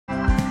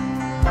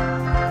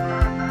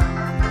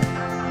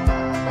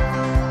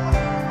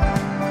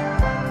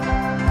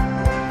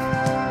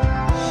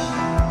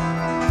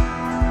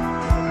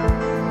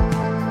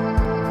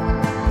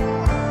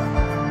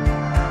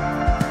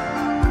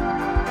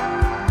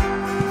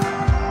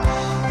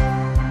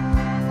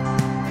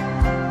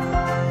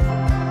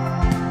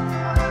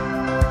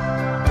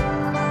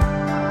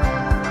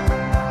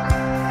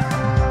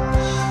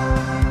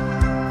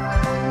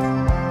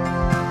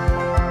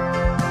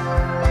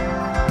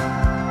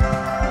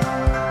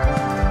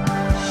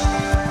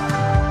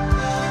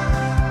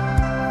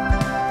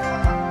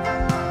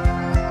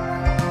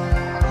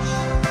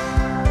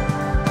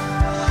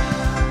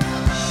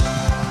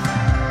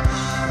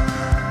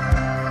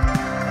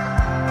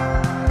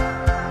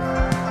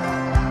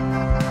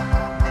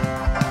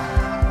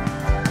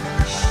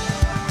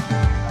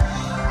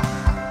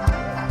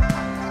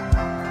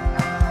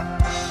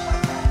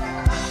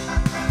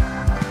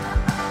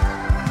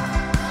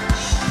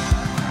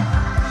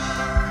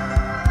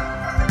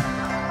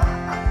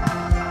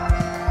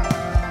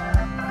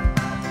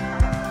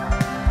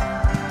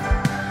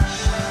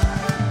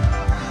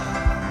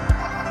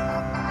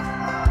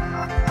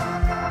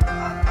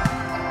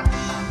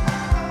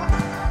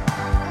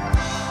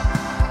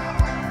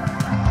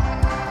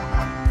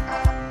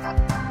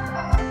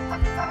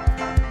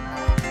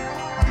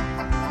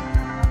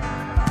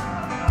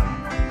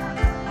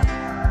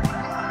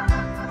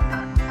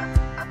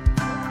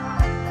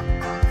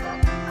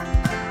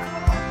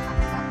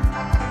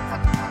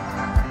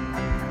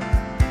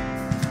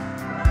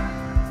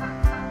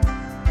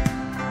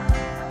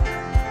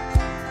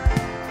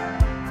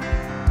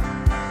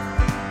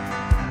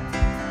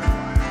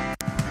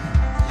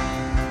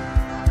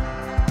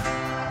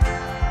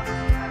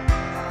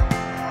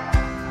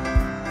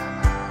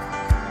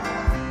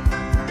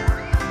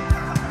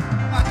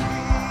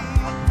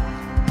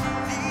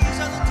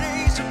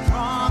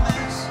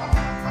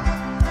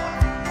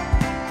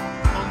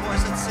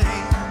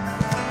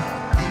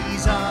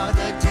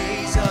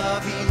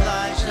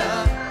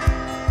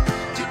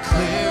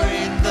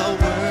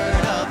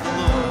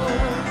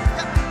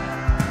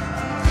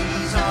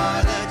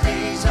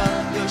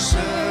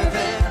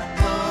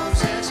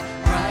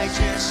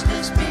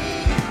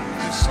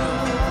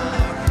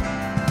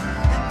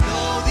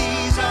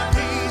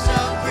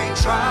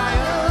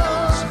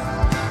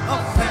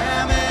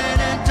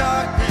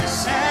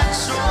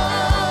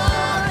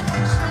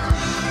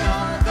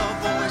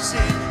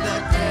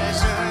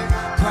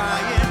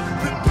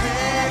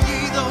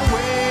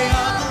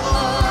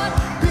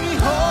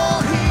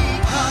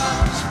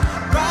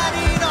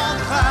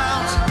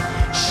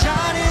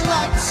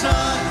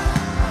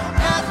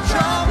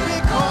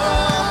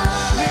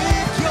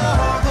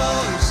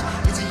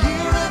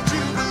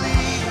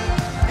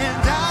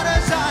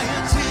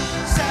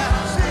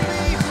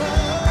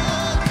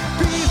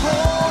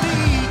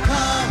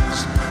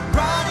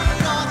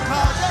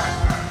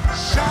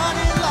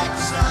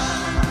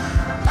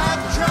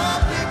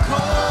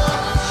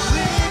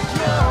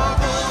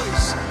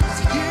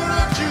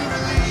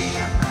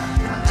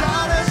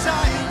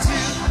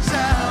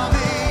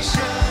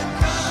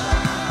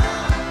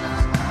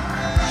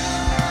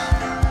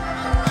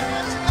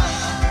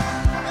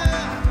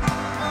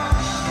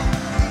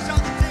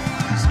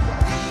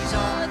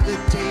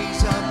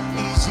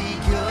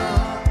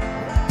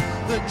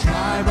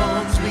dry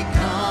bones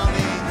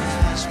becoming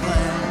as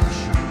flesh.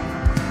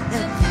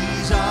 And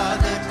these are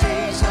the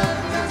days of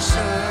your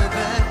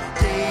servant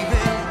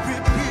David,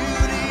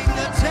 reputing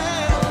the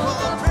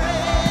temple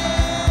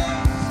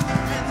praise.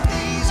 And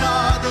these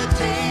are the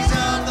days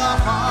of the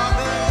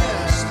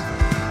harvest.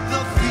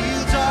 The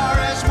fields are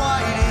as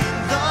white in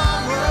the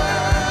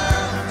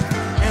world,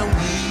 and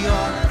we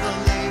are the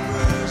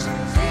laborers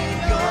in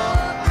your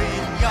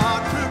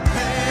vineyard,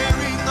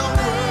 preparing the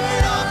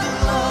word of the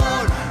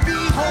Lord.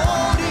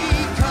 Behold,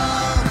 he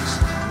comes,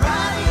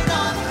 riding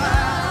on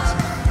clouds,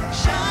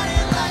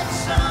 shining like the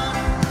sun,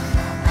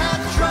 and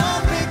the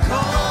trumpet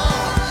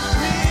calls.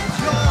 Lift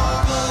your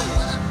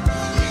voice,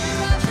 you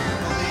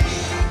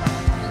jubilee,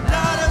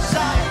 not of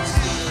Zion,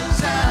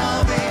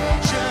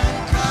 salvation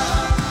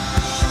comes.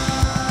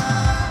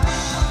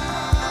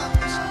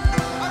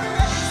 Are you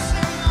ready to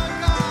sing our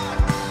God?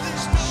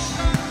 There's no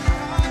God,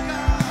 our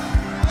God.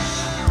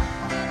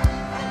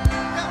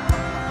 Come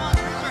on,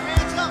 raise your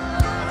hands up.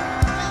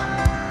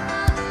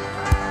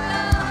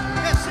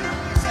 Yes, sing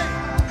what we say.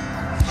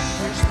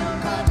 There's no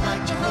God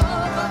like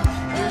Jehovah.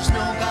 There's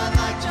no God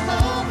like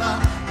Jehovah.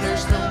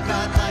 There's no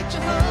God like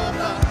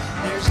Jehovah.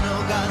 There's no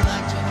God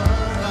like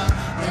Jehovah.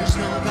 There's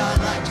no God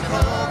like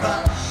Jehovah.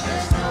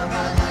 There's no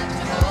God like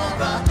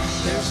Jehovah.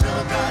 There's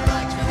no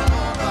God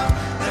like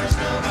Jehovah. There's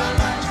no God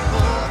like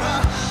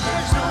Jehovah.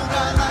 There's no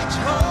God like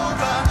Jehovah.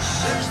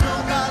 There's no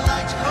God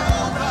like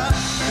Jehovah.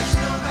 There's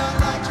no God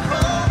like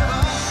Jehovah.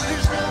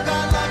 There's no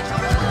God like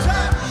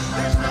Jehovah.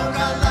 There's no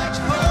God like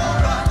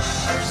Jehovah.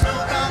 There's no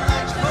God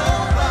like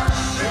Jehovah.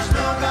 There's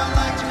no God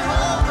like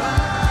Jehovah.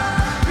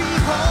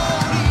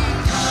 Behold, he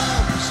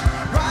comes,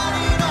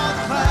 riding on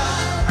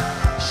clouds,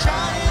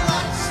 shining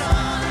like the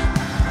sun,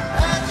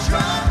 and the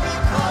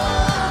trumpet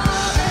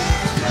calls.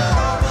 Lift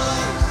your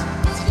voice,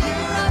 it's the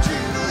year of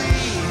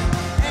jubilee,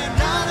 and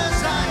out of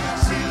Zion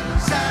soon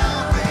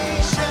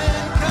salvation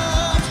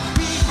comes.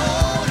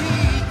 Behold,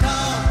 he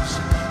comes,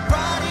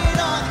 riding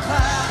on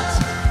clouds,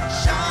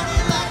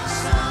 shining like the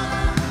sun,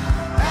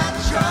 and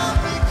the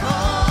trumpet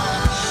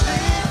calls.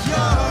 Lift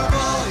your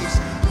voice,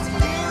 it's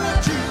the year of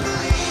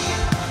jubilee,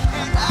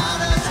 and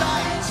out of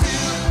Zion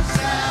soon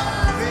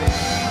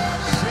salvation.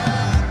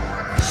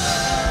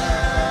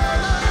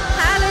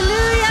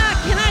 Hallelujah.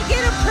 Can I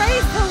get a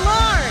praise the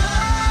Lord?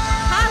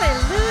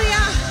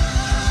 Hallelujah.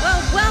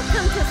 Well,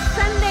 welcome to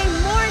Sunday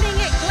morning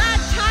at Glad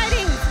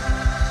Tidings.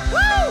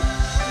 Woo!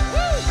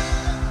 Woo!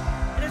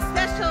 And a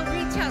special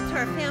reach out to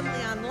our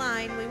family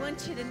online. We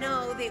want you to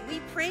know that we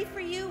pray for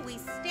you, we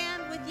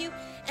stand with you,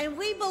 and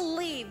we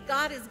believe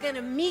God is going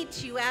to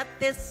meet you at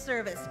this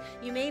service.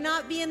 You may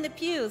not be in the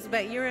pews,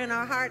 but you're in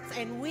our hearts,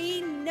 and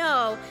we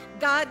know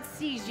God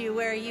sees you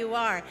where you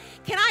are.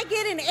 Can I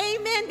get an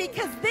amen?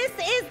 Because this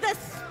is the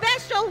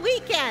special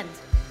weekend.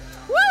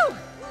 Woo!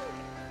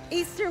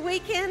 Easter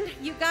weekend,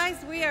 you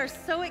guys, we are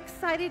so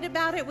excited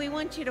about it. We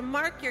want you to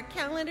mark your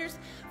calendars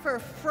for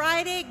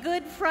Friday,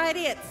 Good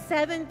Friday at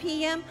 7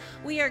 p.m.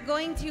 We are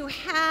going to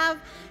have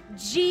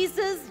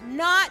Jesus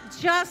Not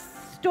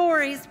Just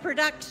Stories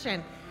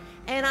production.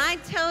 And I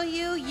tell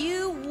you,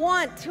 you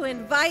want to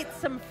invite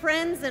some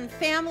friends and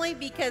family,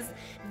 because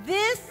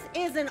this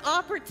is an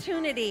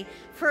opportunity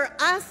for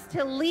us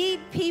to lead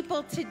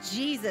people to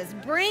Jesus.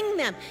 Bring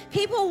them.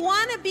 People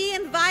want to be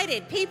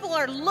invited. People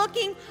are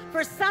looking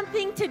for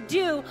something to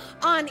do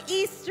on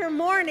Easter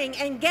morning.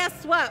 And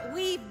guess what?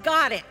 We've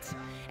got it.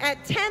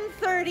 At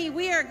 10:30,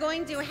 we are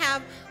going to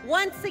have,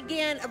 once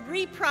again, a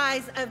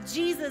reprise of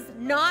Jesus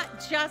Not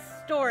Just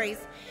Stories.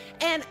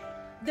 And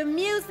the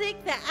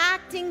music, the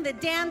acting, the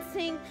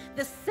dancing,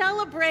 the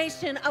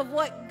celebration of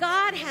what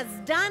God has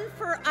done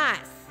for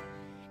us.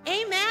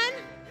 Amen?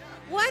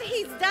 What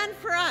he's done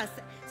for us.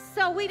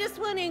 So we just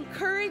want to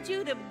encourage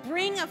you to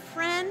bring a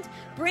friend,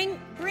 bring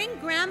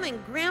grandma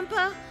and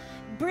grandpa,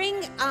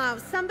 bring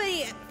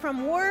somebody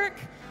from work.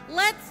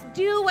 Let's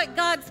do what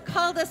God's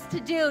called us to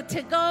do,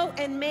 to go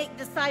and make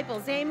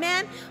disciples.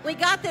 Amen? We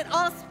got that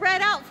all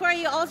spread out for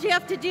you. All you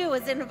have to do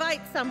is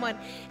invite someone.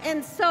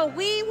 And so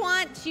we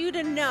want you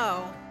to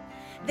know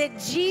that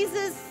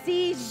Jesus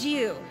sees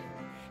you,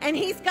 and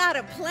he's got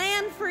a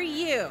plan for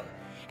you,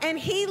 and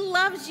he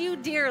loves you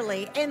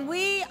dearly. And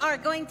we are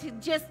going to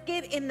just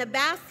get in the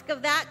basket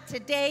of that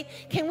today.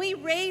 Can we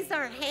raise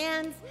our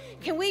hands?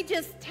 Can we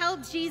just tell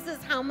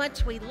Jesus how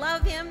much we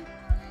love him?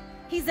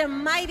 He's a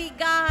mighty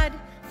God.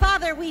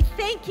 Father, we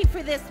thank you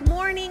for this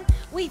morning.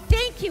 We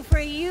thank you for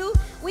you.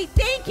 We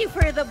thank you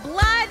for the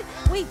blood.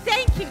 We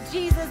thank you,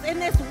 Jesus, in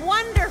this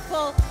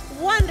wonderful,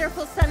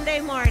 wonderful Sunday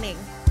morning.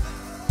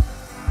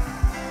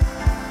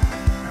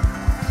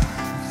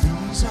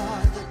 These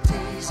are the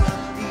days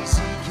of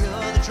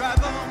Ezekiel,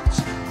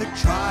 the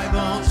dry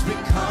bones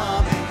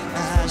becoming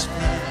as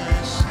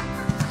flesh.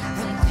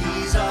 And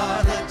these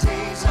are the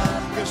days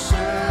of your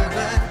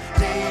servant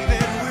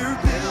David. We're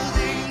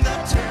building the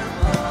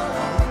temple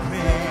of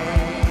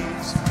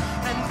praise.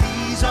 And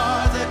these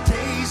are the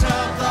days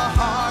of the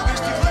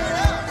harvest. Declare it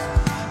out.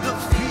 The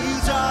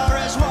fields are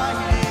as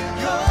white in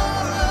your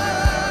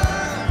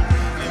word.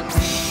 And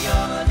we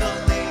are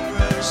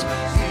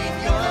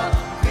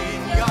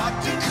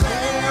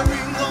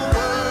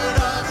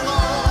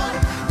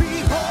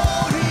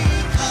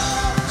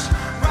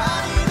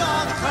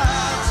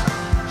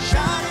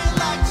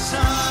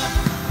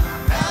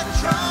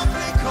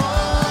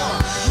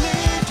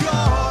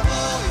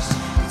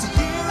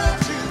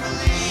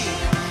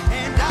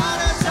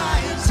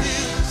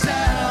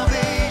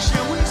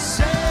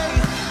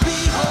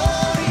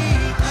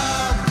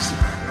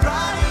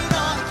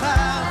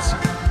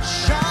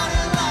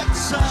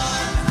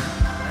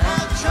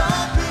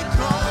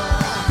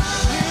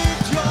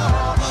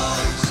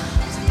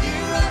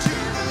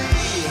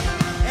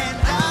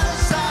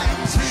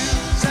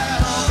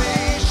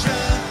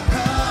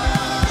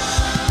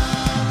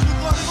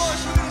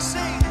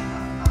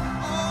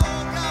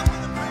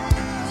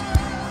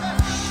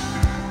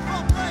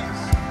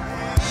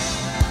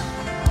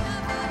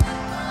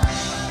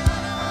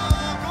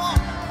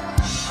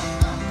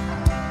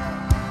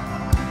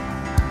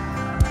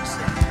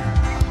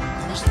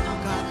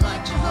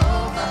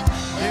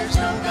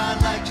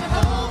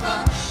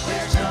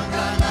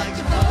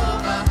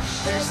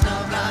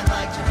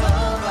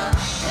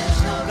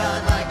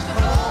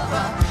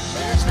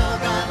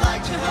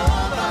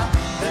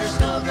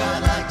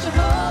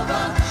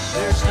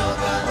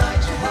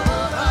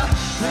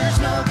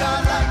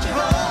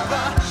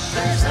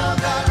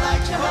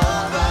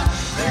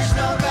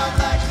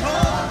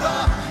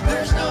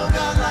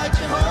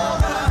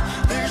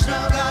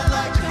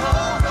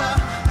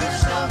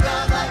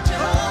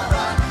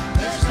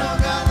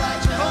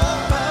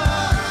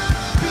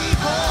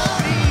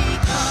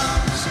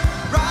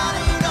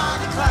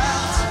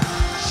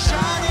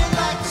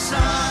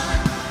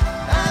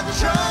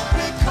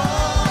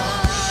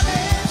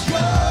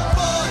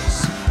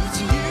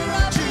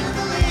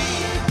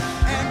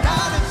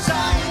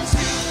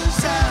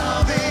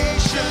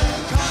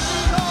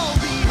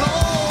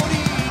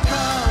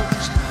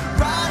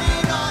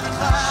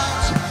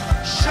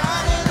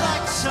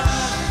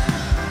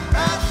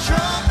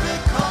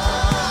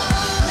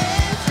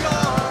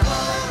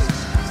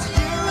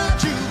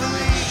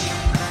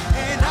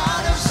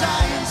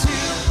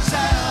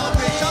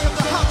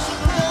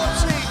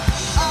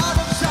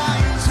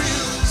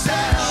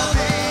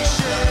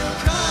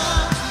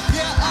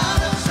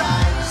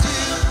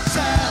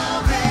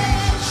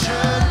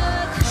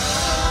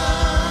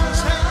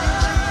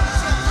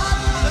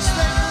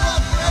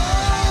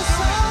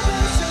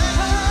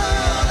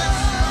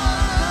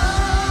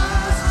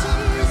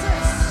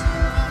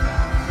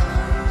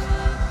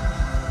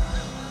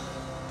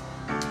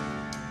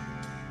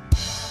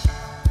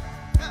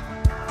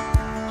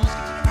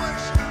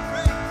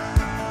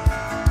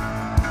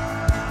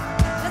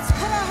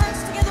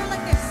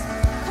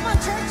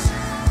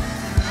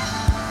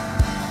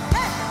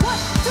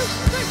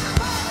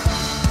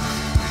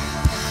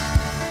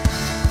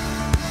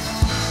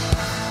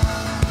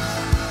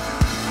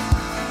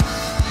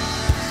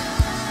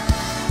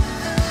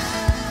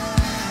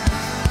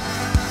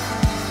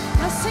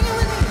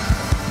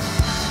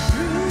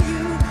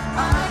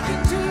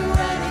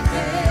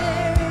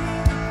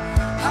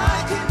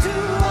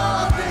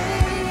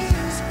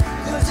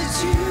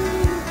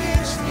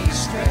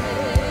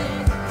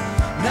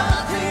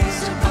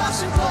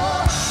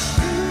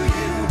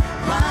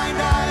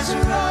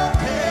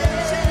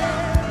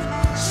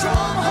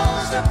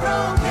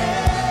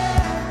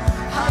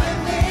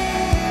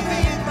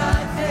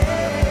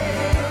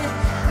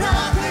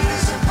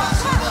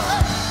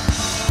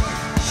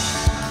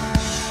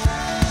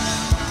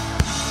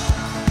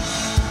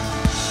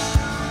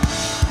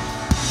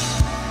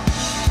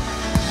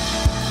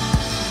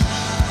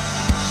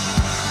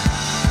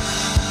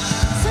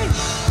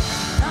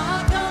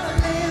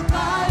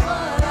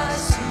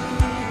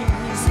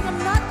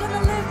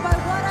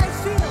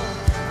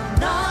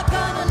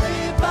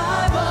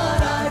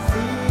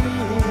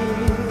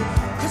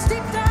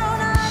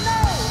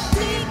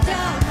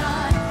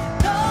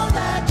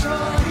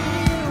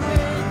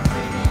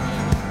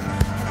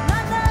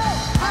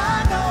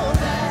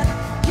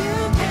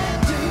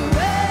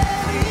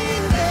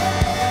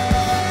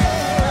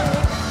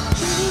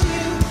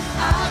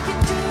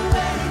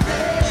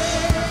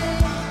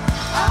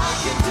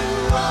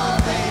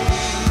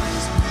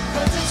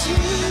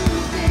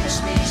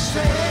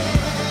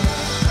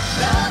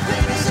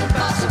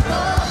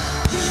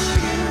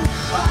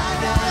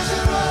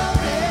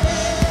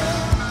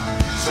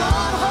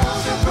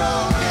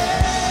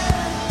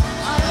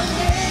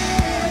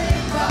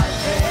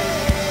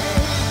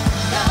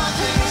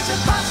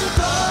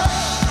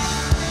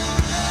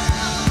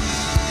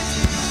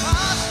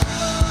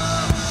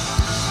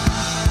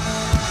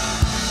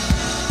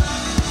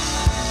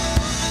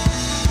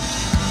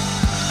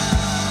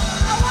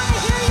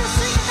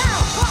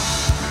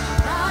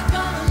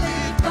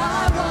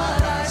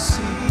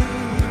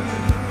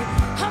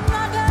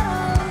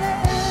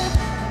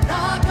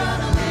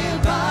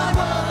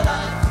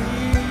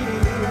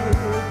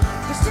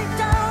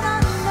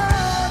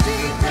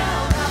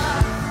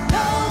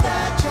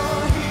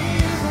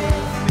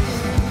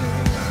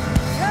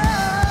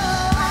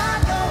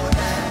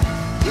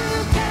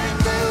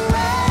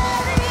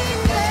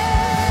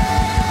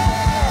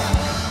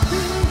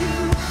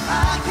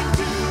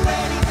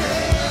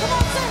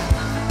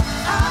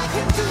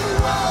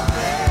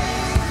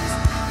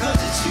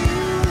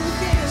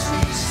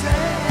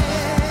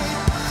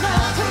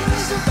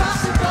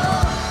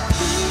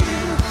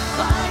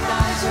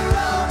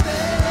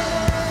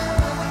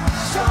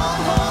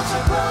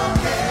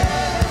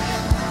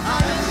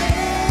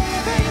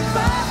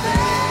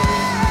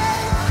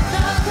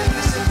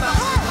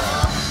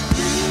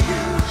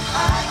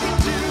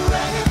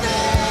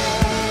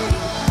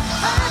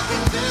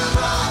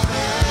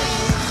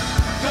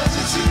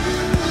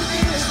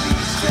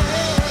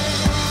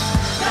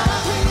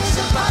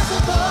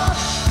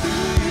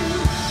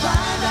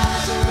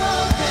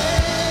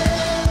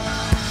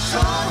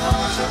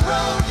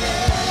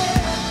broken.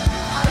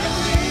 I am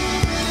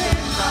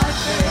living by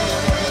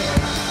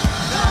faith.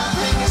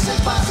 Nothing is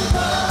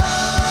impossible.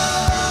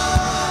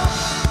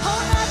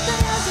 Oh,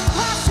 nothing is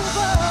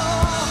impossible.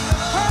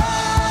 Oh,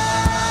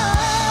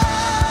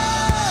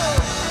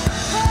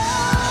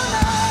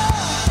 no.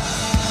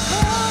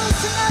 Oh,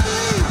 sing, I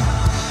believe.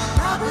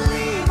 I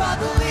believe, I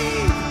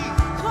believe.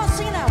 Come on,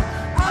 sing it out.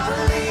 I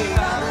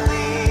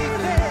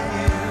believe in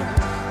you.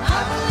 I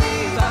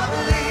believe, I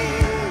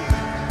believe.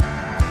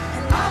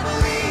 I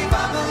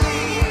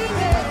believe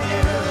in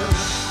you.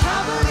 I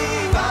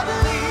believe, I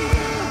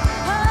believe.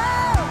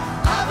 Oh,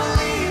 I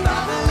believe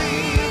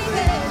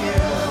in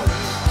you.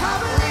 I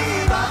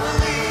believe, I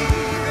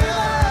believe.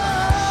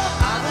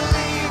 Oh, I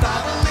believe.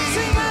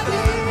 Sing, I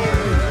believe in you.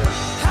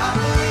 I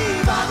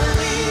believe, I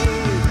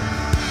believe.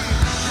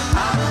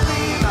 I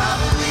believe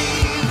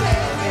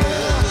in you.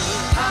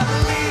 I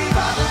believe,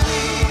 I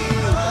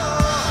believe. Oh,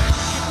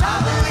 I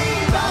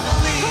believe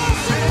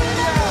in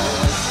you.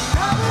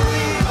 I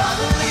believe, I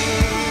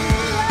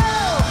believe.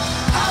 Oh,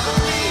 I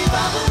believe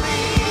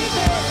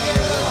in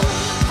you.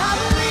 I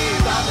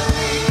believe, I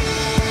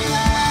believe.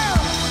 Oh,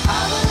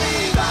 I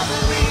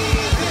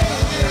believe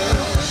in you.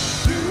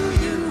 Through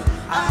you,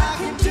 I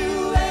can do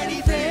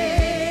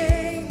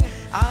anything.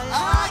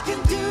 I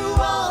can do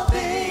all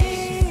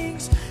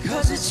things,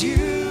 'cause it's you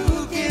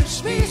who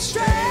gives me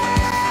strength.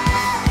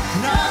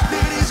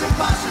 Nothing is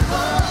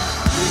impossible.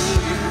 Through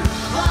you,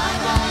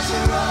 blind eyes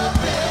are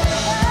open.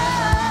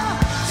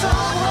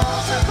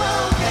 Strongholds are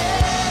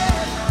broken.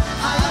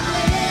 I am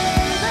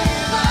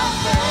living by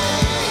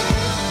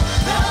faith.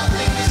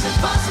 Nothing is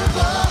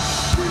impossible.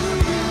 Through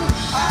you,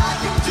 I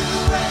can do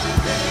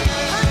anything.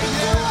 I can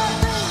do all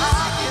things.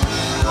 I can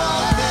do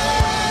all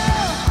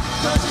things,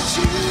 'cause it's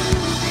you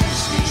who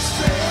gives me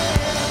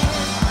strength.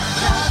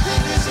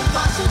 Nothing is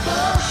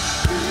impossible.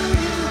 Through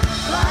you,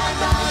 blind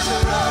eyes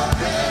are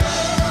open.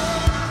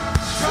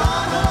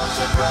 Strongholds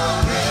are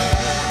broken.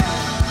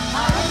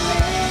 I am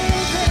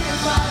living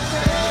by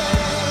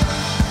faith.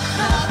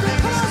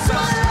 Nothing is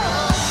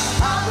impossible.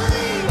 I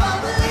believe, I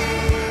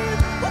believe.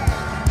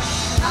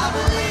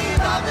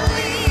 I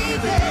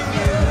believe in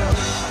you.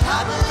 I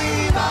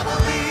believe, I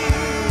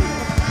believe.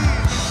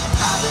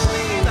 I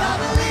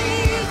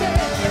believe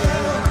in you.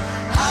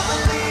 I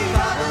believe,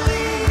 I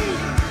believe.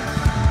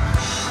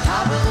 I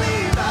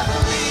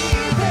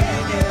believe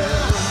in you.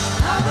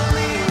 I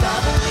believe, I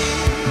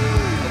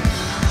believe.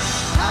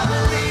 I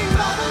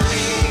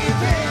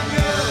believe in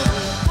you.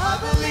 I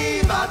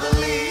believe, I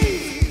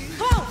believe.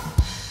 Come on.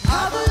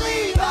 I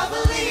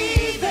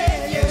believe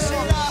in you.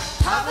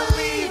 I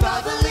believe,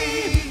 I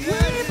believe.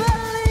 We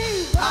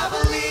believe.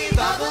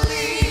 I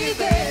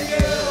believe in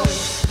you.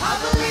 I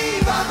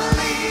believe, I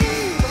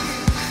believe.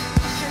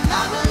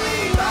 I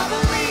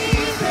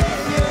believe in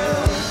you.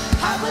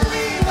 I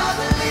believe, I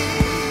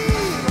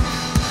believe.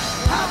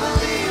 I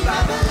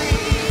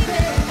believe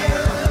in you.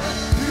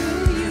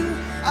 Through you,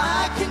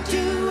 I can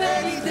do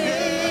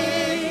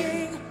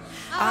anything.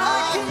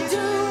 I can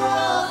do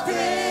all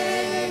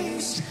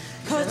things,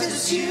 'cause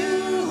it's you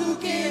who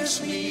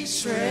gives me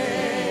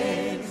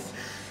strength.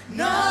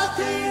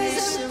 Nothing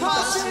is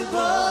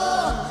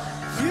impossible.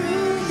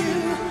 Through you,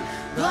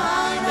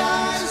 blind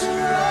eyes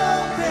are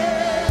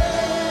open.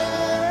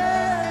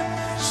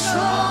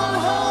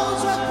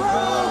 Strongholds are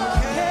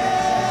broken.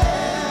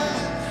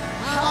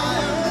 I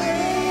am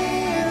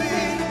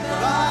living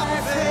by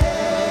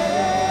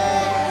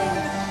faith.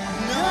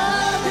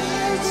 Nothing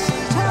is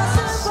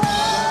impossible.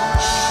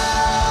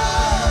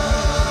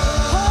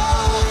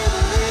 Oh, we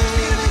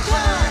believe in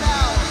God.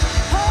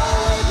 Oh,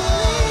 we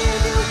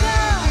believe in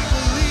God.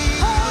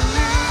 Oh,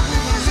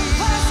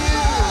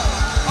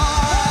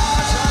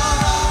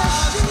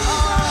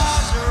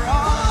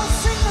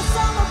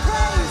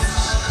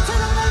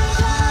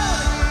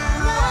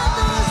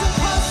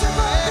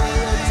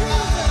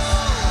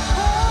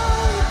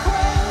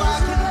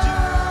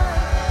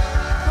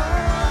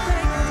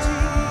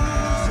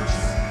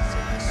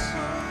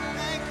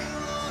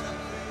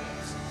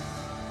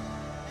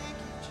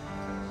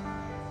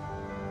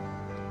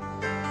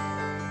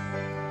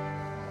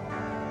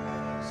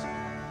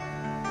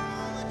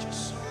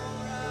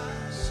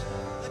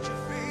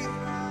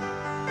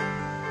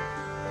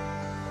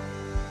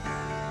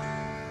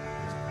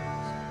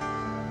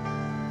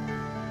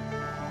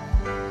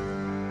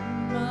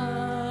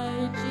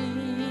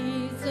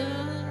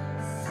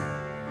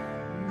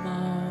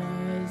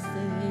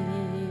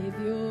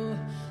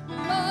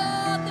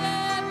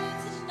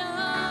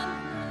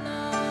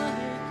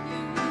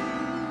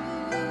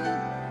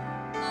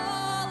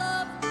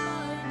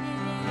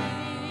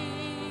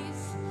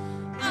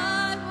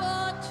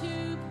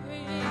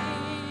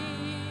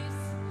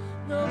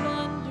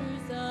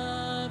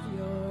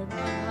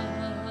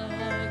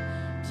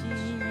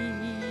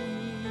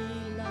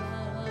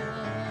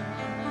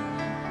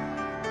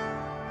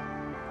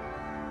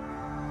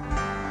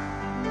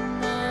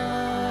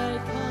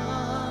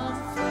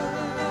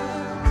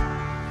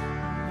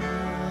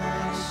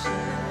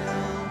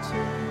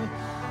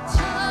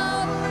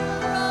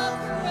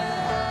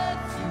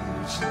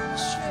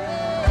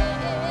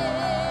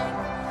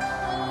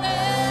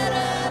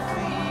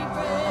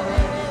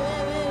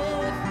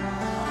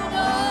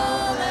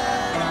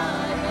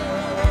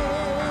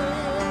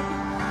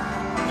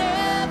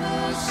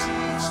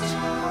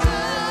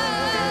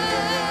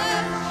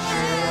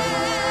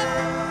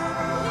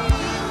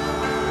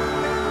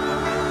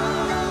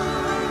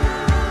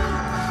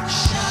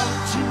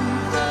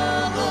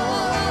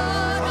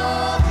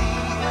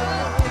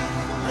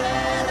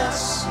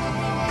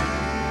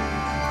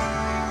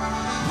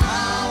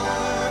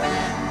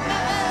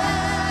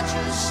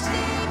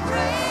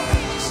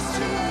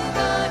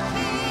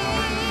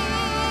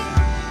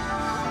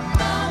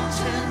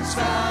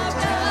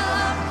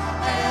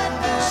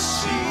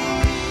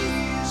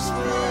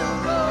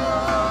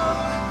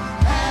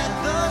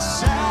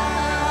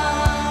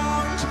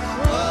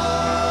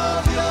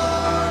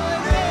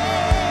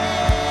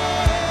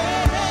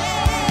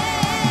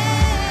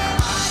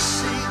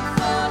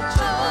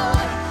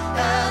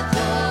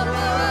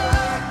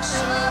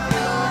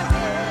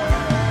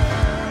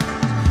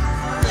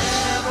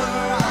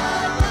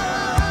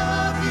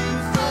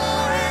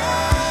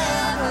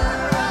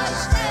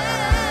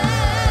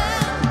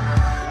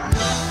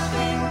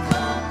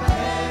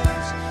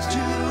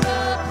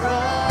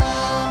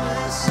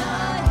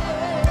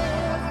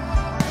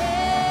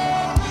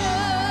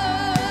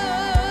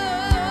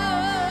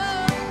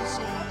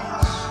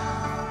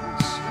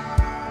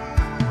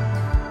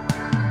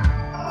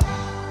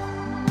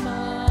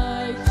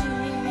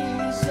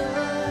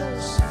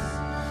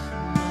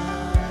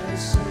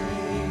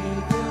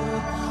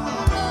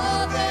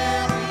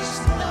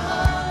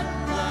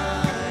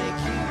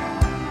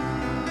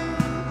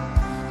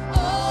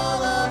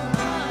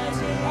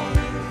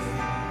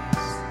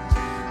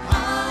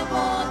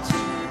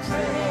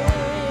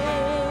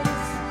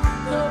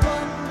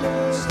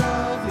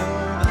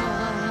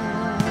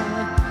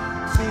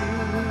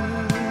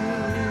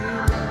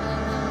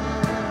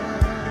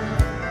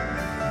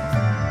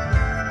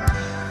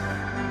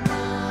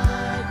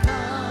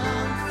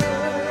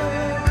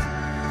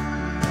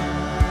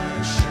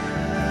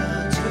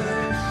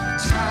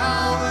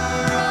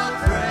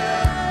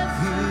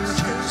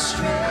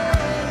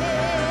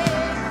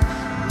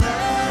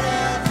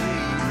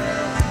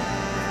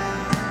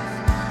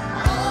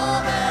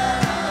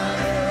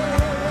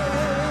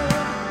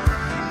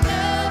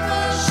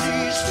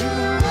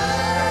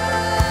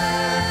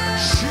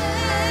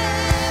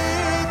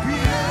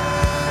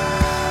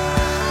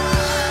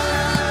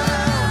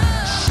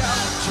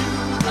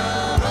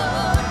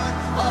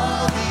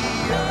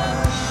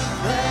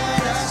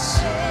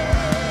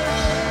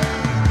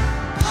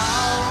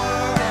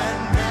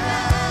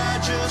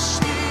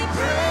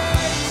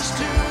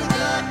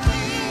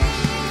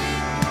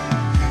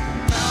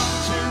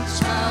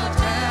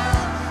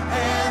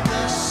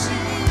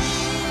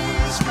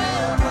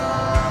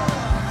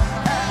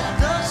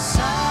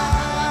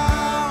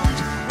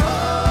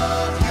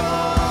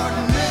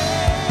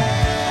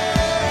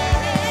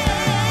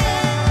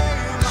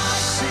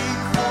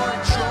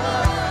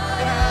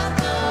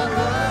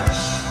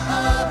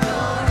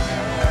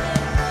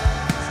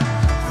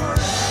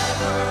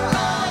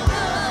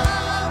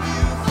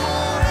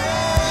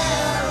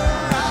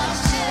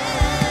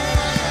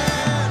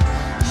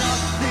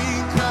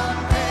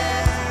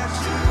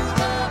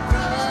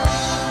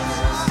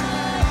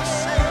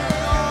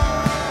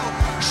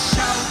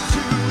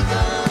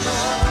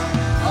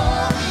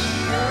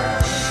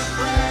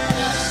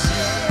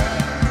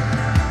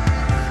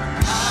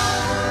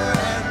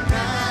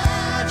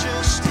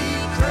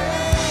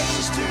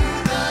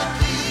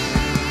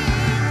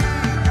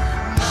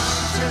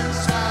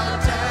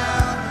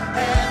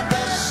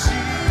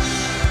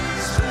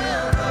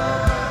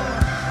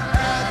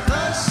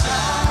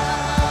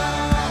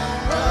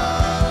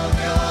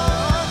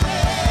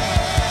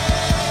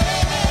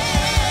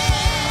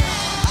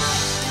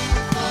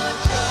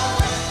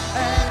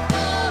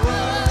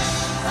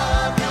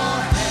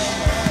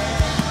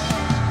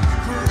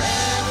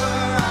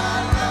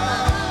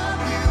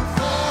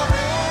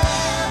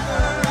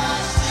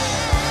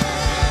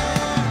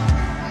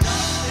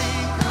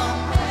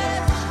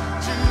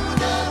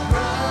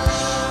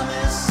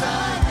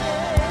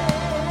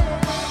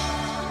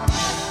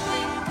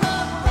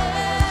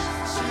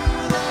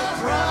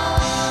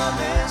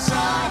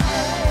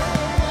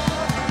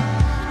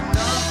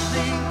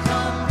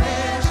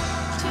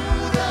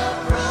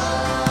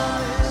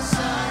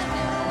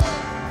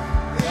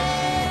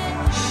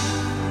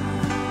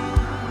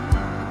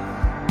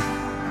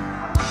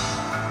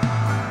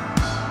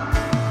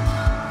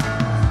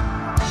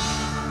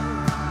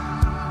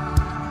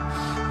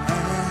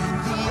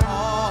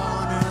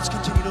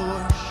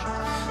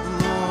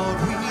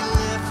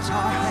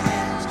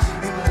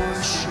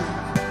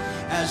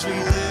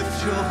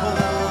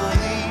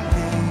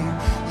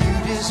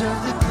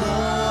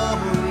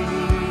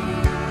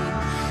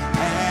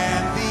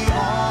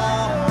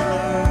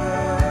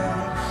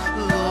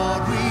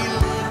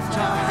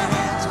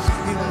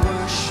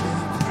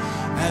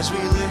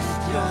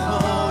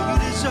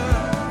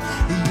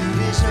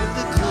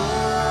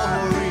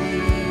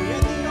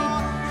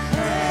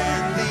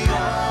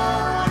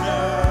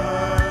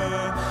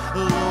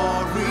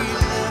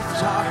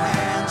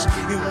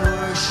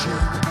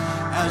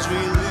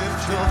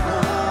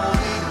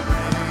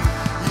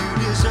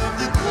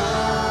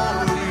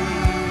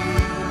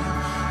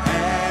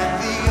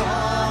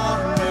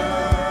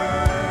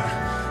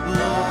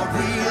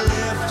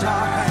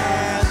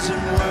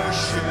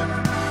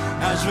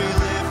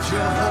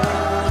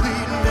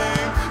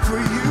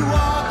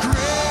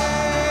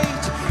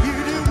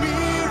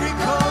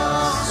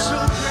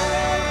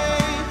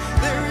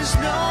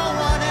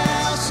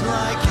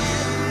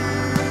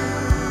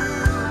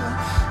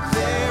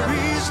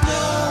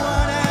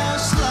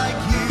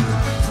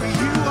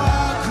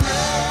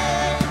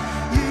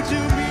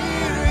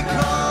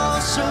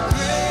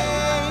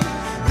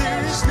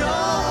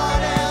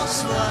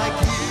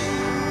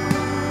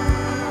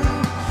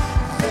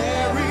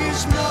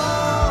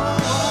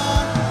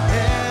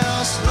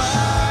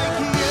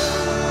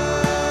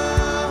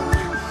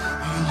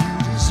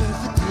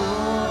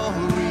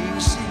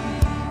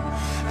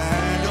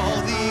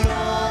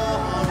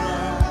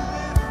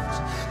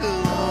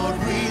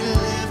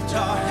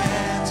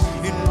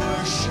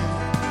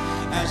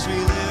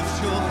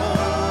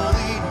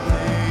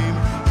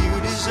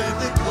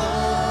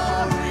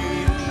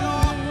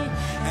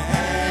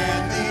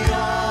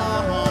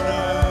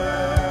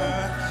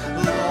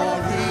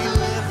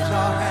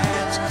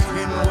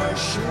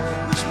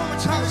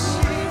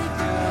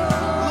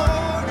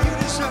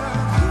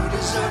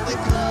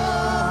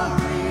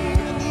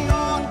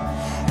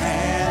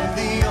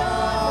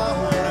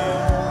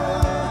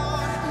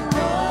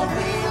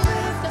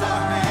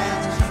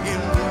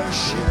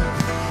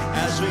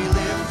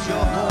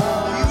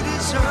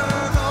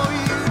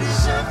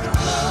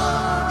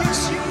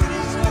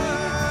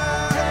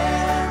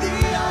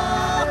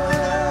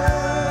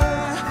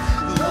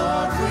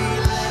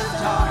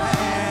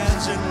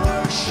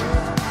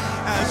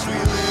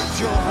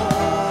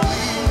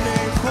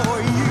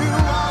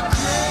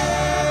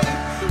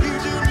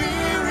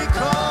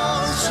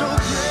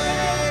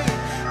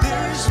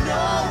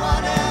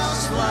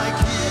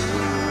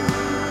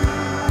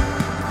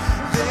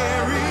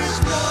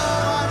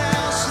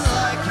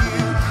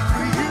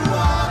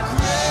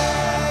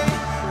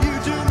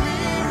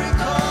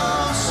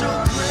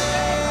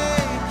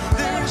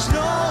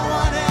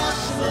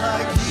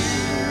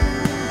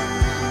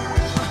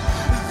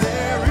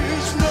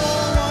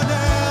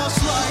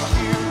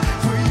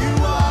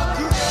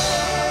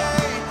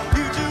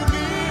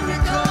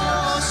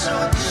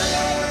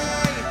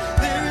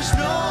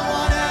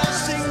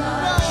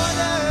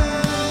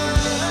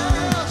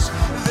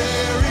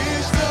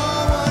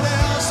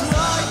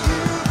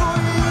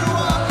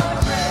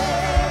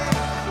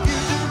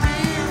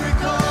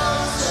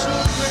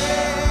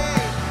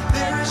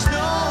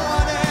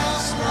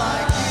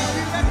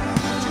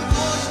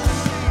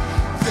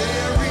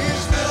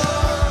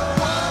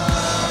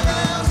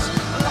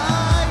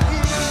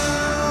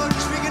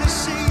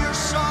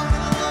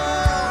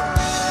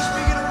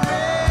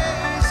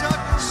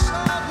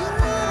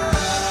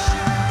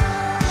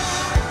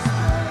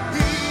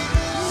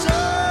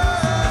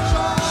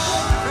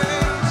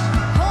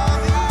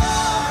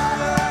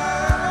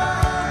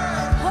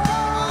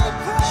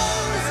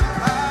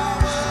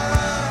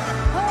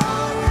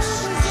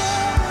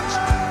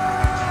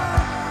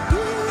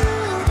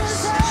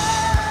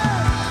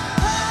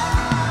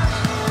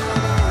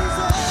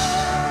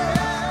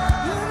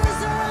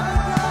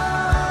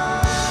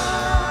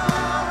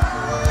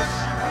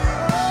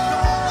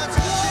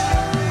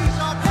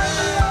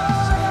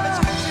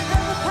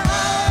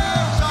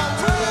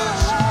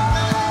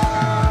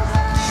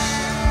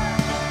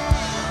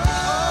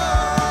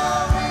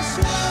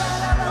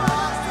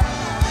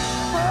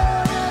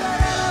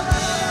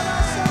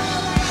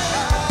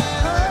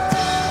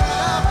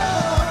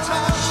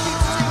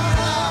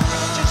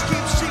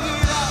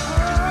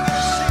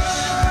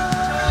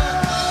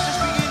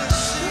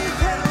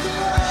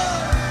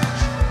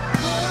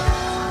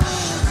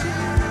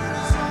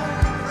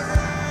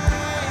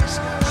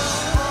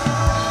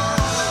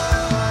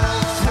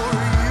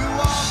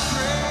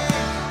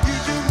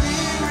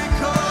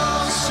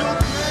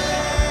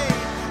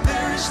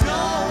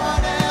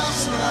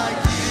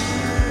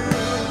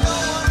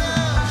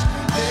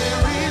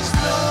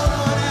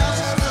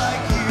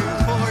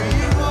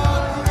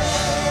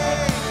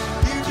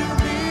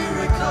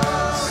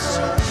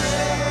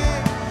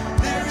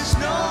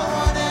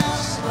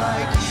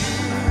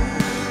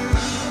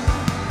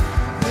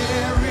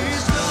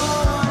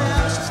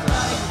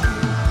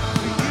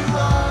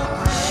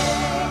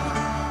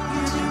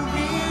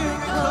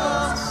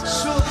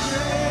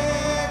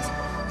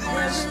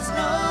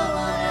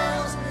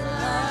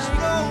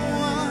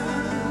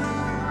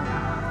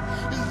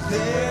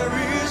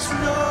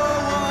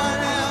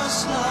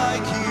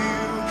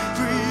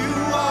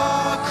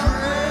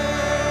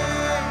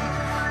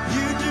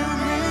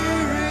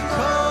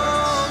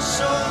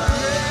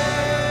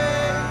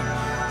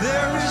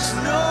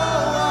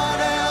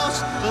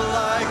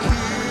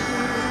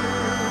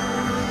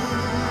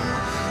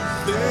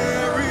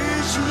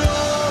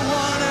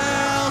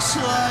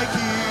 like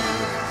you,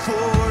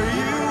 for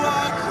you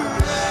are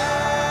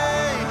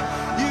great.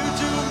 You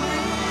do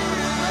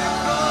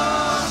miracles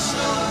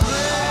so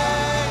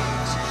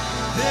great.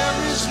 There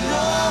is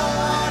no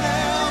one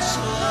else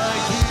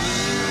like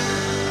you.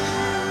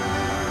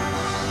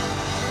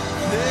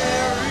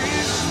 There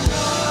is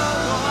no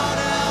one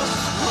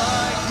else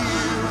like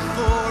you,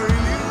 for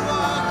you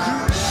are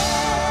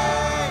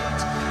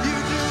great. You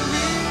do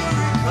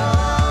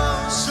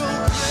miracles so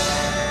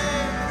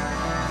great.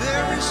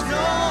 There is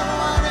no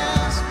one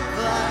else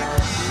like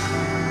you.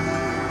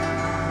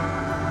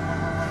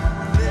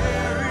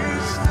 There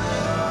is no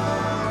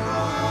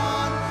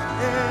one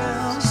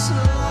else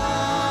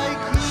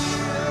like you.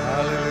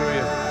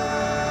 Hallelujah.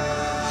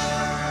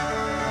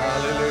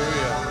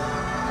 Hallelujah.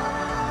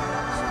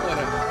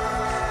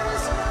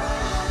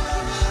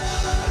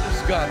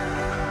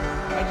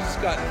 I just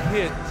got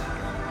hit.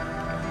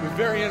 It was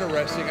very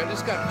interesting. I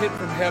just got hit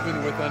from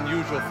heaven with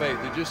unusual faith.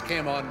 It just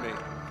came on me.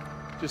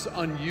 Just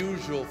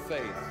unusual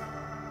faith.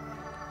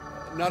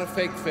 Not a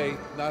fake faith,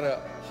 not a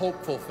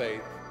hopeful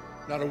faith,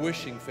 not a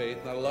wishing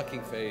faith, not a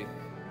lucking faith.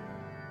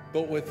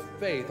 But with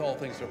faith, all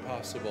things are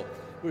possible.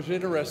 It was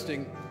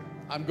interesting.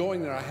 I'm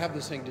going there. I have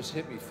this thing just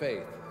hit me.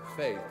 Faith,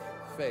 faith,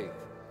 faith.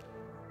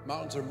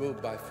 Mountains are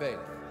moved by faith.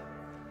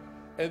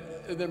 And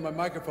then my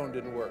microphone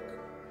didn't work.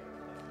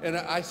 And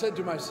I said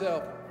to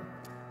myself,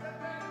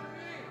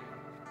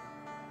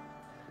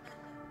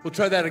 we'll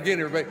try that again,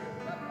 everybody.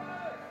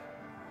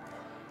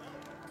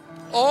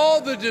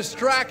 All the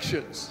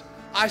distractions.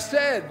 I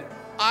said,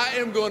 I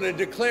am going to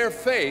declare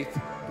faith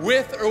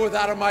with or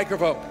without a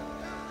microphone.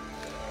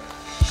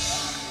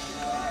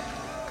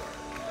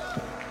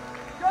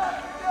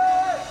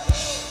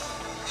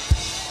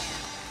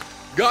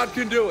 God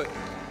can do it.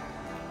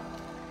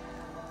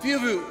 A few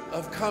of you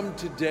have come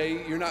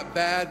today. You're not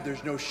bad.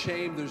 There's no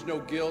shame. There's no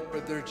guilt.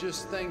 But they're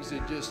just things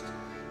that just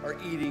are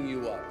eating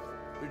you up.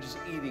 They're just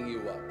eating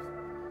you up.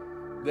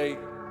 They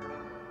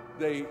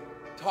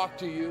talk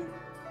to you.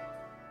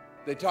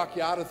 They talk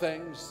you out of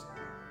things.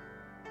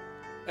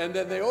 And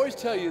then they always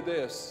tell you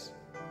this.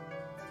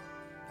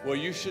 Well,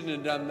 you shouldn't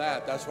have done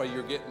that. That's why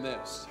you're getting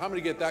this. How many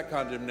get that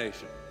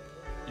condemnation?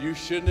 You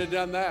shouldn't have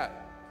done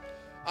that.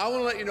 I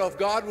want to let you know, if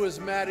God was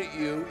mad at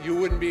you, you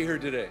wouldn't be here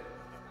today.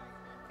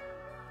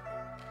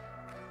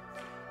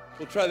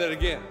 We'll try that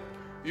again.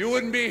 You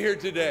wouldn't be here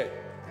today.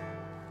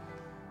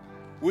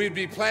 We'd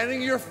be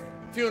planning your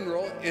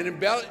funeral and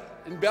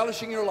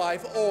embellishing your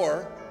life,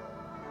 or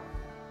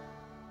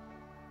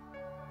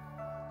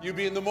you'd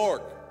be in the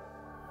morgue.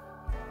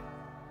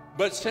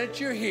 But since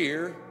you're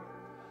here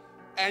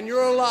and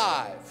you're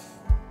alive,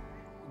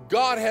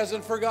 God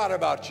hasn't forgot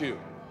about you.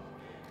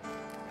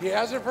 He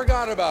hasn't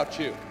forgot about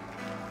you.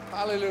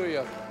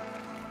 Hallelujah.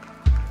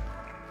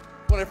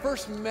 When I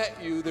first met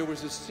you, there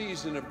was a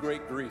season of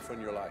great grief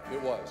in your life.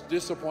 It was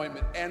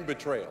disappointment and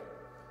betrayal.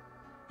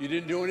 You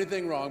didn't do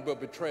anything wrong, but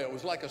betrayal. It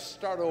was like a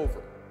start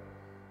over.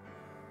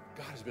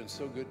 God has been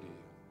so good to you.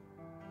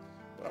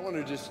 But I want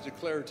to just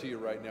declare to you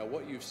right now,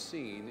 what you've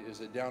seen is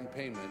a down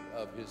payment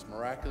of His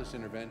miraculous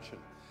intervention.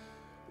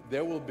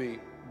 There will be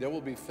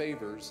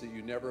favors that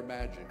you never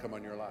imagined come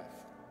on your life.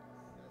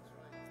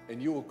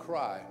 And you will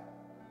cry,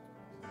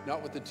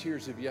 not with the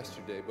tears of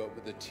yesterday, but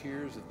with the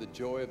tears of the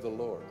joy of the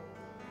Lord.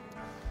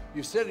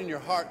 You said in your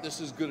heart,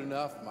 this is good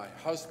enough. My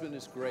husband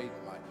is great.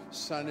 My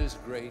son is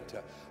great.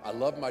 I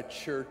love my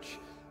church.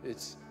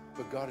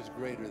 But God is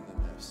greater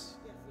than this.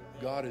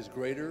 God is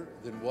greater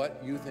than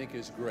what you think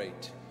is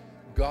great.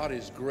 God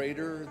is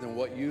greater than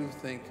what you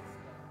think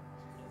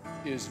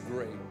is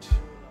great.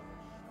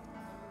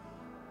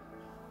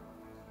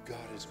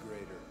 God is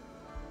greater.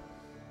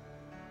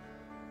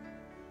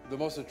 The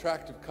most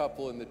attractive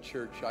couple in the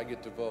church, I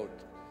get to vote.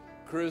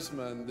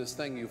 Charisma and this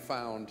thing you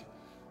found,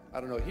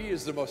 I don't know, he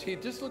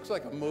just looks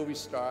like a movie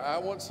star. I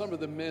want some of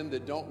the men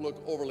that don't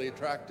look overly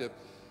attractive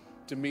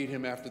to meet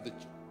him after the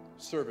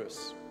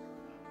service.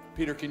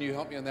 Peter, can you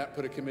help me on that?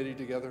 Put a committee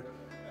together?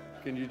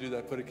 Can you do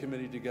that? Put a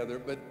committee together.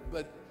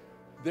 But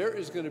there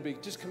is going to be,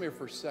 just come here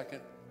for a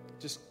second.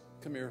 Just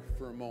come here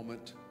for a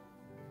moment.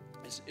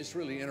 It's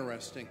really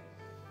interesting.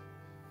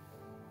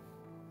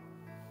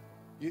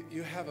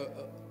 You have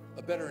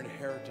a better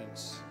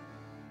inheritance.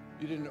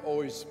 You didn't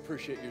always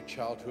appreciate your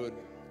childhood.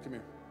 Come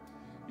here.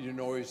 You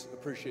didn't always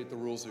appreciate the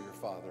rules of your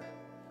father.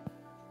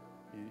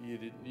 You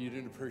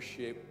didn't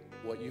appreciate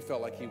what you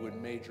felt like he would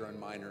major on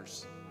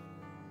minors.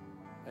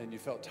 And you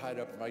felt tied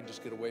up, if I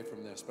just get away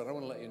from this. But I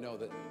want to let you know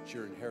that it's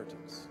your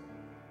inheritance.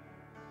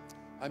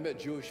 I met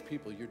Jewish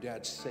people, your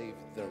dad saved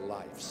their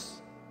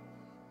lives.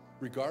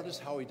 Regardless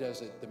how he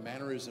does it, the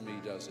mannerism he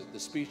does it, the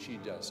speech he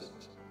does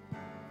it,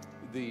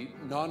 the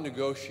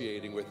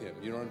non-negotiating with him,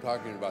 you know what I'm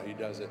talking about, he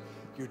does it.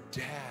 Your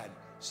dad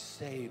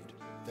saved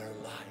their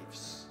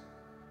lives.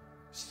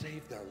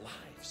 Saved their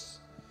lives.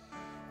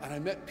 And I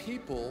met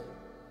people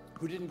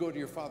who didn't go to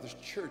your father's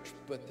church,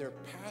 but their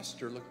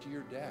pastor looked to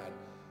your dad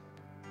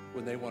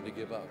when they wanted to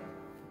give up.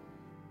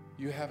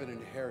 You have an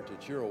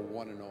inheritance. You're a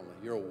one and only.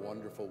 You're a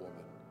wonderful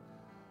woman.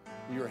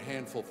 You're a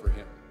handful for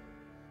him.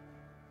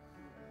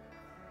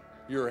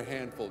 You're a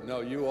handful. No,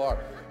 you are.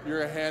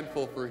 You're a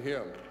handful for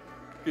him.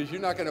 Because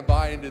you're not going to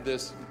buy into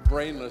this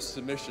brainless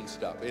submission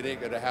stuff. It ain't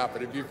going to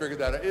happen. If you figure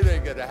that out, it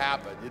ain't going to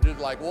happen. You're just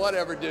like,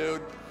 whatever,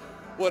 dude.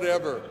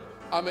 Whatever.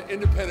 I'm an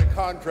independent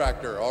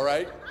contractor, all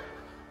right?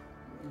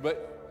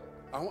 But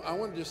I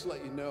want to just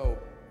let you know,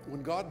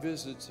 when God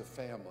visits a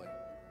family,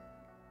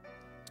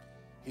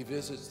 he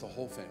visits the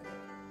whole family.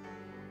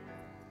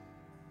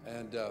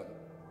 And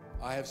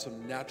I have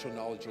some natural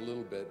knowledge a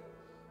little bit.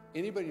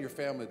 Anybody in your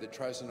family that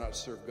tries to not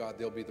serve God,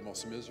 they'll be the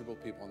most miserable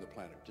people on the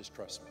planet. Just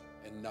trust me,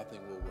 and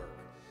nothing will work.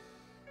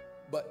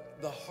 But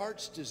the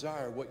heart's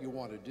desire, what you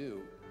want to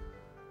do,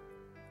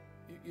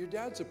 your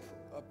dad's a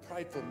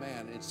prideful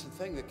man. It's the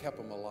thing that kept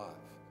him alive.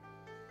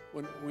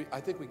 I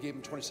think we gave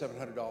him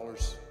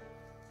 $2,700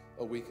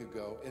 a week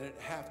ago, and it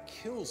half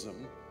kills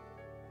him.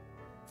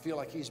 Feel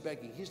like he's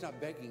begging. He's not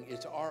begging.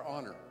 It's our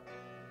honor.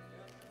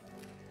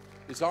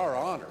 It's our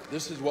honor.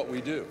 This is what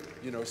we do,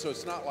 you know. So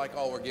it's not like,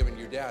 oh, we're giving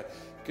your dad,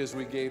 because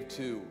we gave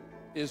to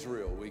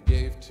Israel, we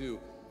gave to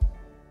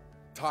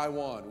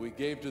Taiwan, we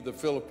gave to the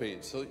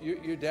Philippines. So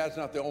your dad's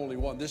not the only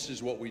one. This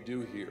is what we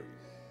do here.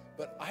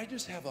 But I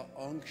just have an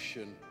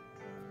unction.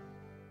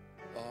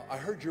 I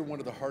heard you're one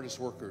of the hardest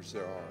workers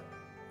there are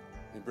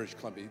in British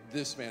Columbia.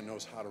 This man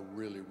knows how to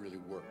really, really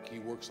work. He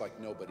works like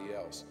nobody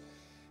else.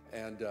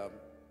 And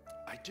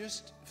I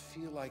just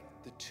feel like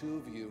the two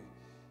of you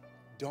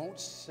don't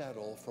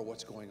settle for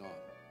what's going on.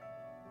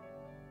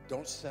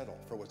 Don't settle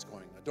for what's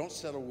going on. Don't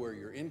settle where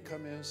your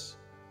income is.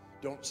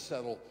 Don't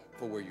settle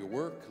for where you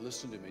work.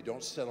 Listen to me.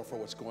 Don't settle for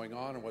what's going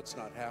on and what's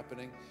not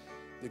happening.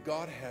 That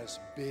God has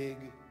big,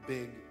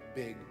 big,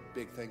 big,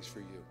 big things for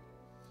you.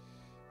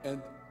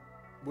 And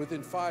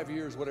within 5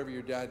 years, whatever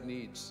your dad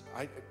needs,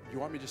 you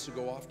want me just to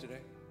go off today?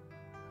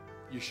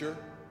 You sure?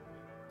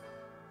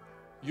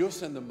 You'll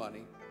send the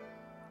money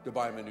to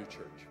buy him a new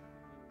church.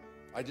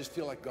 I just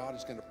feel like God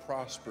is going to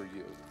prosper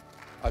you.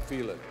 I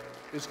feel it.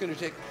 It's going to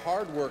take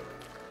hard work.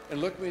 And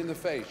look me in the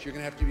face. You're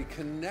going to have to be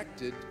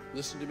connected,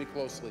 listen to me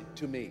closely,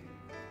 to me.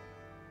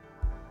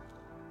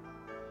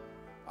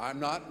 I'm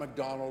not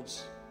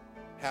McDonald's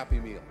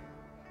Happy Meal.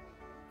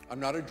 I'm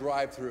not a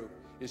drive-through.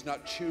 It's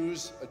not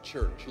choose a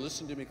church.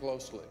 Listen to me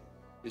closely.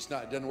 It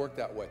doesn't work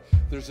that way.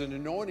 There's an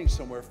anointing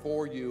somewhere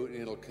for you, and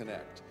it'll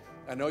connect.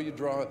 I know you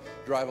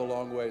drive a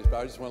long ways,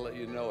 but I just want to let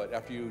you know it.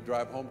 After you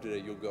drive home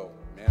today, you'll go,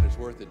 man, it's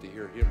worth it to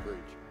hear him preach.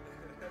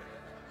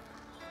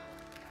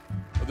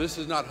 Well, this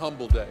is not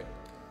humble day.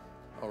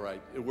 All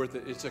right,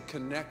 it's a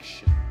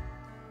connection.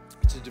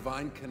 It's a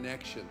divine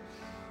connection.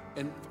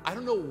 And I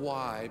don't know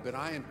why, but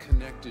I am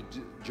connected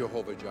to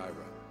Jehovah Jireh.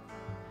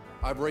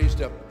 I've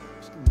raised up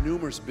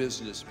numerous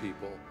business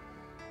people.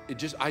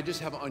 I just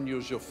have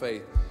unusual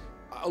faith.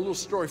 A little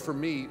story for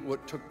me,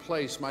 what took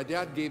place, my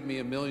dad gave me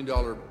 $1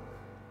 million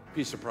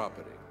piece of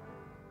property.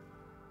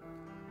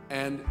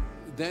 And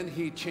then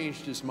he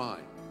changed his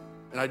mind.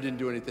 And I didn't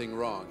do anything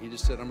wrong. He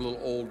just said, I'm a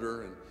little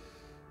older, and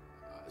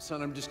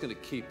son, I'm just going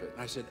to keep it.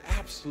 And I said,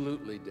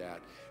 absolutely,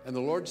 Dad. And the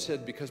Lord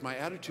said, because my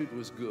attitude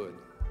was good,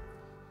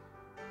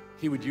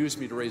 he would use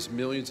me to raise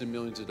millions and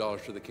millions of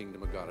dollars for the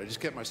kingdom of God. I just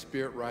kept my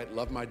spirit right,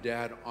 loved my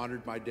dad,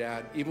 honored my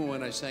dad. Even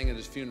when I sang at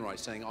his funeral, I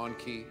sang on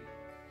key.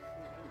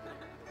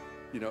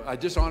 You know, I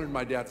just honored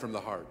my dad from the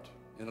heart.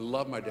 And I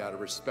love my dad, I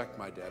respect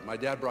my dad. My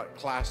dad brought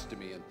class to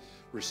me and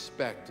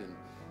respect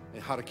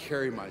and how to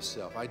carry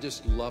myself. I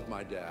just love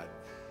my dad.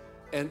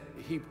 And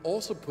he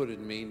also put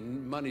in me,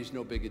 money's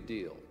no big a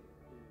deal.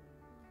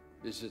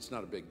 It's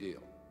not a big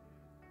deal.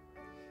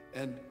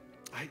 And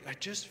I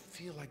just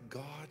feel like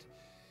God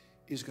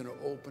is going to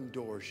open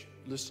doors.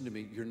 Listen to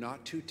me, you're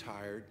not too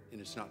tired and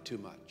it's not too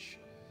much.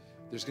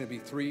 There's going to be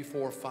 3,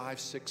 4, 5,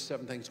 6,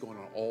 7 things going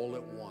on all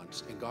at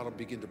once, and God will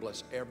begin to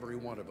bless every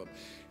one of them.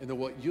 And then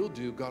what you'll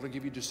do, God will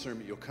give you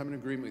discernment. You'll come in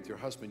agreement with your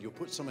husband. You'll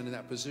put someone in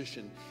that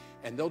position,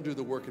 and they'll do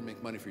the work and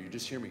make money for you.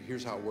 Just hear me.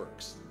 Here's how it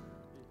works.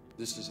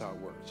 This is how it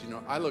works. You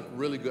know, I look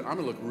really good. I'm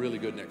going to look really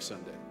good next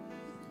Sunday.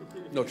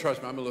 No,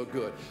 trust me, I'm going to look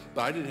good.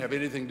 But I didn't have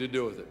anything to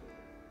do with it.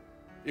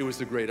 It was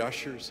the great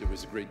ushers, it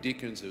was the great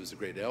deacons, it was the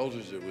great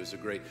elders, it was the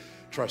great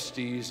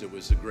trustees, it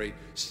was the great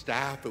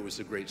staff, it was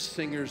the great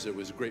singers, it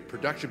was the great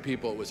production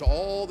people, it was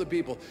all the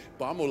people.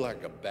 But I'm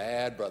like a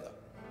bad brother.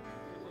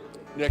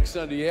 Next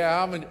Sunday,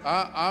 yeah,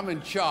 I'm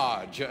in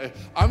charge. I'm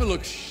going to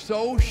look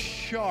so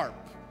sharp.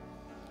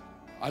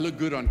 I look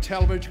good on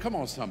television. Come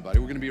on, somebody.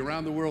 We're going to be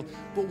around the world.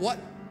 But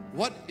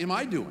what am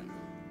I doing?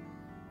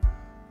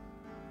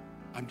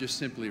 I'm just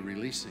simply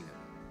releasing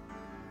it.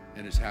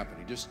 And it's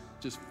happening. Just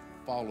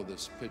follow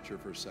this picture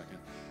for a second.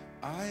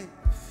 I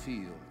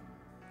feel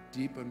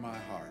deep in my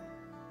heart,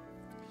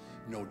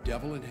 no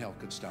devil in hell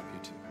could stop you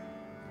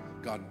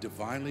two. God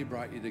divinely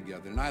brought you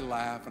together. And I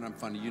laugh and I'm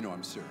funny. You know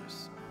I'm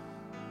serious.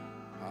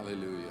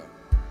 Hallelujah.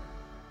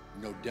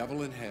 No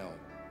devil in hell.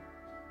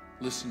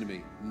 Listen to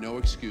me. No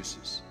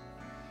excuses.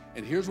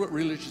 And here's what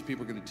religious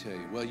people are going to tell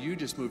you. Well, you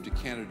just moved to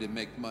Canada to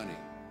make money.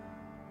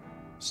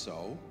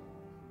 So?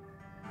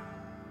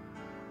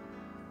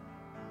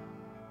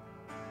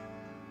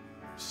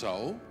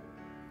 So?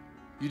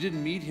 You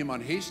didn't meet him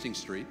on Hastings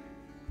Street.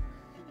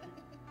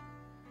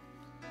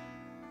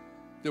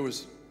 There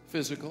was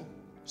physical,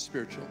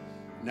 spiritual,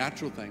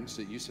 natural things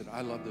that you said,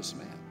 I love this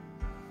man.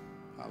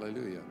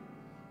 Hallelujah.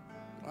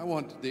 I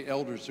want the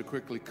elders to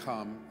quickly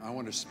come. I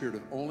want a spirit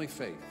of only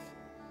faith.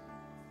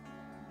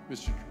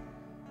 Mr.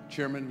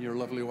 Chairman, your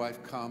lovely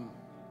wife, come.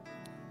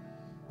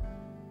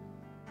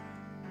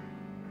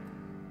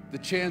 The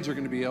Chans are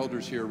going to be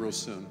elders here real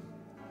soon.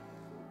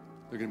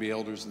 They're going to be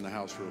elders in the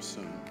house real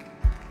soon.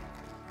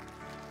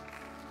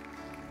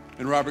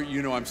 And Robert,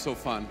 you know I'm so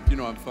fun. You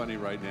know I'm funny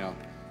right now.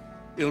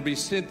 It'll be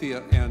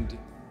Cynthia and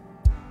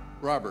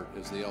Robert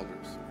as the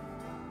elders.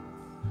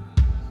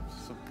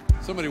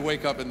 Somebody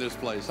wake up in this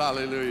place.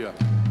 Hallelujah.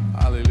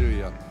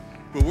 Hallelujah.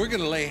 But we're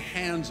going to lay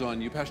hands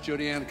on you. Pastor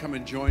Jody Ann, come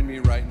and join me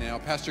right now.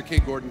 Pastor Kay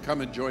Gordon,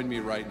 come and join me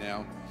right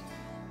now.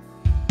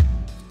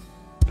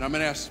 And I'm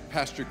going to ask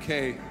Pastor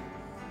Kay,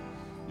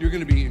 you're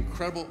going to be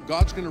incredible.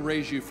 God's going to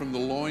raise you from the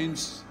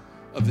loins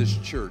of this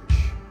church.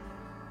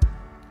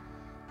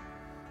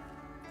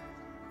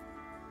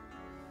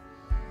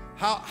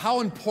 How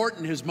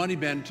important has money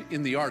been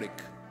in the Arctic?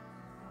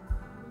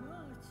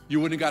 You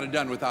wouldn't have got it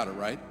done without it,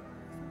 right?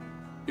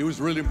 It was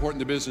really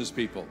important to business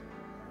people.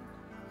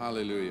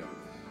 Hallelujah.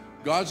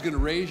 God's going to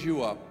raise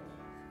you up.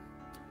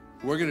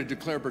 We're going to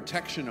declare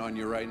protection on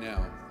you right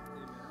now.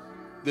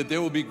 That there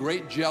will be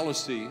great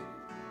jealousy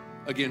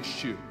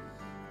against you.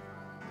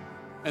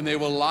 And they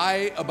will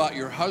lie about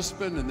your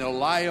husband and they'll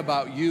lie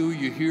about you.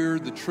 You hear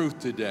the truth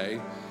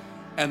today.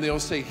 And they'll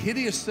say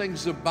hideous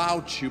things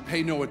about you.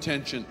 Pay no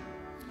attention.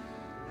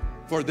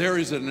 For there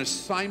is an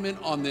assignment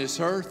on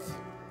this earth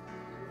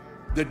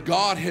that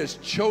God has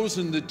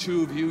chosen the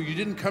two of you. You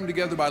didn't come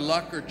together by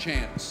luck or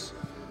chance,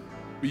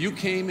 but you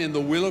came in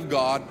the will of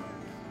God.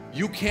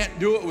 You can't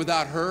do it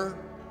without her.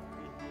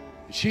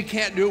 She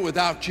can't do it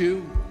without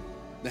you.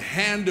 The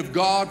hand of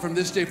God from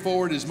this day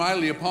forward is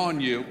mightily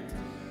upon you,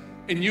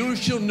 and you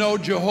shall know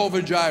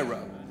Jehovah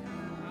Jireh.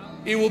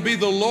 It will be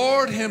the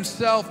Lord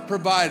himself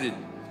provided.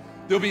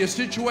 There'll be a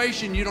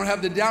situation you don't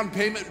have the down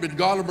payment, but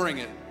God will bring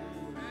it.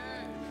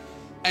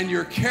 And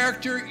your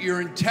character, your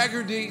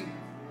integrity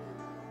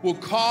will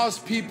cause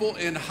people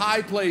in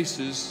high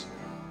places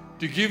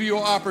to give you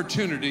an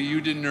opportunity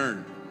you didn't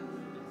earn.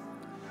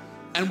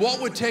 And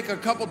what would take a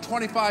couple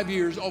 25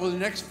 years, over the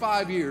next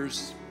 5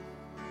 years,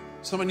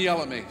 someone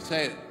yell at me,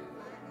 say it.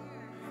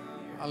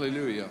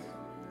 Hallelujah.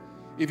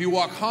 If you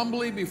walk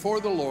humbly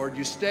before the Lord,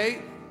 you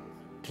stay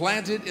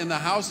planted in the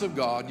house of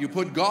God, you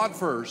put God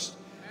first,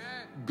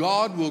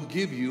 God will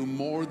give you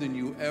more than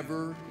you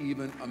ever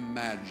even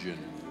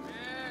imagined.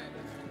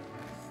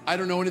 I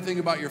don't know anything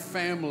about your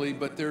family,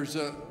 but there's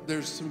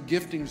some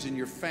giftings in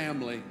your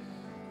family,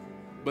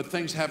 but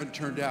things haven't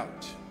turned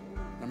out.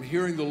 I'm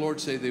hearing the Lord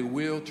say they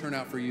will turn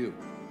out for you.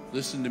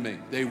 Listen to me.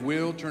 They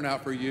will turn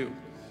out for you.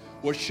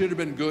 What should have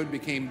been good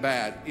became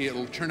bad.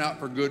 It'll turn out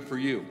for good for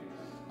you.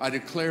 I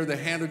declare the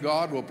hand of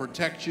God will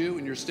protect you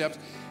in your steps.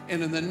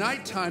 And in the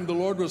nighttime, the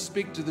Lord will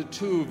speak to the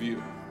two of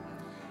you.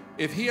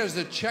 If he has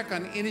a check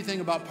on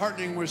anything about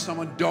partnering with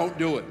someone, don't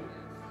do it.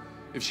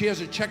 If she has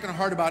a check in her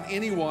heart about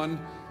anyone,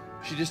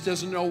 she just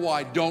doesn't know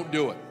why, don't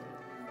do it.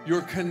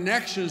 Your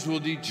connections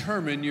will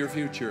determine your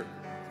future.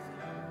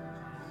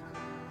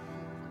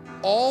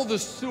 All the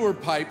sewer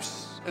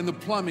pipes and the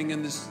plumbing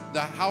in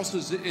the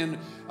houses in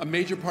a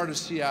major part of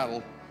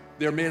Seattle,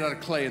 they're made out of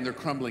clay and they're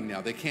crumbling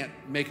now. They can't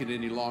make it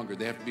any longer.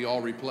 They have to be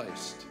all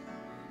replaced.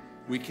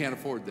 We can't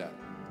afford that.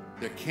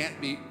 There can't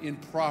be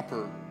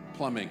improper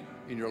plumbing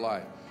in your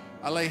life.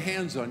 I lay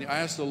hands on you. I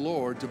ask the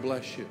Lord to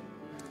bless you.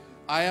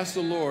 I ask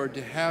the Lord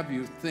to have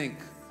you think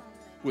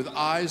with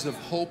eyes of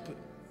hope,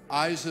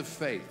 eyes of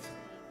faith,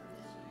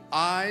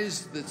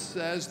 eyes that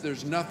says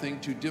there's nothing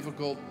too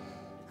difficult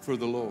for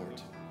the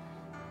Lord.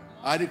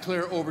 I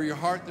declare over your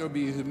heart there will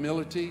be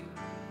humility.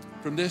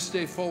 From this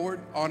day forward,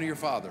 honor your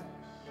father.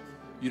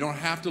 You don't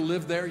have to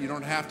live there. You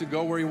don't have to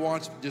go where he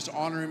wants. Just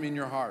honor him in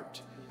your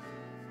heart.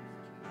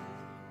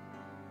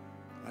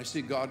 I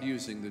see God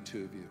using the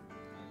two of you.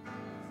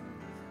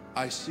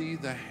 I see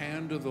the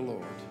hand of the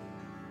Lord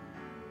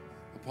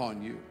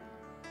upon you.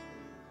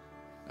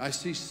 I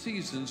see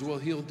seasons where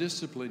he'll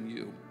discipline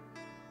you,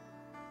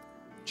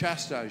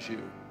 chastise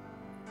you.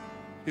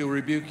 He'll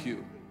rebuke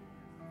you.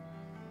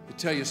 He'll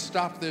tell you,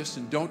 stop this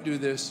and don't do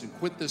this and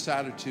quit this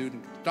attitude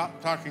and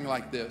stop talking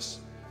like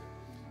this.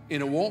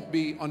 And it won't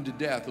be unto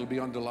death, it'll be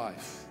unto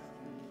life.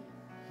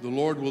 The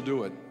Lord will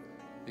do it.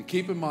 And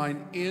keep in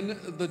mind, in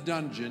the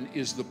dungeon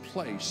is the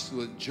place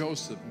that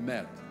Joseph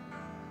met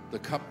the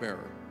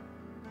cupbearer.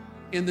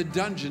 In the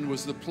dungeon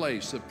was the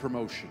place of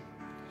promotion.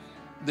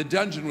 The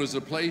dungeon was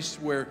a place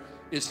where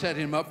it set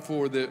him up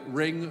for the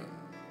ring,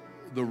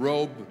 the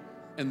robe,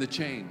 and the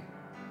chain.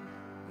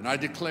 And I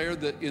declare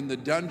that in the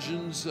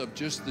dungeons of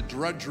just the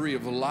drudgery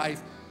of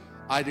life,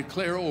 I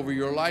declare over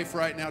your life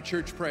right now,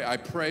 church, pray. I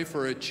pray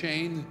for a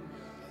chain.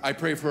 I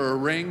pray for a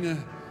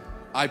ring.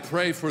 I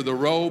pray for the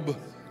robe.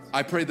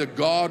 I pray that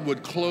God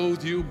would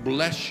clothe you,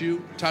 bless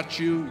you, touch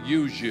you,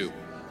 use you.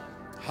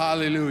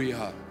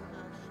 Hallelujah.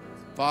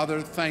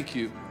 Father, thank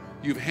you.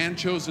 You've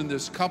hand-chosen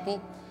this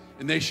couple,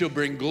 and they shall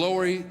bring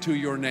glory to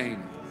your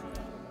name.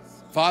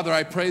 Father,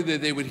 I pray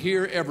that they would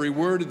hear every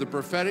word of the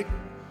prophetic,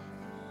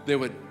 they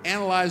would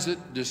analyze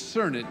it,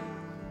 discern it,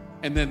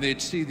 and then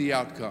they'd see the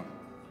outcome.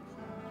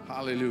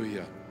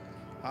 Hallelujah.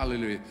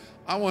 Hallelujah.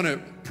 I want to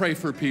pray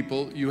for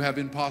people. You have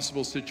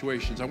impossible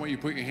situations. I want you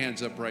to put your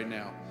hands up right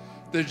now.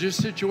 There's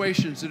just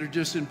situations that are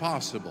just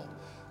impossible.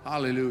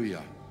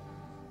 Hallelujah.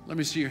 Let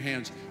me see your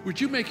hands. Would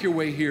you make your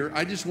way here?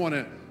 I just want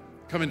to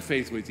come in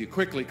faith with you.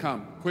 Quickly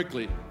come.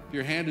 Quickly. If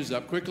your hand is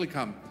up, quickly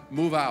come.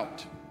 Move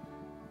out.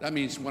 That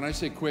means when I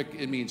say quick,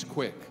 it means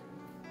quick.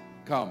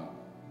 Come.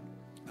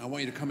 I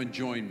want you to come and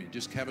join me.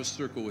 Just have a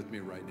circle with me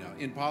right now.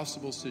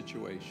 Impossible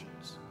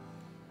situations.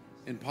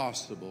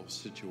 Impossible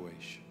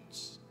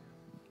situations.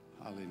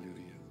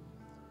 Hallelujah.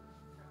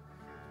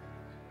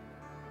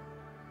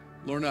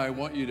 Lorna, I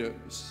want you to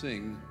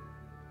sing,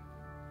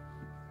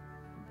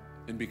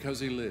 and because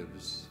he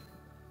lives,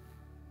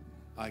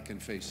 I can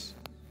face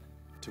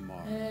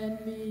tomorrow. And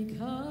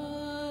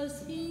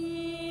because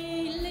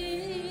he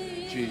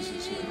lives,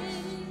 Jesus lives.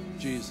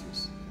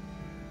 Jesus.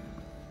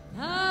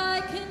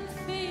 I can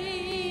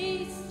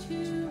face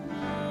tomorrow.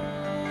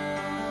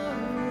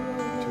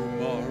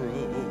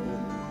 Tomorrow.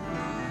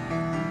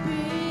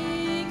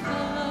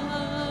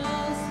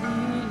 Because he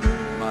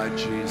lives. My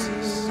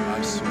Jesus,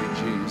 my sweet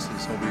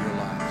Jesus, over your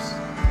lives.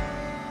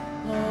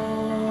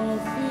 All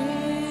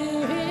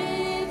fear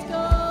is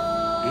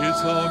gone.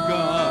 It's all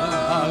gone.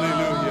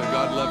 Hallelujah.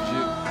 God loves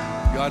you.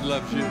 God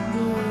loves you.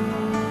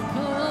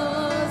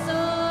 Because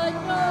I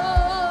know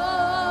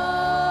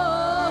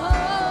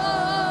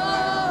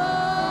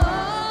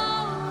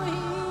he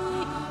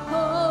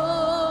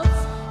holds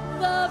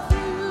the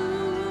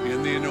future. In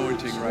the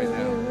anointing right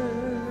now.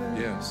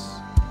 Yes.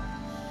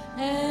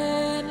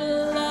 And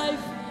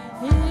life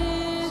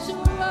is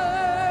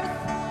worth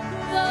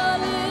the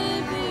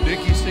living.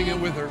 Nikki, sing it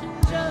with her.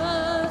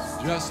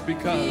 Just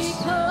because.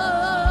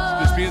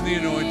 Just be in the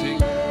anointing.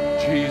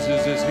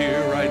 Jesus is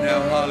here right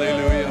now.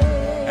 Hallelujah.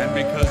 And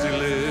because he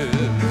lives.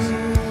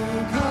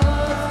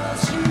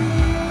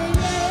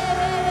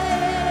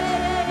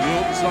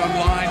 Those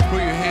online,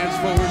 put your hands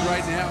forward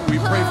right now. We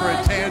pray for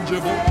a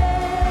tangible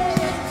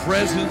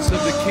presence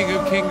of the King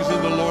of Kings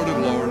and the Lord of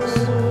Lords.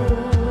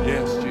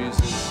 Yes,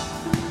 Jesus.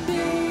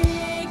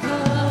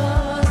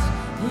 Because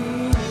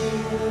he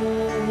lives.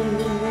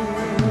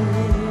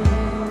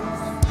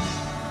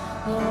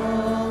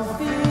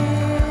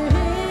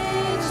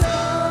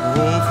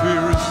 All fear is gone. All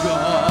fear is gone.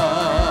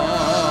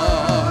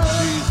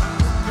 Jesus.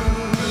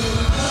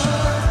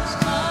 Because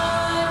I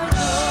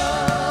know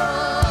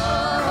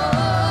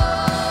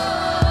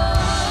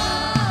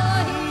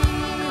he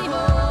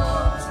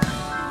holds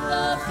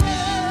the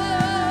future.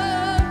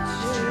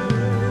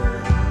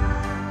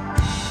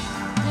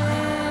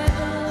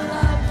 And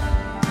life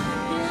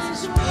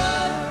is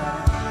worth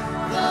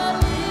the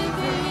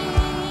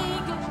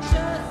living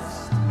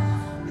just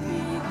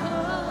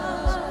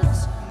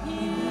because he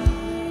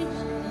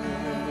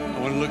I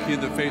want to look you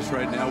in the face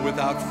right now.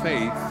 Without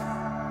faith,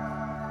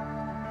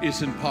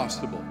 it's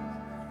impossible.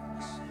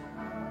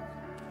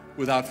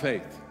 Without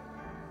faith.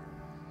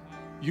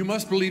 You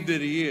must believe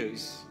that he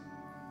is.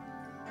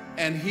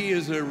 And he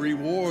is a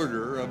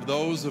rewarder of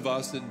those of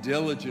us that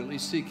diligently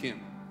seek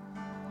him.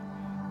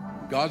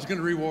 God's going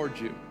to reward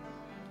you.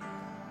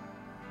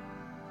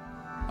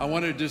 I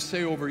want to just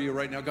say over you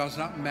right now, God's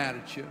not mad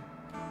at you.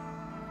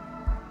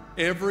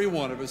 Every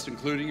one of us,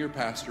 including your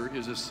pastor,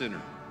 is a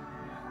sinner.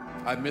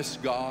 I've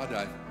missed God.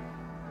 I've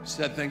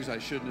said things I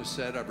shouldn't have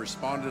said. I've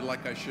responded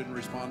like I shouldn't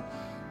respond.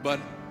 But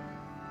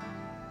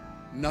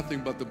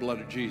nothing but the blood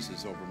of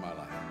Jesus over my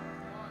life.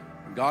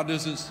 God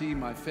doesn't see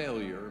my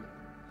failure.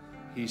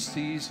 He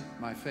sees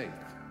my faith.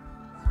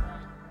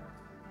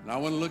 And I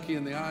want to look you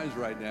in the eyes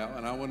right now,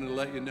 and I want to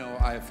let you know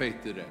I have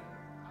faith today.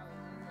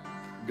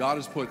 God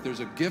has put, there's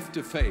a gift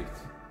of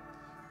faith.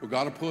 We've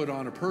got to put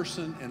on a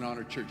person and on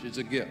a church. It's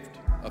a gift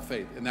of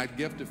faith. And that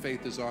gift of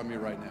faith is on me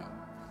right now.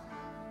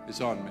 It's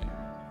on me.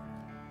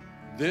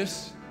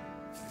 This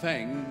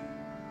thing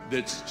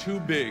that's too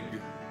big,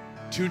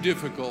 too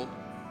difficult,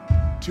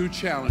 too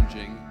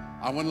challenging,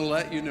 I want to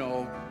let you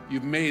know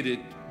you've made it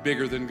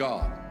bigger than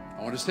God.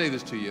 I want to say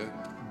this to you.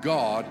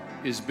 God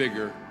is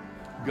bigger.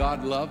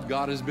 God loved,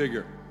 God is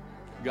bigger.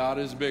 God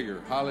is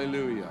bigger.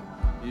 Hallelujah.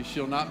 You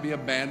shall not be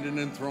abandoned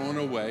and thrown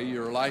away.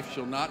 Your life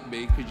shall not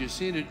be, because you've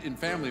seen it in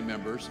family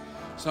members.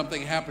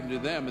 Something happened to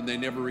them and they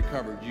never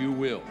recovered. You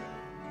will.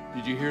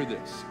 Did you hear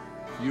this?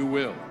 You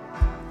will.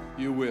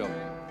 You will.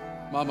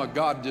 Mama,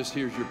 God just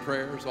hears your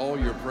prayers, all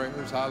your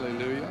prayers.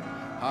 Hallelujah.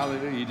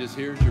 Hallelujah. He just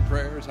hears your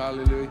prayers.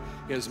 Hallelujah.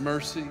 He has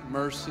mercy,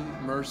 mercy,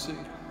 mercy.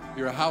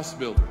 You're a house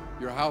builder.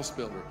 You're a house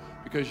builder.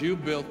 Because you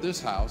built this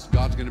house,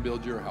 God's going to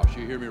build your house.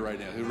 You hear me right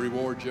now. He'll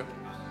reward you.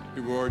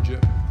 Reward you.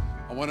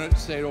 I want to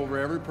say it over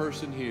every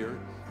person here.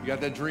 You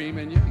got that dream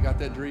in you? You got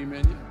that dream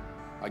in you?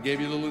 I gave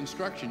you a little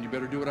instruction. You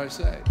better do what I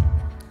say.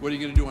 What are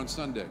you going to do on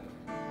Sunday?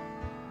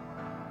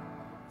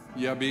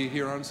 Yeah, be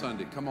here on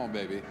Sunday. Come on,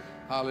 baby.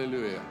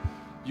 Hallelujah.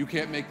 You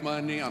can't make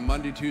money on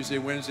Monday, Tuesday,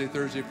 Wednesday,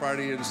 Thursday,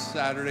 Friday, and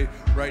Saturday.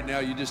 Right now,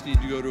 you just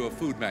need to go to a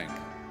food bank.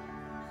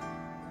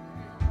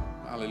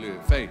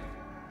 Hallelujah. Faith.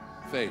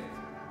 Faith.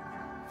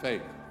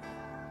 Faith.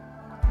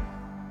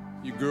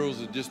 You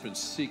girls have just been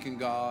seeking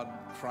God,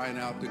 crying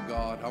out to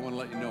God. I want to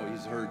let you know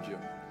He's heard you.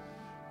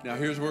 Now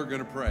here's where we're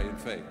going to pray in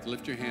faith.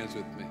 Lift your hands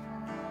with me.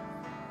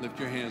 Lift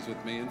your hands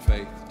with me in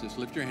faith. Just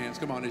lift your hands.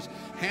 Come on. His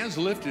hands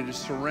lifted is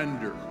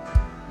surrender.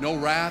 No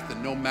wrath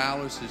and no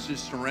malice. It's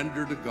just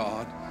surrender to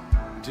God.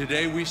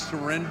 Today we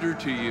surrender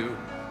to you.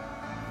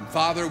 And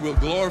Father, we'll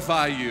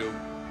glorify you.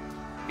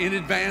 In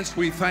advance,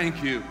 we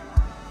thank you.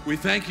 We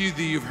thank you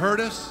that you've heard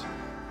us.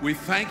 We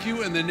thank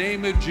you in the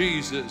name of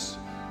Jesus.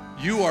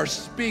 You are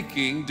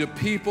speaking to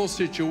people,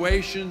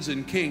 situations,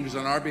 and kings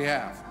on our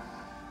behalf.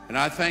 And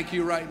I thank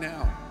you right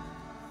now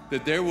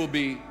that there will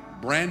be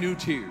brand new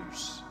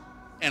tears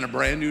and a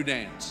brand new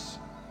dance.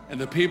 And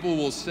the people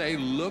will say,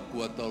 look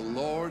what the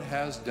Lord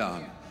has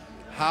done.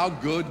 How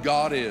good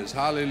God is.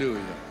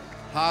 Hallelujah.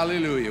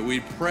 Hallelujah. We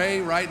pray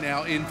right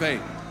now in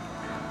faith.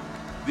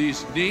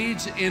 These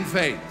needs in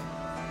faith.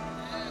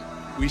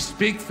 We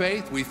speak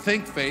faith, we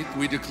think faith,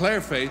 we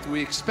declare faith,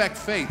 we expect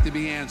faith to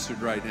be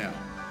answered right now.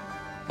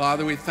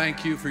 Father, we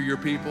thank you for your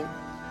people.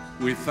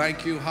 We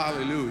thank you,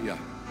 hallelujah.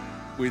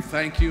 We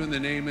thank you in the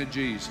name of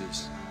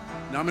Jesus.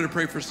 Now I'm going to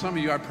pray for some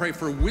of you. I pray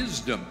for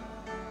wisdom.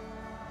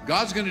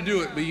 God's going to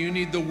do it, but you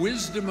need the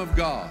wisdom of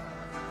God.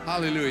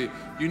 Hallelujah.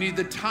 You need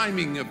the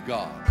timing of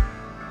God.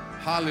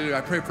 Hallelujah.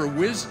 I pray for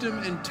wisdom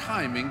and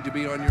timing to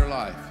be on your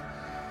life.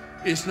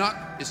 It's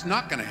not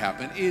going to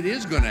happen. It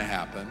is going to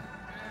happen.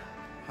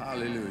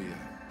 Hallelujah.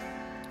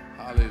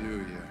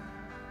 Hallelujah.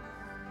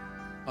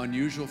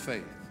 Unusual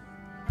faith.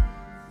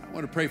 I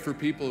want to pray for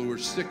people who are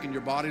sick in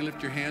your body.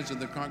 Lift your hands in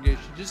the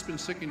congregation. You've just been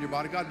sick in your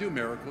body. God, do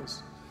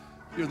miracles.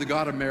 You're the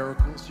God of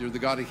miracles. You're the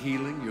God of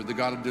healing. You're the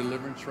God of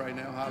deliverance right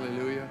now.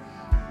 Hallelujah.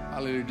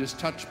 Hallelujah. Just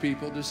touch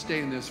people. Just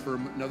stay in this for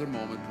another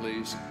moment,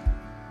 please.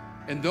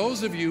 And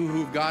those of you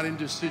who've got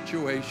into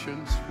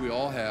situations, we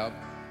all have,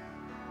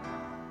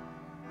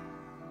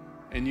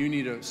 and you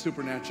need a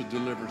supernatural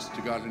deliverance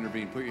to God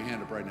intervene, put your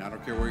hand up right now. I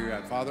don't care where you're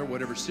at. Father,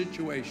 whatever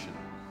situation,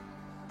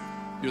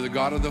 you're the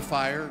God of the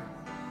fire.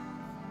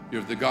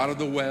 You're the God of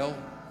the well.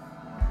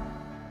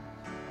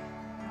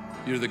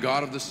 You're the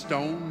God of the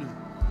stone.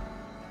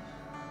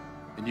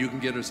 And you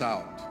can get us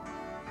out.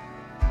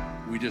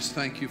 We just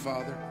thank you,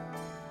 Father.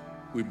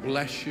 We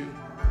bless you.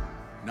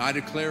 And I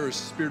declare a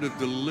spirit of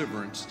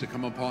deliverance to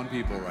come upon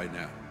people right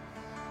now.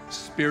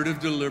 Spirit of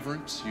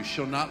deliverance. You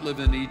shall not live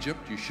in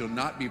Egypt. You shall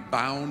not be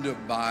bound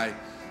by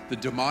the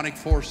demonic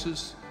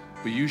forces,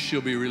 but you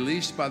shall be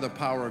released by the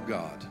power of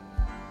God.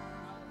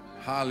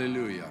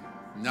 Hallelujah.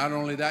 Not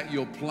only that,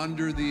 you'll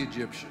plunder the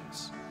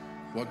Egyptians.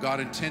 What God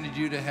intended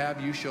you to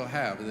have, you shall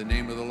have in the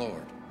name of the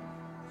Lord.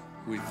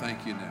 We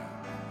thank you now.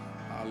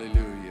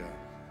 Hallelujah.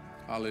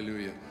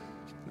 Hallelujah.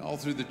 And all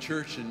through the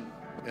church and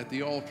at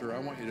the altar, I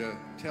want you to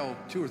tell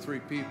 2 or 3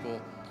 people,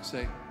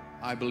 say,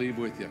 I believe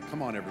with you.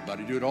 Come on,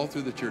 everybody. Do it all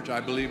through the church. I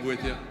believe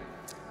with you.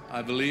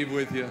 I believe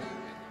with you.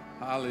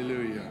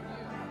 Hallelujah.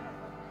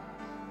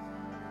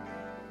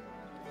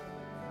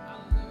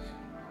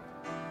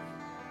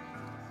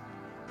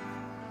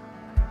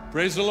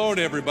 Praise the Lord,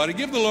 everybody.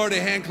 Give the Lord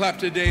a hand clap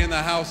today in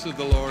the house of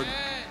the Lord.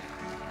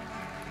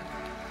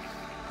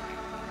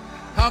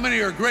 How many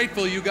are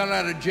grateful you got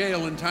out of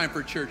jail in time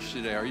for church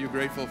today? Are you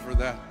grateful for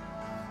that?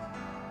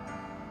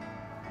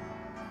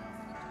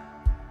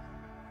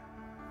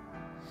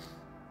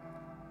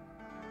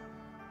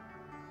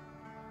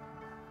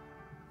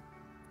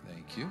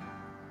 Thank you.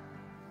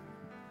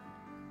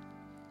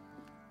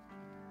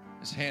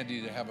 It's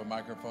handy to have a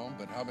microphone,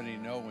 but how many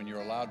know when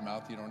you're a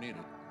loudmouth, you don't need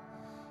it?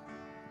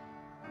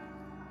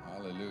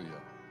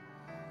 Hallelujah.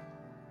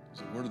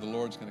 The word of the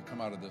Lord's going to come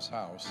out of this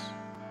house.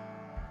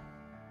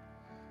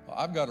 Well,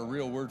 I've got a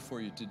real word for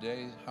you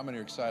today. How many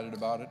are excited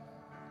about it?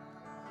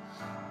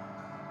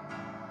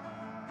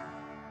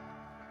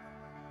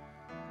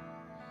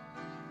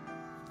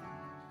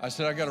 I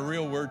said, I got a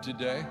real word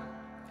today.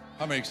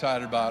 How many are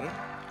excited about it?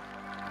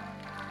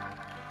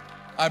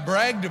 I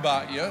bragged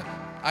about you.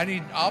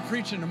 I'll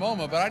preach in a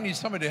moment, but I need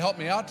somebody to help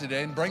me out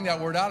today and bring that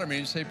word out of me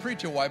and say,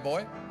 preach it, white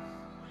boy.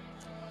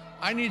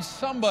 I need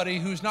somebody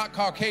who's not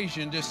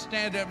Caucasian to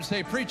stand up and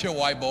say, preach it,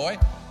 white boy.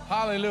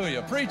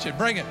 Hallelujah. Preach it.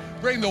 Bring it.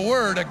 Bring the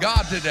word of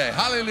God today.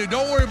 Hallelujah.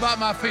 Don't worry about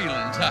my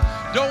feelings.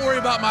 Don't worry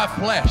about my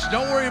flesh.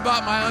 Don't worry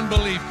about my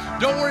unbelief.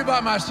 Don't worry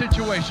about my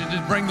situation.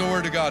 Just bring the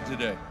word of God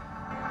today.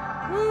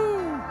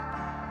 Woo.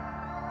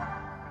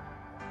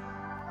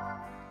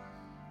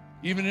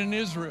 Even in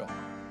Israel,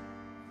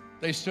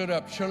 they stood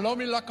up. Shalom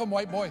Aleichem,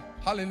 white boy.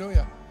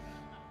 Hallelujah.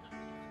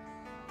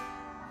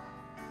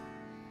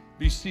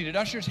 Be seated.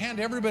 Ushers, hand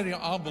everybody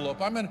an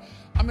envelope. I'm going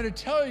to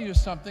tell you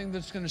something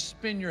that's going to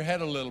spin your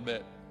head a little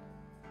bit.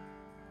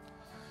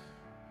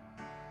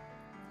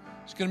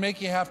 It's going to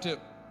make you have to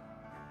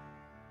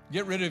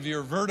get rid of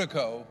your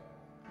vertigo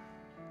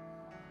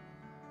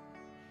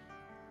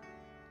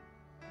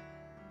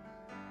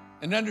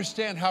and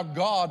understand how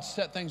God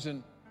set things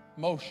in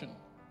motion.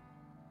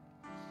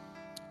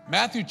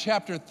 Matthew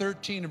chapter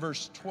 13,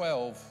 verse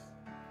 12.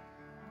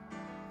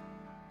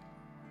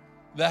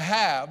 The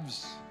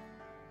haves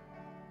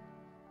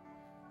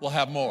will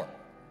have more.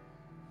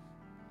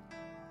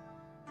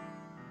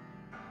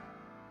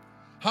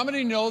 How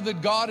many know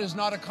that God is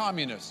not a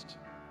communist?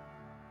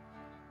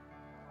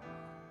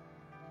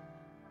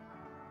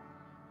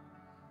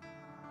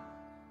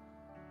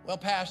 Well,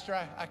 Pastor,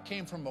 I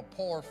came from a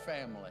poor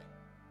family.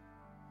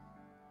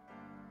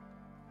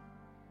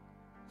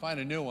 Find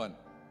a new one.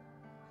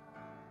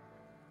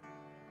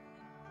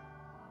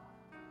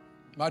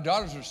 My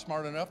daughters are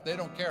smart enough. They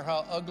don't care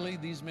how ugly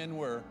these men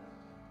were.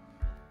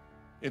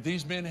 If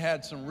these men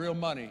had some real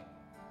money,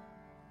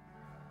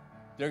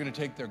 they're going to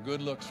take their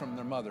good looks from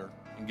their mother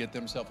and get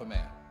themselves a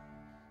man.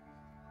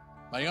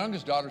 My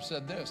youngest daughter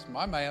said this,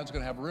 my man's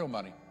going to have real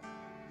money.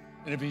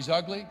 And if he's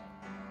ugly,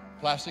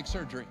 plastic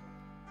surgery.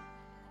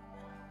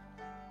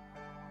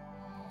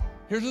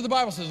 Here's what the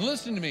Bible says.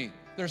 Listen to me.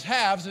 There's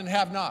haves and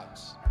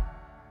have-nots.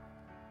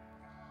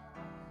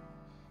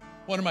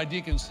 One of my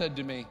deacons said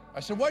to me, I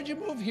said, why'd you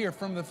move here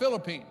from the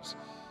Philippines?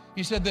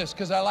 He said this,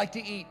 because I like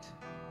to eat.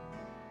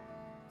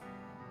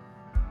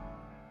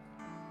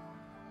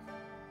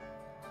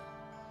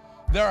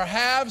 There are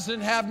haves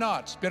and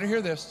have-nots. Better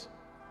hear this.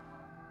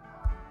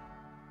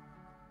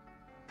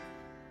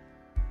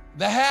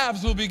 The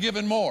haves will be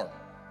given more.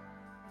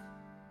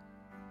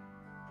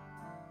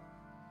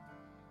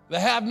 The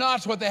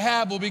have-nots, what they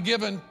have, will be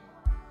given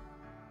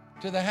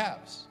to the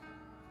haves.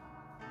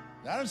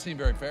 That doesn't seem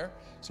very fair.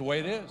 It's the way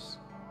it is.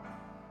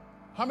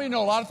 How many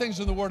know a lot of things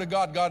in the Word of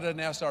God, God doesn't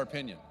ask our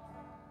opinion?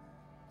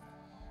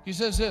 He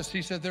says this,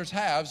 he said there's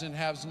haves and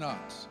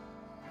have-nots.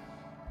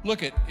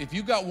 Look at, if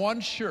you got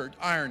one shirt,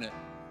 iron it.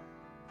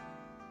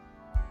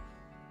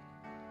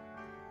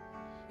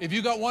 If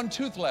you got one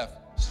tooth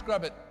left,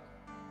 scrub it.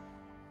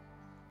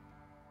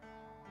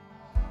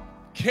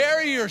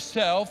 Carry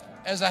yourself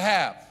as a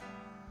have.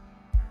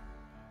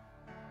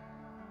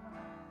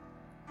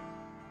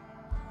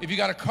 If you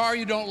got a car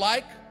you don't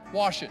like,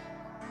 wash it.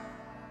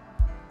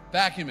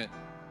 Vacuum it.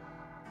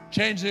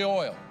 Change the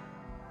oil.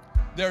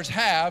 There's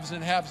haves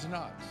and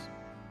have-nots.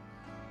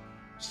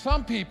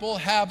 Some people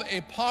have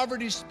a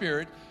poverty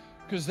spirit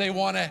because they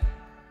want a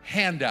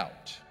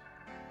handout.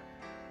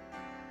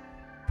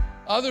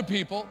 Other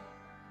people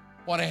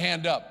want a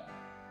hand up.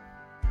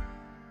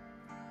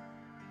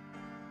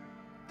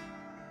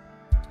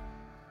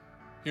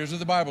 Here's what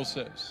the Bible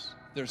says.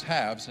 There's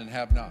haves and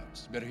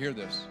have-nots. You better hear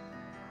this.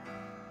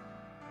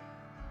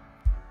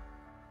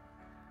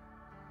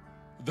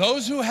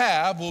 Those who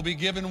have will be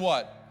given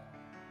what?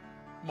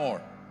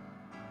 More.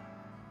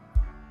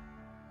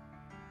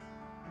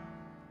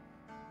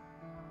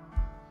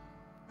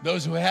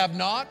 Those who have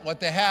not,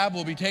 what they have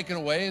will be taken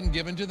away and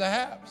given to the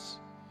haves.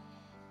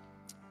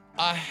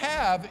 A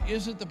have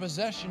isn't the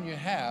possession you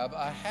have.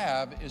 A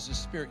have is the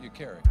spirit you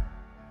carry.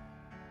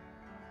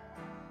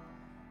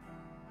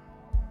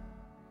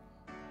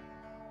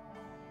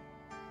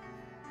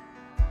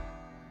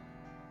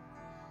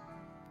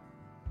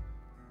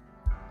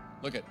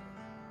 Look at.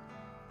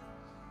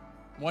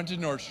 Went to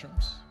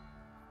Nordstrom's.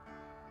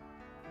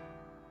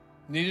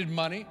 Needed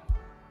money.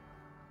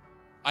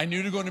 I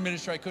knew to go into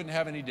ministry I couldn't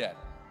have any debt.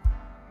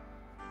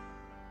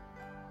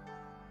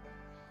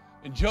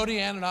 And Jody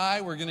Ann and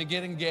I were going to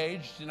get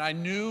engaged, and I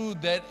knew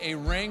that a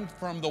ring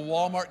from the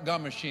Walmart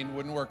gum machine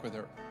wouldn't work with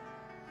her.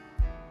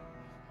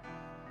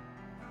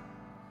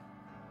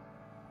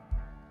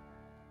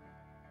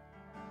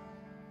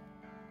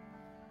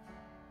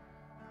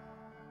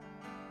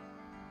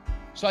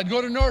 So I'd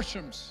go to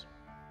Nordstrom's.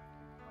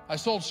 I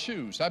sold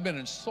shoes. I've been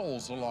in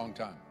souls a long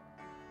time.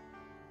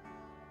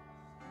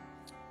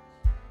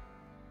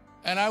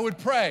 And I would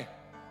pray.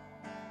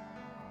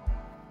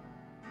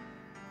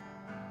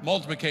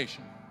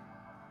 Multiplication.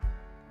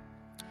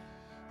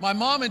 My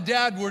mom and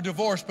dad were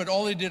divorced, but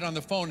all they did on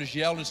the phone is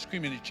yell and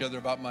scream at each other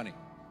about money.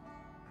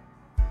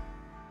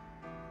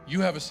 You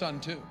have a son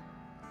too.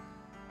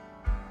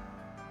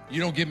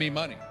 You don't give me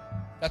money.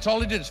 That's all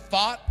he did is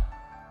fought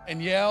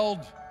and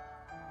yelled.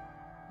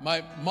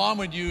 My mom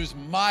would use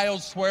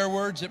mild swear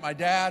words at my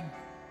dad.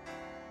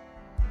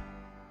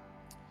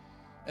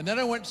 And then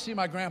I went to see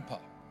my grandpa.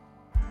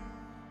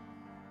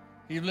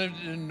 He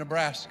lived in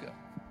Nebraska.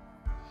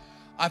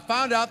 I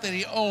found out that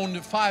he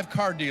owned 5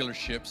 car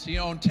dealerships. He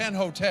owned 10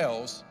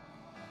 hotels.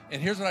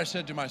 And here's what I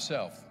said to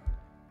myself.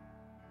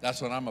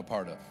 That's what I'm a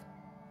part of.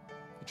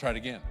 I'll try it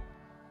again.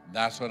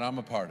 That's what I'm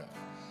a part of.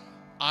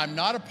 I'm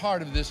not a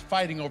part of this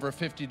fighting over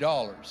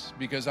 $50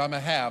 because I'm a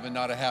have and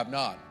not a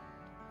have-not.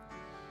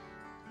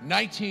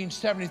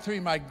 1973,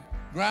 my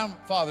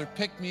grandfather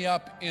picked me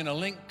up in a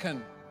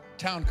Lincoln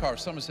town car.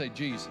 Someone say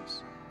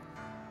Jesus.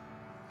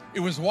 It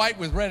was white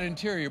with red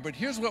interior, but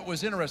here's what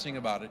was interesting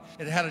about it.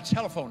 It had a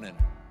telephone in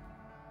it.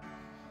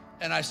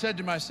 And I said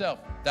to myself,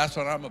 that's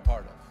what I'm a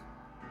part of.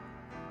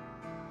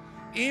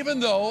 Even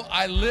though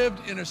I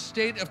lived in a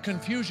state of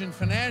confusion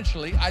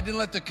financially, I didn't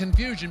let the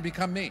confusion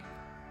become me.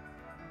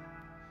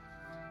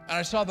 And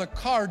I saw the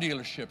car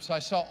dealerships. I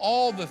saw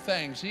all the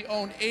things. He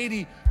owned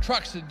 80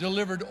 trucks that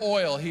delivered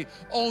oil. He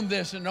owned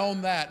this and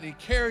owned that. And he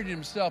carried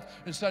himself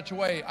in such a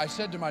way. I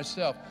said to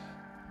myself,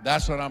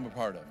 that's what I'm a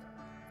part of.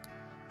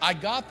 I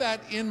got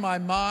that in my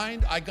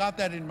mind. I got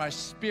that in my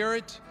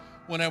spirit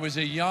when I was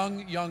a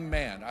young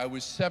man. I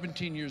was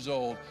 17 years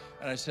old,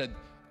 and I said,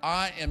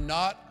 I am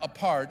not a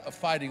part of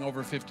fighting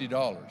over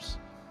 $50.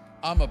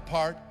 I'm a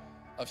part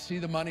of see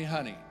the money,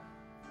 honey.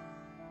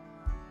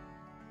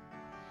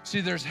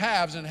 See, there's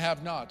haves and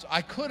have-nots.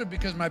 I could have,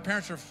 because my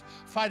parents were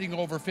fighting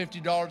over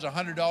 $50,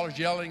 $100,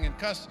 yelling and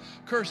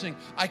cursing.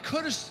 I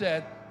could have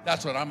said,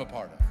 that's what I'm a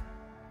part of.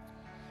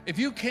 If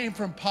you came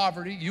from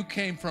poverty, you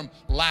came from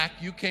lack,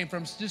 you came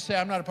from, just say,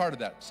 I'm not a part of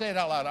that. Say it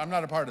out loud, I'm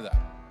not a part of that.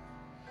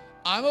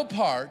 I'm a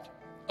part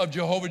of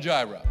Jehovah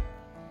Jireh.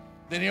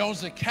 Then he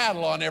owns the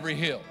cattle on every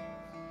hill.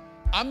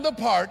 I'm the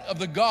part of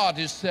the God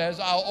who says,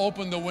 I'll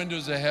open the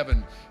windows of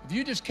heaven. If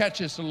you just catch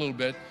this a little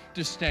bit,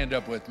 just stand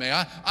up with me.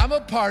 I'm a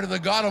part of the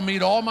God who'll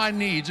meet all my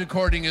needs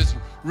according to his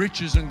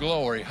riches and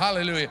glory.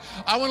 Hallelujah.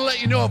 I want to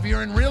let you know, if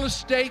you're in real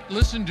estate,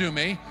 listen to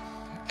me,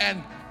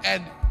 and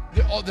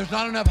there's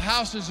not enough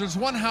houses. There's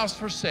one house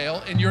for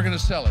sale, and you're going to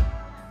sell it.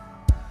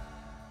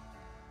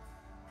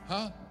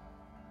 Huh?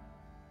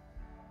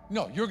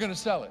 No, you're going to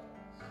sell it.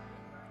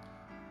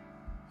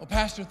 Well,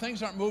 Pastor,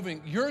 things aren't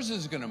moving. Yours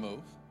is going to move.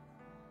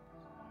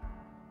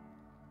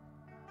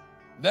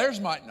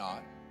 Theirs might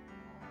not,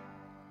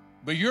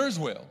 but yours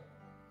will.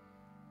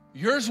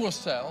 Yours will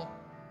sell.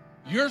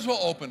 Yours will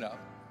open up.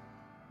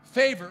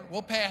 Favor,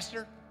 well,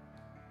 Pastor,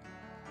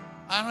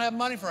 I don't have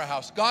money for a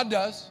house. God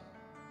does.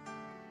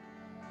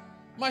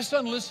 My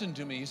son listened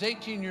to me. He's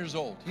 18 years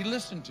old. He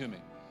listened to me.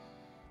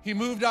 He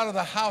moved out of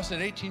the house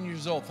at 18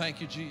 years old. Thank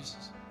you,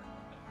 Jesus.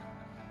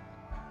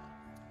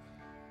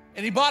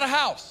 And he bought a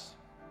house.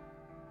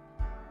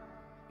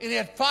 And he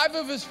had 5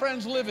 of his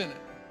friends live in it.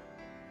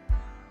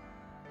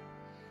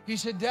 He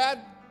said, Dad,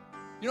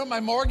 you know what my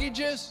mortgage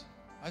is?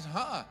 I said,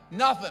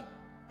 nothing.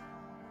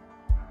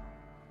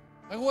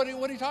 I go, what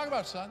are you talking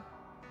about, son?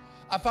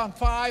 I found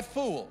 5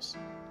 fools.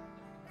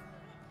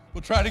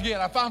 We'll try it again.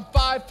 I found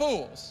 5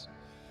 fools.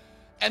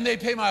 And they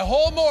pay my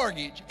whole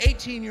mortgage,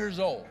 18 years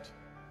old.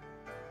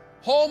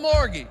 Whole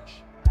mortgage.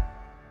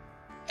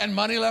 And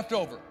money left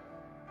over.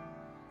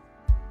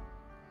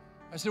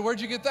 I said, where'd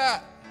you get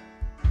that?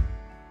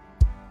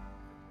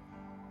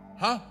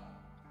 Huh?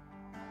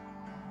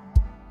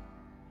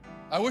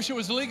 I wish it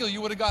was legal. You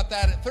would have got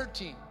that at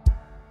 13.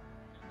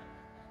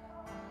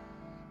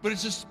 But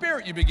it's a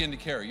spirit you begin to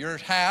carry. Your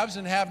haves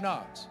and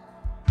have-nots.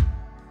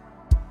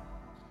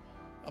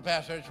 Well,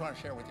 Pastor, I just want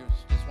to share with you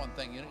just one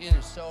thing. You know, it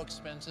is so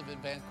expensive in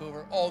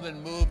Vancouver. Oh,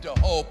 then move to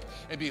Hope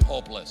and be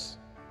hopeless.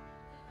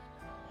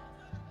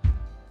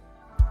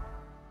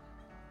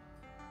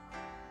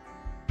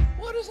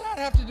 What does that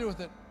have to do with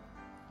it?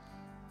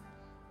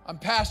 I'm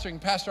pastoring.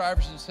 Pastor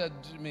Iverson said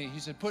to me, he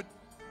said, put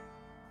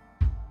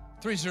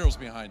 3 zeros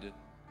behind it.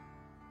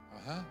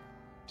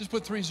 Just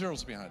put 3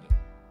 zeros behind it.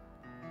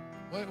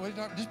 What are you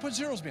talking? Just put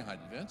zeros behind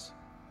it, Vince.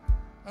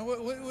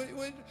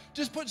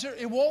 Just put zero.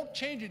 It won't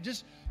change it.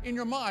 Just in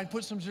your mind,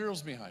 put some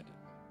zeros behind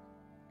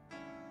it.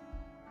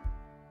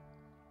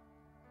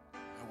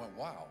 I went,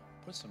 wow,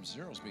 put some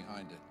zeros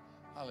behind it.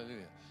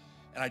 Hallelujah.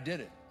 And I did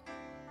it.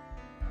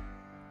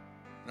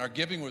 And our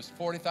giving was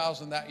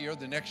 $40,000 that year.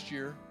 The next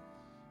year,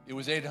 it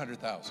was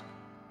 $800,000.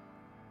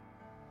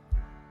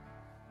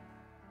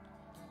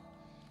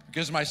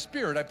 Because of my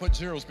spirit, I put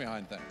zeros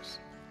behind things.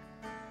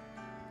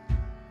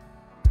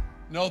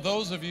 No,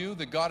 those of you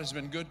that God has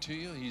been good to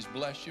you, he's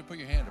blessed you, put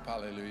your hand up,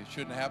 hallelujah. It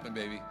shouldn't have happened,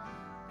 baby.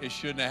 It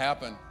shouldn't have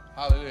happened.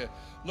 Hallelujah.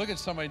 Look at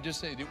somebody and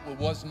just say, it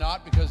was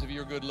not because of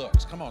your good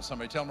looks. Come on,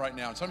 somebody, tell them right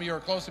now. And some of you are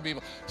close to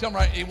people. Tell them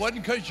right, it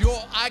wasn't because your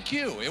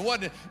IQ.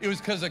 It was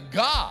because of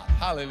God.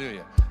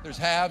 Hallelujah. There's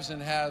haves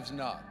and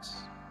have-nots.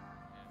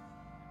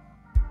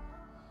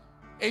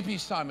 A.P.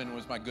 Simon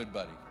was my good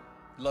buddy.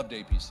 Loved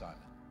A.P. Simon.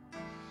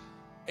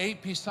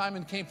 A.P.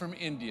 Simon came from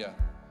India.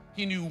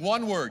 He knew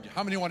one word.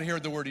 How many want to hear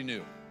the word he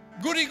knew?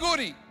 Goody,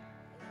 goody.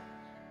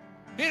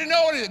 He didn't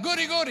know anything.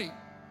 Goody, goody.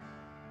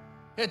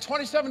 He had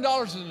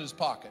 $27 in his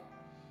pocket.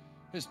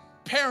 His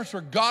parents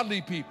were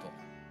godly people.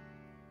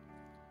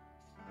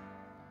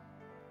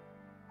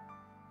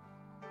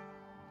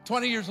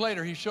 20 years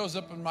later, he shows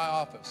up in my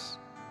office.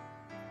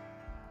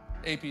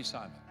 A.P.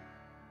 Simon.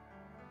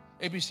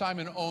 A.P.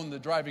 Simon owned the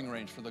driving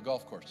range for the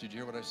golf course. Did you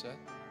hear what I said?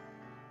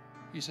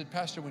 He said,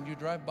 Pastor, when you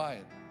drive by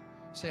it,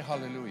 say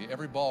hallelujah.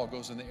 Every ball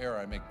goes in the air,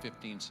 I make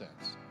 15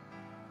 cents.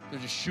 They're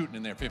just shooting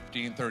in there,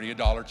 15, 30, $1,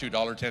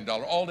 $2,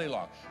 $10, all day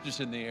long,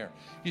 just in the air.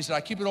 He said,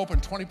 I keep it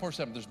open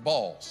 24/7. There's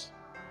balls.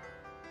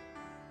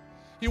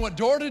 He went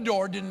door to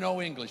door, didn't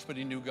know English, but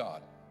he knew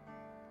God.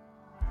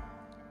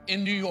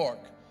 In New York,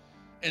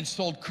 and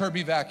sold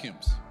Kirby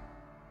vacuums.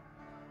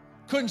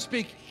 Couldn't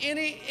speak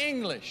any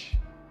English.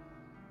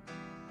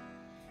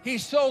 He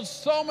sold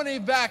so many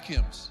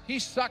vacuums. He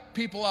sucked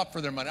people up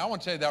for their money. I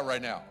want to tell you that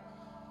right now.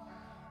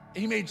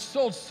 He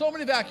sold so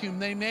many vacuums,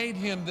 they made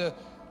him the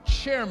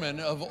chairman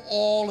of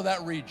all of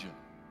that region.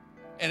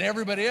 And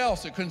everybody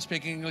else that couldn't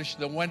speak English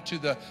that went to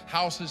the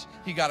houses,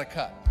 he got a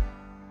cut.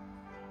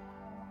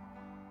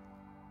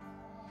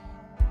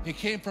 He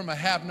came from a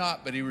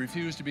have-not, but he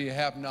refused to be a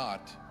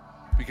have-not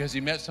because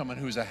he met someone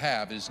who's a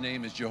have. His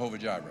name is Jehovah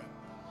Jireh.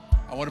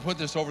 I want to put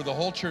this over the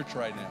whole church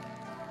right now.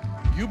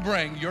 You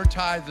bring your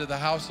tithe to the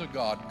house of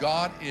God,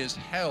 God is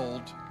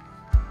held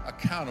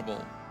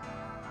accountable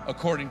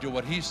according to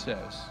what he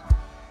says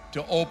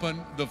to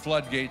open the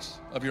floodgates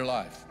of your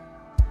life.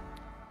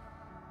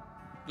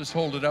 Let's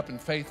hold it up in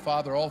faith,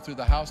 Father, all through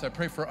the house. I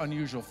pray for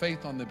unusual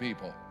faith on the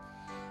people.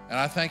 And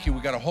I thank you, we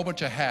got a whole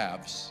bunch of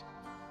haves.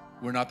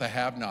 We're not the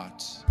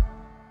have-nots.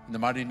 In the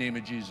mighty name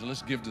of Jesus,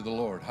 let's give to the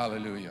Lord.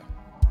 Hallelujah.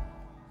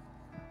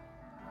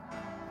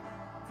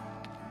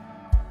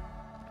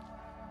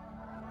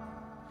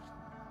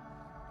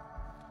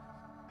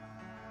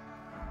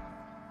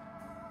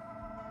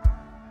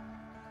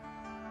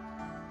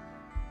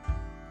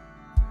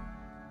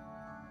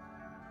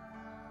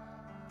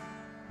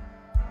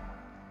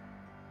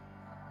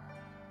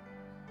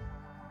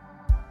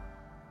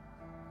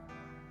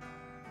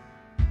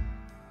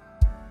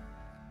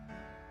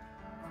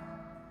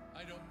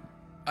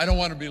 I don't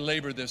want to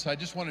belabor this. I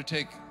just want to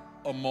take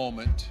a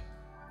moment.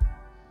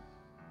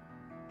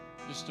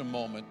 Just a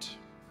moment.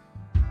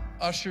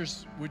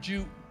 Ushers,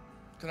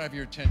 could I have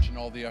your attention,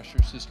 all the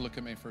ushers? Just look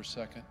at me for a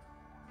second.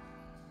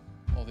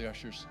 All the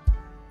ushers.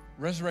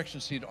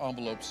 Resurrection seed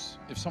envelopes.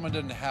 If someone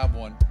doesn't have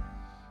one,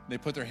 they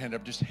put their hand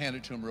up, just hand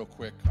it to them real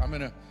quick. I'm going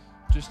to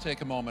just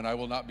take a moment. I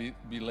will not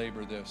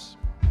belabor this.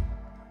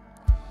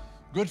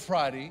 Good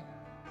Friday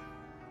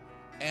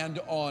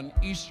and on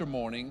Easter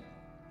morning,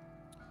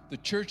 the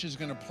church is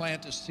going to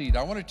plant a seed.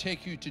 I want to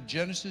take you to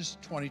Genesis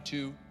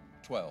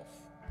 22:12.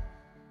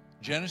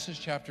 Genesis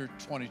chapter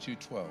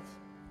 22:12.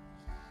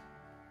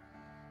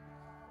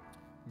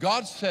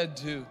 God said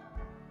to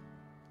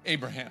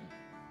Abraham,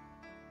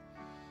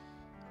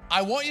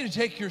 I want you to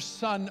take your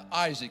son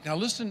Isaac. Now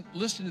listen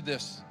to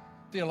this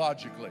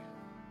theologically.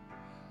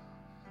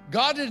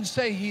 God didn't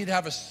say he'd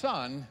have a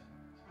son.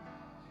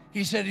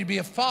 He said he'd be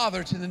a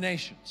father to the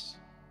nations.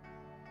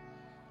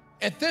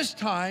 At this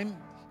time,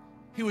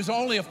 he was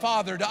only a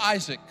father to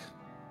Isaac.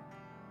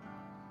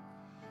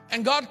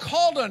 And God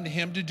called on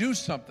him to do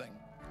something,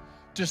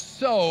 to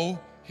sow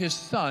his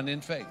son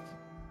in faith.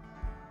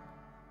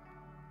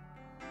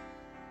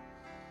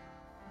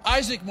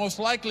 Isaac most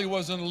likely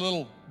wasn't a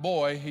little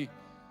boy.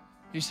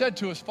 He said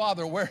to his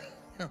father,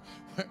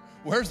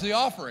 where's the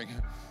offering?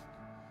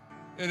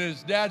 And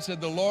his dad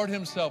said, the Lord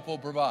himself will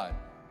provide.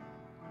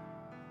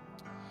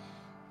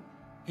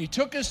 He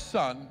took his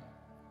son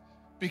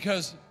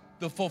because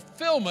the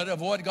fulfillment of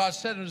what God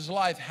said in his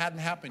life hadn't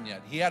happened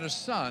yet. He had a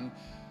son,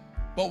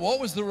 but what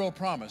was the real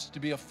promise? To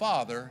be a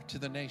father to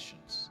the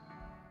nations.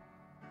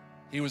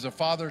 He was a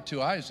father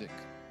to Isaac,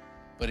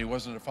 but he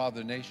wasn't a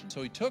father to the nations.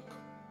 So he took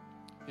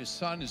his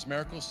son, his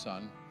miracle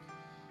son,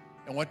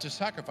 and went to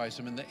sacrifice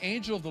him. And the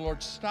angel of the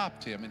Lord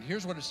stopped him. And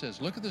here's what it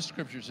says. Look at the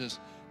scripture. It says,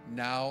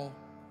 now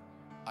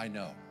I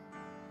know.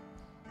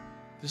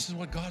 This is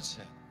what God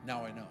said.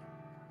 Now I know.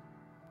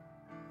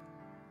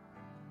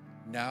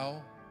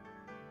 Now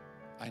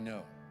I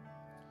know.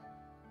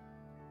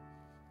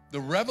 The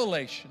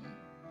revelation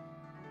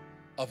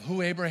of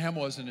who Abraham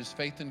was in his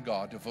faith in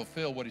God to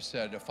fulfill what he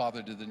said, a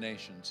father to the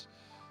nations.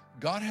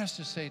 God has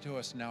to say to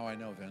us, now I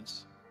know,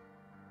 Vince.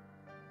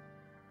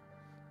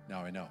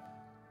 Now I know.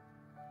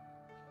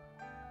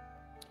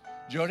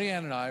 Jody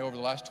Ann and I, over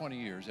the last 20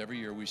 years, every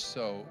year we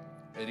sow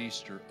at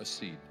Easter a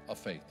seed of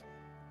faith.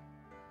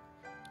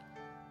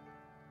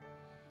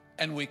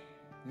 And we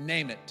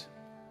name it.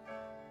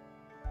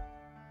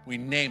 We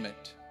name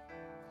it.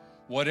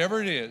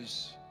 Whatever it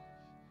is,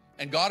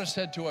 and God has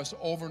said to us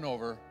over and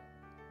over,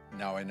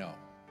 now I know.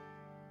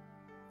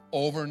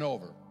 Over and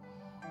over.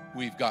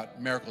 We've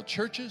got miracle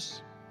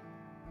churches.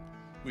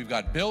 We've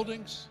got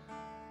buildings.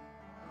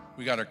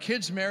 We got our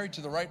kids married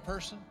to the right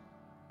person.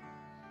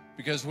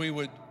 Because we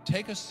would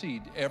take a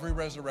seed every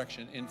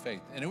resurrection in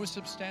faith. And it was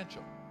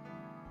substantial.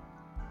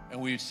 And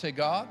we'd say,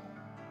 God,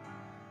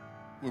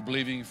 we're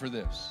believing you for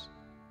this.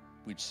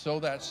 We'd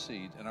sow that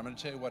seed. And I'm going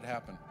to tell you what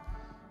happened.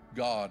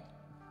 God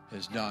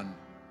has done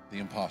the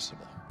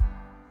impossible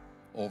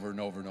over and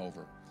over and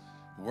over.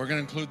 We're going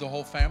to include the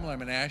whole family. I'm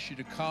going to ask you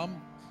to come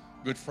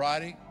Good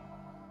Friday,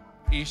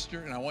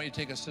 Easter, and I want you to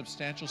take a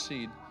substantial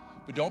seed,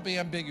 but don't be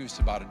ambiguous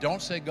about it.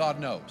 Don't say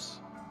God knows.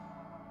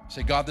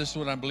 Say, God, this is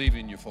what I'm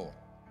believing you for.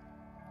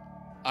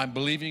 I'm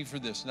believing for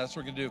this, and that's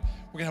what we're going to do.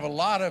 We're going to have a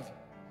lot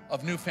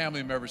of new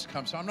family members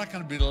come, so I'm not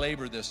going to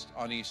belabor this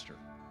on Easter.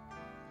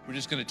 We're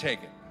just going to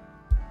take it.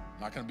 I'm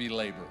not going to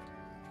belabor it.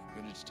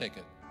 We're going to just take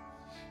it.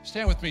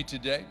 Stand with me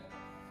today.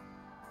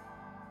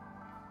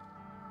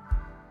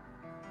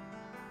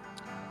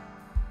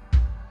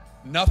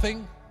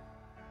 Nothing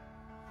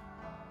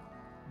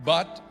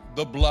but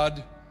the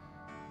blood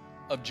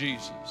of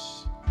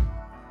Jesus.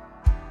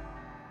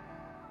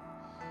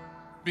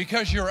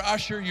 Because you're an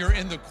usher, you're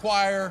in the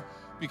choir,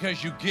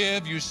 because you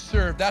give, you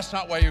serve, that's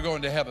not why you're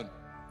going to heaven.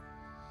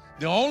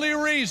 The only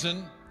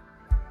reason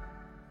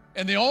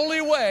and the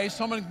only way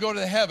someone can go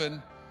to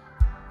heaven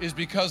is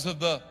because of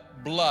the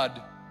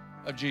blood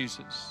of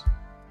Jesus.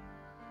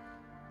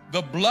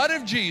 The blood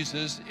of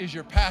Jesus is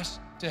your pass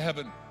to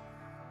heaven.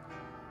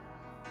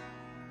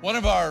 One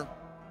of our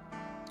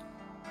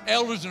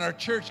elders in our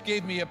church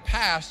gave me a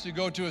pass to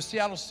go to a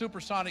Seattle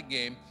Supersonic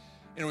game,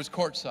 and it was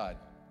courtside.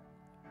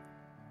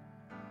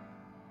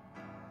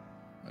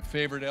 My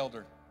favorite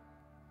elder.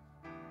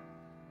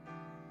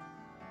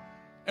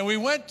 And we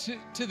went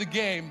to the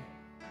game,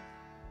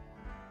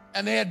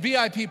 and they had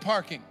VIP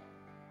parking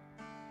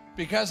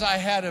because I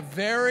had a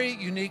very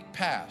unique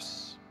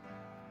pass.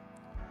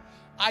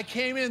 I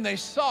came in, they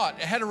saw it.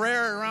 It had a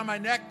rare around my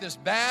neck, this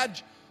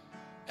badge,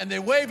 and they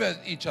wave at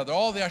each other.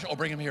 All the ushers, oh,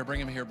 bring him here, bring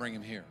him here, bring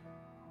him here.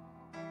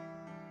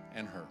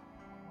 And her.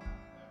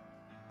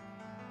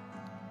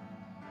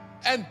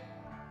 And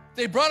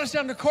they brought us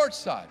down to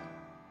courtside.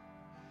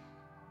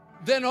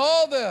 Then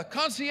all the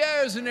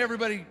concierge and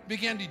everybody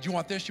began to, do you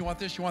want this, you want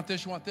this, you want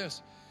this, you want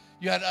this?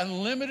 You had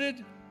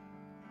unlimited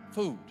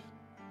food.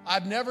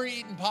 I've never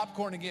eaten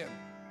popcorn again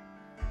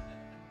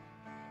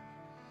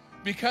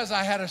because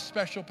I had a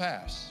special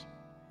pass.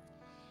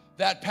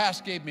 That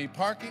pass gave me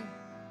parking,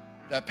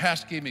 that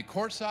pass gave me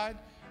courtside,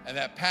 and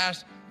that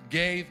pass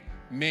gave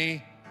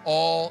me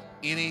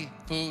any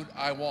food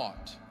I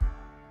want.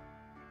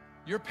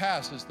 Your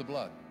pass is the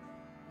blood.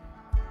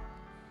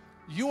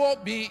 You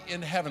won't be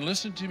in heaven,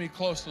 listen to me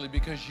closely,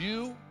 because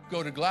you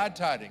go to Glad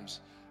Tidings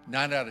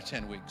 9 out of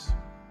 10 weeks.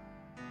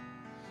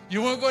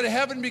 You won't go to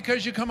heaven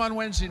because you come on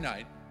Wednesday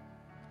night.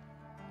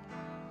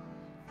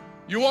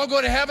 You won't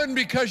go to heaven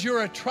because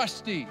you're a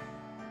trustee.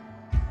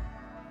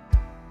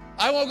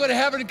 I won't go to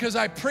heaven because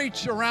I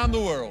preach around the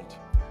world.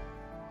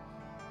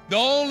 The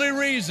only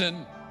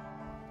reason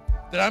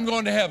that I'm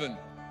going to heaven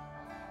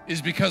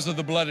is because of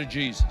the blood of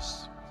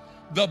Jesus.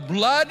 The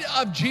blood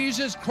of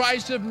Jesus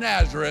Christ of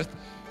Nazareth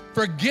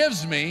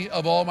forgives me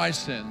of all my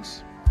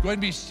sins. Go ahead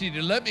and be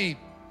seated. Let me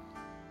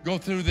go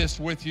through this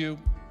with you.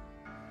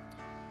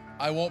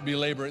 I won't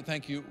belabor it.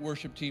 Thank you,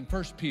 worship team.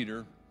 1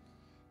 Peter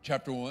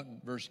chapter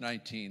 1, verse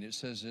 19. It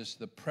says this,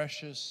 the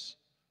precious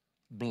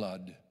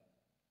blood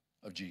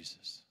of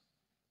Jesus.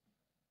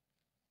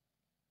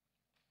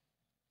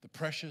 The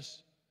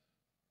precious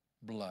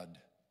blood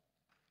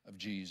of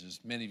Jesus.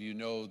 Many of you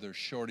know there's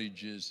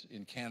shortages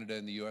in Canada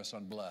and the U.S.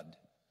 on blood.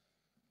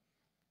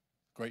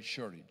 Great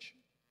shortage.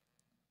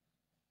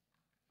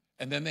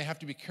 And then they have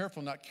to be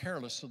careful, not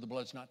careless, so the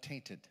blood's not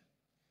tainted.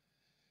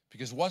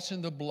 Because what's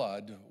in the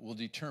blood will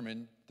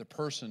determine the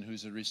person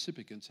who's the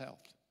recipient's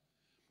health.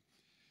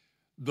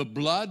 The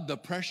blood, the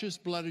precious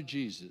blood of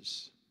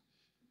Jesus,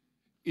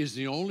 is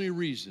the only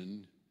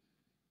reason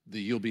that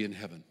you'll be in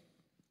heaven.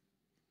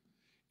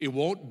 It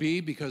won't be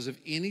because of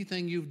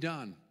anything you've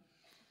done.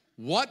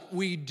 What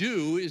we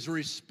do is a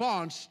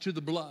response to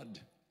the blood.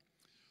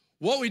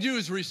 What we do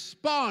is a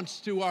response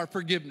to our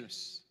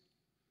forgiveness.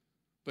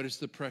 But it's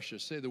the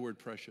precious, say the word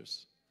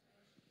precious.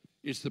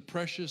 It's the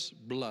precious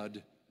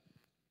blood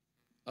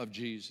of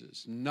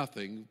Jesus.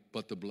 Nothing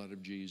but the blood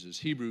of Jesus.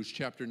 Hebrews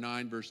chapter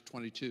 9, verse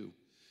 22.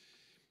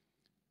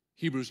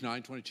 Hebrews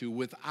 9:22.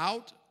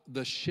 Without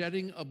the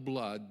shedding of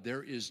blood,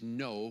 there is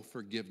no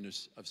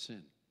forgiveness of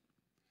sin.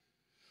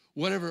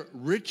 Whatever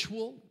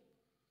ritual,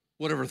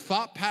 whatever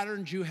thought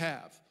patterns you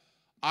have,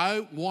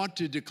 I want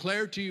to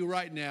declare to you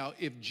right now,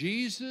 if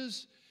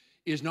Jesus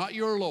is not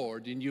your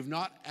Lord and you've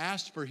not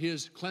asked for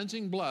his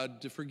cleansing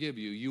blood to forgive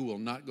you, you will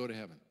not go to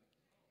heaven.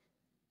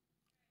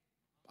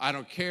 I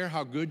don't care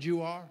how good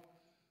you are.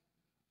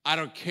 I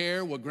don't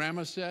care what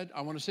grandma said.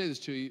 I want to say this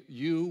to you.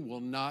 You will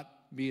not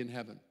be in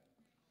heaven.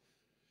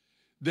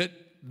 That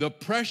the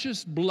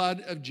precious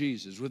blood of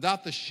Jesus,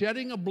 without the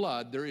shedding of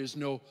blood, there is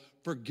no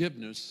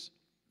forgiveness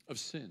of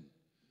sin.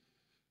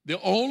 The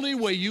only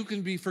way you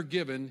can be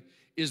forgiven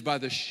is by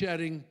the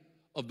shedding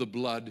of the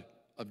blood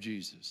of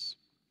Jesus.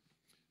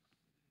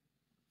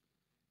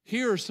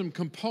 Here are some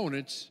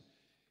components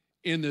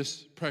in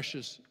this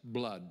precious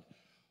blood.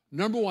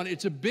 Number one,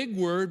 it's a big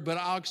word, but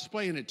I'll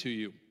explain it to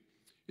you.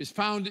 It's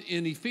found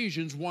in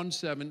Ephesians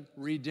 1:7,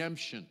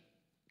 redemption.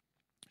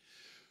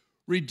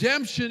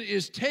 Redemption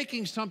is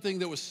taking something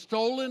that was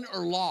stolen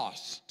or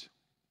lost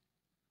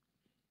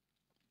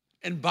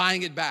and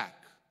buying it back.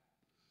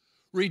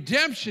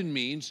 Redemption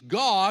means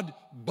God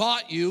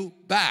bought you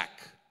back.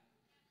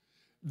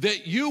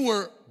 That you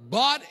were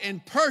bought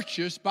and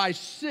purchased by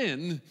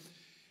sin,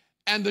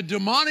 and the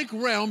demonic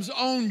realms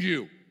owned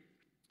you.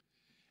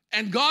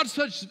 And God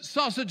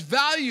saw such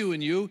value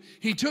in you,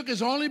 he took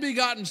his only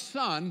begotten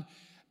son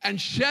and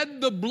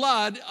shed the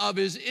blood of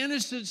his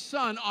innocent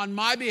son on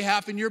my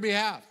behalf and your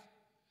behalf.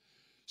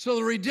 So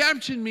the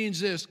redemption means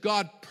this: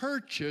 God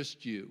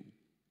purchased you,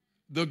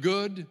 the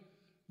good,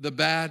 the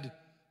bad,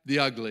 the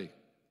ugly.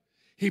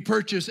 He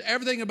purchased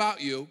everything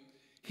about you.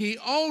 He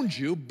owns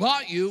you,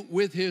 bought you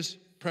with his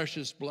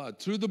precious blood.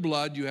 Through the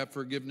blood, you have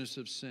forgiveness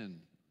of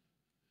sin.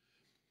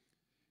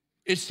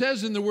 It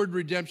says in the word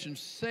redemption,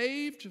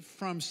 saved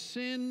from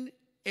sin,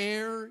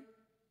 error,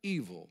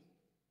 evil,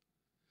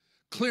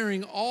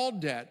 clearing all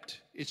debt.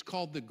 It's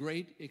called the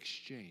great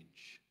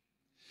exchange.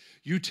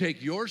 You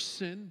take your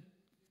sin,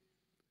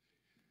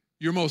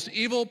 your most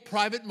evil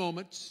private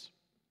moments,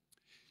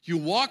 you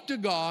walk to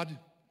God,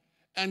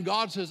 and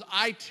God says,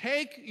 I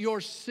take your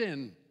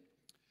sin,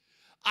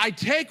 I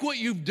take what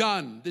you've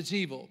done that's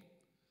evil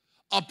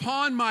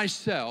upon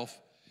myself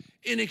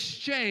in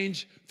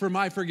exchange for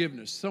my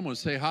forgiveness. Someone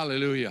say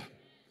hallelujah.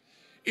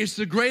 It's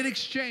the great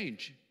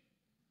exchange.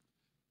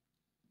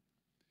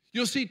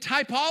 You'll see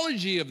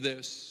typology of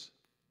this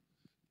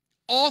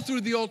all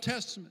through the Old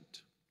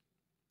Testament.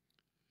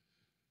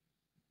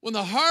 When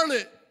the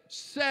harlot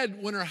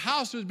said, when her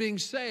house was being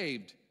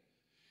saved,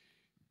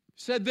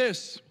 said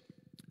this,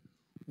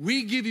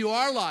 we give you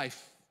our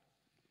life,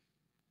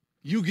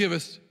 you give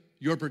us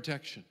your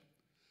protection.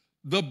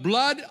 The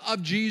blood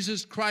of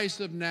Jesus Christ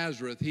of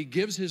Nazareth, he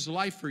gives his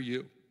life for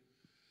you.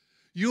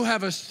 You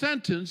have a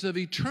sentence of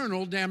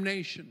eternal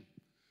damnation.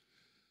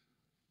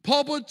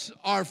 Pulpits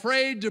are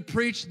afraid to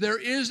preach there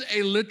is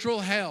a literal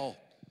hell,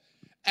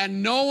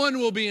 and no one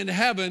will be in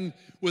heaven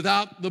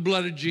without the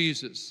blood of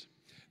Jesus.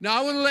 Now,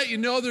 I want to let you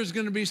know there's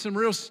going to be some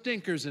real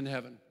stinkers in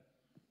heaven.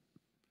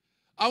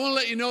 I want to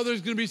let you know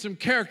there's going to be some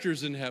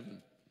characters in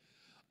heaven.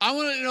 I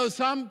want to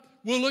know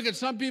we'll look at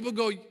some people and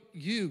go,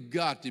 you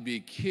got to be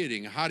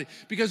kidding.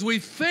 Because we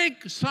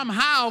think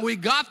somehow we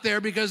got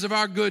there because of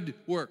our good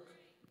work.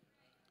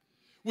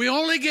 We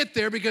only get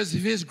there because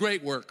of his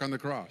great work on the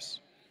cross.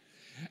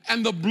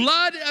 And the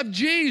blood of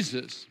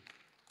Jesus,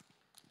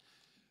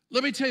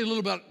 let me tell you a little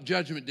about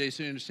Judgment Day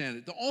so you understand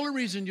it. The only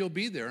reason you'll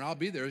be there, and I'll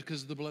be there, is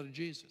because of the blood of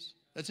Jesus.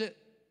 That's it.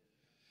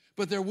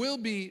 But there will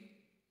be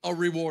a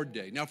reward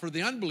day. Now, for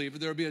the unbeliever,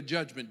 there will be a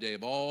judgment day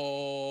of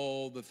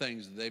all the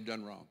things that they've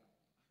done wrong.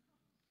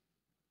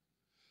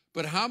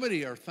 But how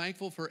many are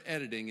thankful for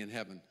editing in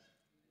heaven?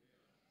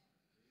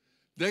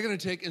 They're going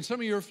to take, and some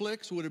of your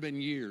flicks would have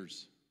been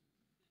years.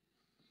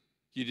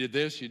 You did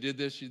this, you did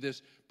this, you did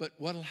this. But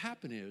what will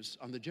happen is,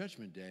 on the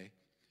judgment day,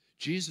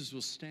 Jesus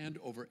will stand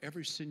over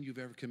every sin you've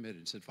ever committed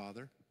and said,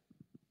 Father,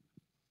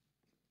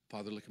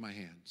 look at my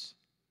hands.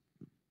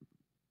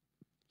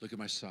 Look at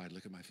my side,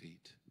 look at my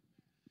feet.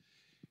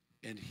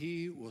 And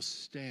he will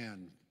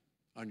stand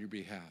on your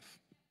behalf.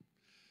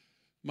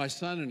 My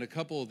son and a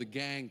couple of the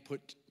gang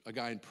put a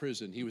guy in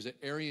prison. He was an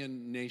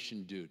Aryan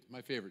Nation dude,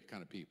 my favorite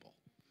kind of people.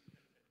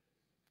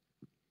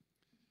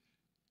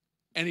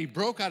 And he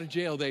broke out of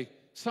jail. They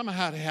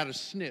somehow had a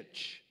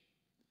snitch.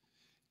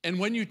 And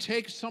when you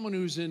take someone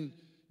who's in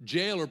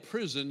jail or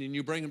prison and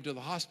you bring them to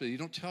the hospital, you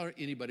don't tell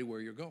anybody where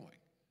you're going.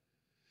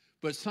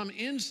 But some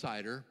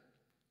insider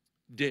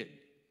did.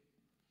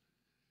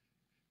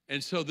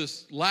 And so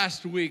this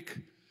last week,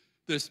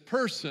 this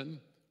person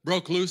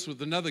broke loose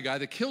with another guy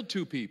that killed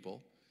 2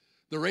 people.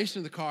 They're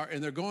racing the car,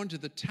 and they're going to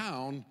the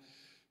town,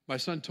 my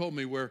son told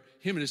me, where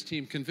him and his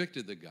team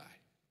convicted the guy.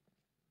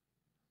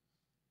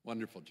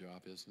 Wonderful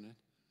job, isn't it?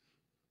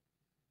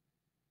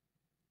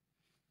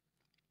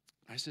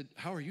 I said,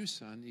 how are you,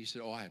 son? He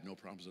said, I have no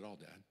problems at all,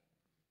 Dad.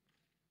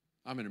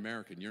 I'm an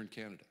American. You're in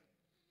Canada.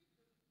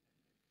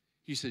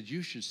 He said,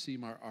 you should see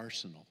my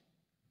arsenal.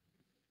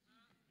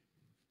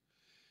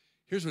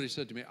 Here's what he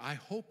said to me. I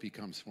hope he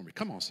comes for me.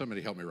 Come on,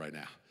 somebody help me right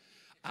now.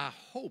 I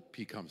hope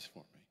he comes for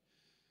me.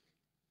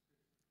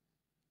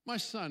 My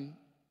son,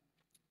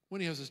 when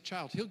he has his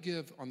child, he'll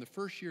give, on the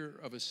first year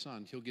of his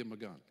son, he'll give him a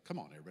gun. Come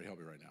on, everybody, help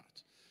me right now.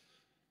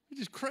 It's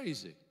just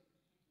crazy.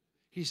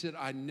 He said,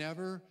 I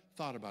never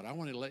thought about it. I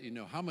want to let you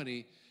know how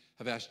many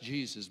have asked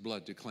Jesus'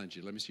 blood to cleanse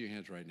you. Let me see your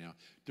hands right now.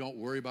 Don't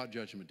worry about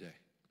Judgment Day.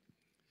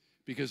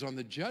 Because on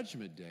the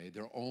Judgment Day,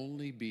 there'll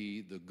only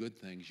be the good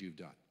things you've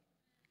done.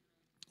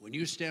 When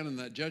you stand on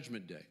that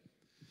Judgment Day,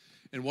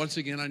 and once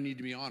again, I need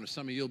to be honest,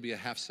 some of you will be a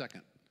half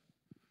second.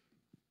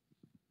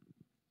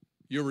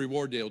 Your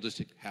reward day will just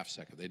take half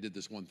second. They did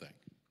this one thing.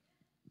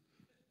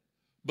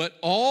 But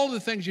all the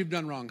things you've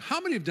done wrong,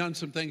 how many have done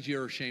some things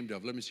you're ashamed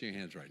of? Let me see your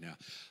hands right now.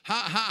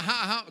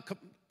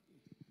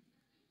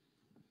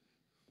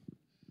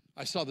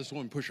 I saw this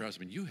woman push her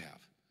husband. You have.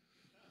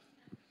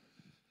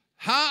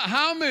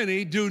 How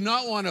many do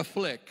not want a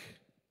flick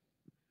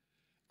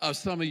of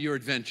some of your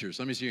adventures?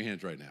 Let me see your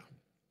hands right now.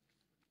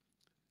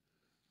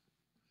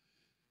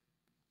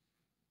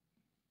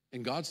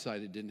 In God's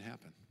sight, it didn't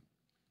happen.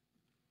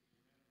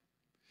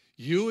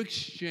 You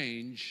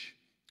exchange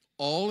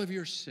all of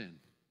your sin,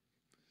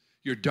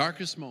 your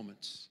darkest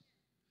moments,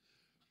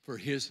 for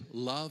his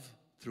love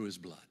through his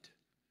blood.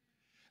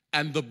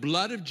 And the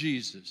blood of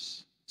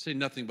Jesus, say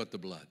nothing but the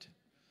blood.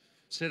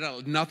 Say it out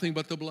loud, nothing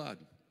but the blood.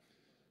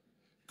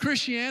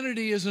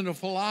 Christianity isn't a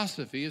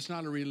philosophy, it's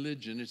not a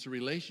religion, it's a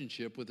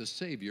relationship with a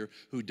Savior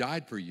who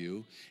died for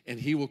you, and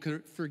he will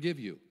forgive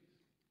you.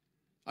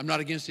 I'm not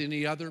against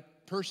any other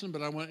person,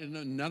 but I want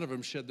none of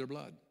them shed their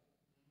blood.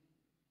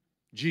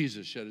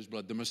 Jesus shed his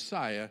blood. The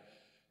Messiah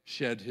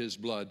shed his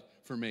blood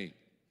for me.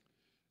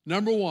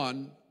 Number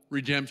 1,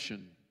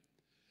 redemption.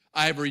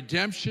 I have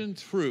redemption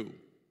through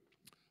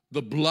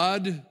the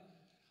blood.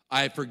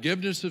 I have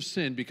forgiveness of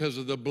sin. Because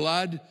of the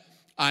blood,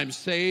 I'm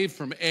saved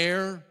from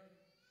error,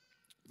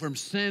 from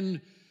sin,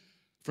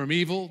 from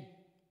evil.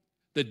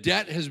 The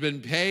debt has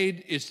been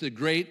paid. It's the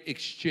great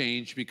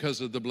exchange because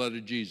of the blood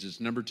of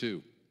Jesus. Number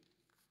 2,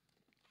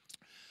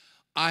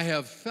 I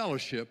have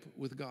fellowship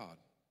with God.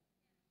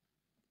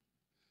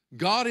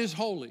 God is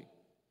holy.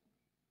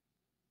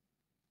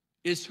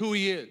 It's who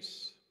he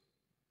is.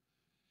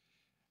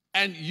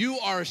 And you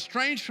are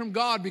estranged from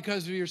God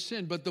because of your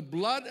sin, but the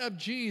blood of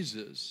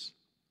Jesus,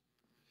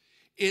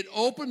 it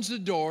opens the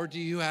door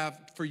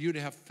for you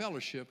to have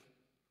fellowship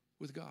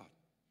with God,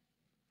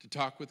 to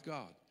talk with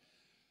God.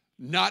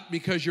 Not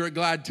because you're at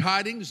Glad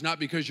Tidings, not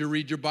because you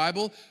read your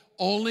Bible,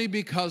 only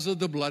because of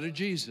the blood of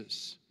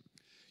Jesus.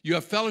 You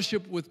have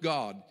fellowship with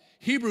God.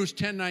 Hebrews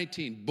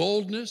 10:19,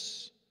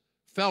 boldness,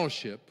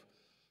 fellowship,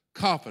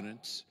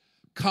 confidence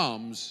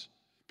comes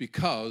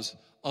because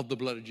of the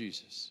blood of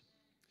Jesus.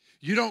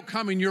 You don't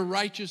come in your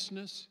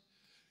righteousness.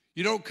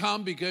 You don't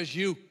come because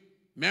you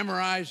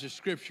memorize the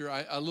scripture.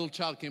 A little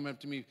child came up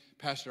to me,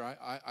 Pastor,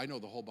 I know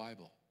the whole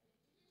Bible.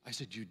 I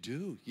said, you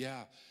do?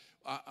 Yeah.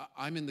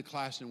 I'm in the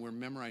class and we're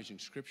memorizing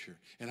scripture,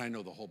 and I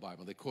know the whole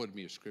Bible. They quoted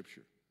me a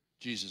scripture.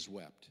 Jesus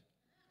wept.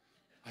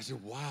 I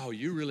said, wow,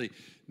 you really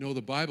know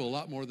the Bible a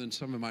lot more than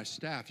some of my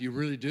staff. You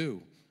really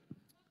do.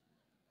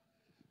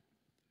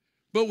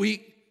 But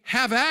we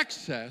have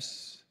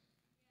access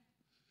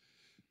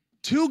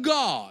to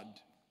God,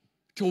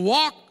 to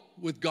walk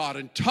with God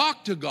and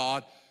talk to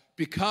God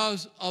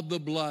because of the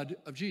blood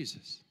of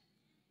Jesus.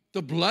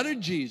 The blood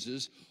of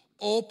Jesus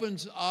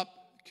opens up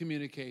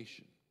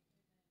communication.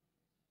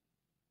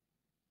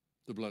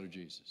 The blood of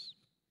Jesus.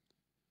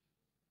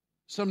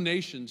 Some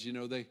nations,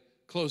 they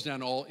close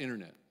down all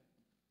internet.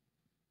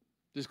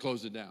 Just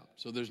close it down.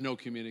 So there's no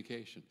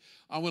communication.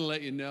 I want to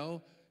let you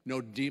know,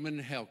 no demon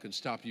in hell can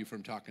stop you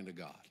from talking to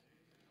God.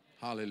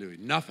 Hallelujah.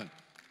 Nothing.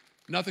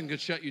 Nothing can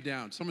shut you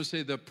down. Someone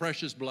say the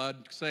precious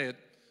blood. Say it.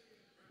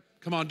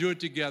 Come on, do it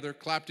together.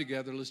 Clap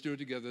together. Let's do it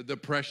together. The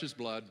precious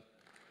blood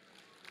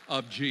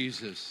of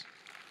Jesus.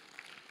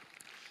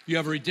 You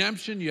have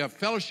redemption. You have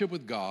fellowship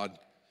with God.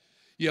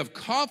 You have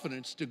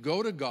confidence to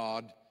go to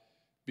God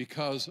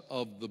because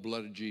of the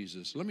blood of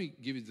Jesus. Let me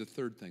give you the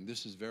third thing.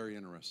 This is very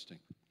interesting.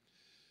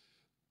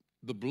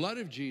 The blood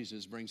of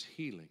Jesus brings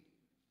healing.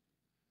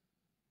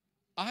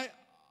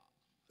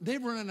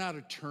 They've run out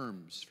of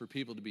terms for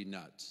people to be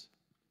nuts.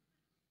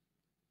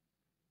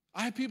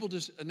 I have people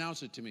just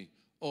announce it to me.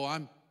 Oh,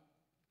 I'm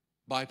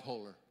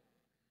bipolar.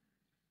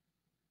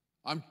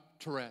 I'm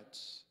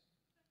Tourette's.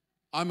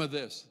 I'm a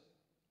this.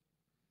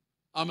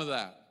 I'm a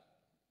that.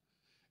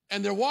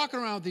 And they're walking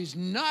around with these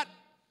nut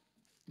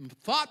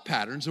thought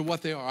patterns of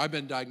what they are. I've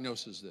been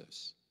diagnosed as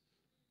this.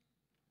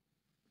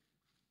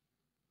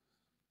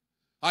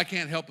 I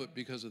can't help it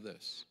because of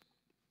this.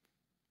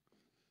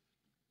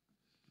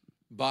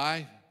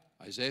 By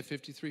Isaiah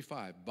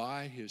 53:5,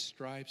 by his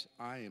stripes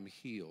I am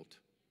healed.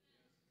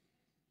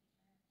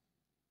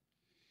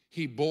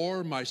 He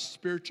bore my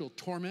spiritual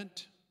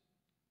torment,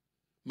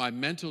 my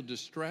mental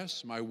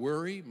distress, my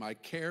worry, my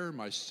care,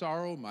 my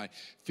sorrow, my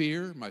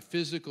fear, my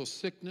physical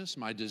sickness,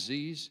 my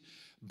disease.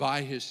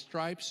 By his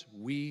stripes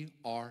we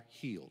are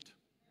healed.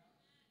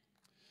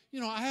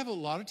 I have a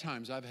lot of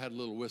times I've had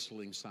little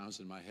whistling sounds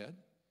in my head.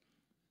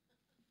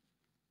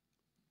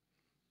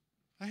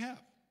 I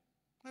have.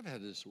 I've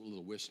had this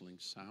little whistling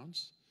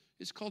sounds.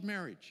 It's called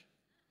marriage.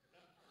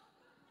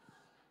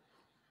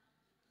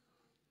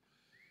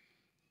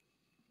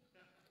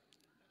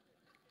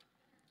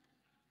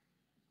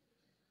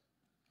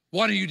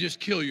 Why don't you just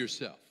kill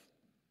yourself?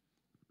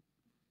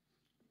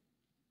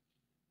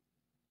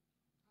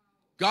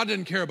 God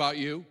doesn't care about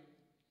you.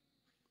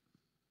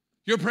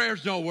 Your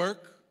prayers don't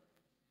work.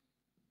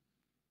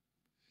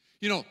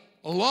 A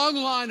long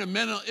line of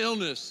mental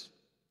illness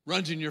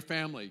runs in your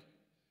family.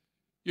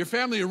 Your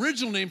family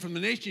original name from the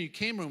nation you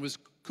came from was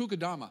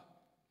Kukadama.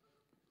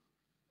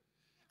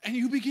 And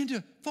you begin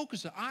to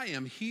focus on, I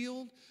am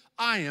healed,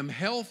 I am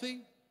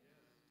healthy.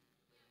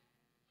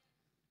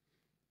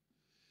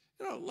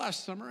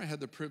 Last summer I had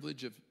the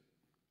privilege of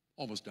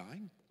almost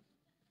dying.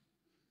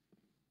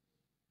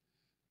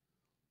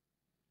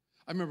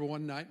 I remember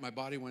one night my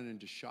body went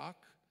into shock,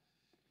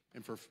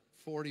 and for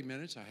 40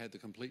 minutes I had the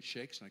complete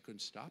shakes and I couldn't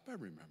stop. I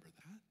remember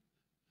that.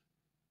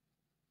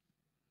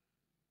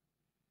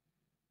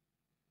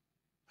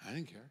 I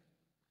didn't care.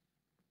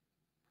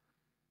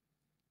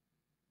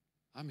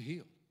 I'm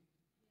healed.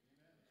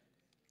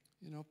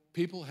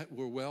 People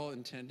were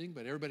well-intending,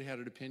 but everybody had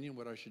an opinion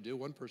what I should do.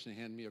 One person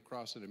handed me a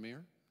cross and a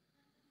mirror.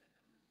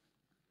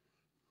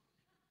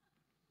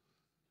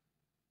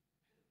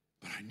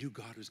 But I knew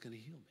God was going to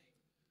heal me.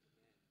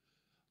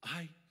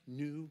 I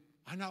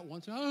not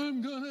once,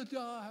 I'm going to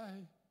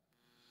die.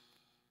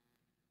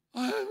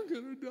 I'm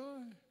going to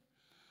die.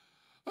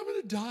 I'm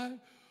going to die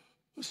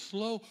a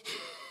slow.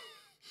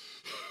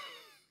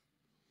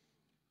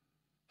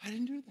 I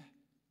didn't do that.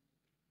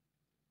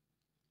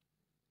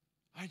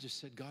 I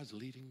just said, God's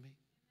leading me.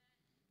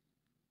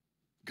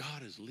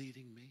 God is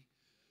leading me.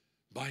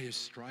 By his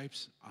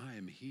stripes, I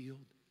am healed.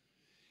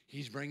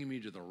 He's bringing me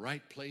to the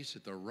right place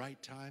at the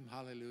right time.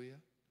 Hallelujah.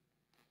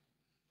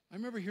 I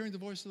remember hearing the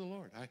voice of the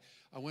Lord.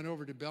 I went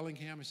over to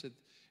Bellingham. I said,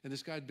 and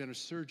this guy had been a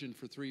surgeon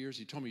for 3 years.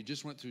 He told me he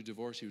just went through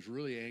divorce. He was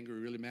really angry,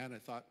 really mad. I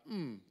thought,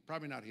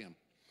 probably not him.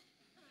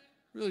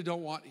 Really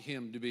don't want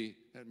him to be,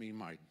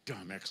 my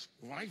dumb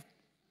ex-wife.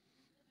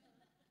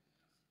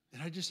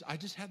 And I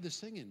just had this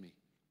thing in me.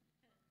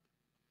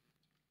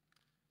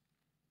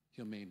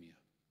 he'll maim you.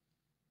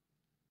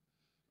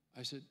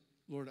 I said,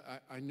 Lord,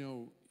 I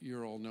know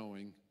you're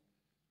all-knowing.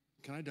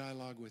 Can I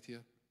dialogue with you?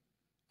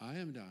 I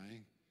am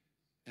dying,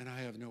 and I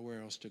have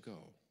nowhere else to go.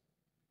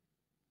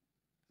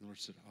 The Lord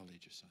said, I'll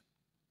lead you, son.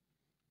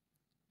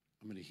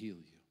 I'm going to heal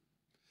you.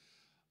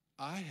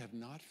 I have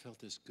not felt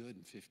this good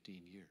in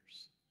 15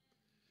 years.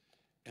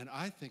 And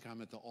I think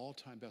I'm at the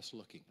all-time best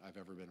looking I've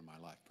ever been in my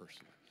life,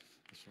 personally.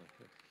 That's right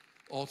there.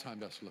 All-time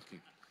best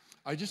looking.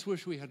 I just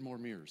wish we had more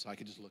mirrors. I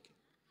could just look.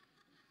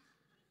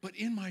 But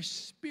in my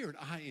spirit,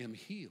 I am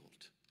healed.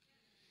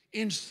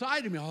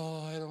 Inside of me,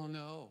 oh, I don't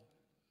know.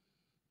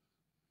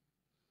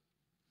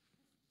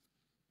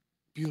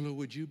 Beulah,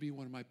 would you be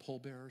one of my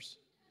pallbearers?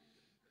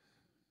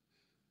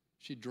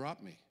 She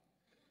dropped me.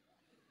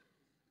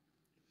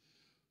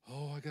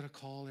 Oh, I got to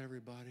call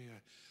everybody.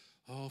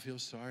 Feel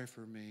sorry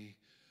for me.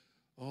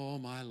 Oh,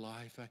 my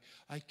life.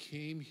 I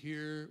came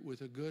here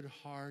with a good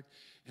heart,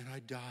 and I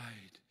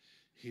died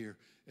here.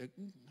 I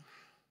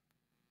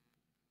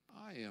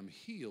am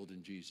healed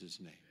in Jesus'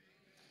 name.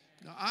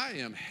 Now, I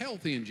am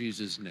healthy in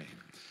Jesus' name.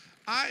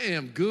 I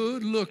am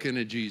good looking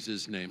in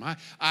Jesus' name.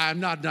 I'm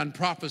not done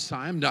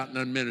prophesying. I'm not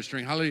done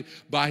ministering. Hallelujah.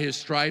 By his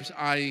stripes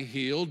I am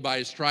healed. By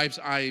his stripes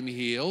I am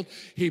healed.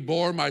 He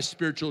bore my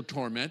spiritual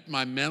torment,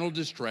 my mental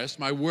distress,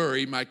 my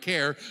worry, my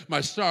care,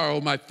 my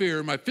sorrow, my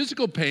fear, my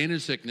physical pain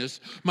and sickness,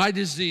 my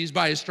disease.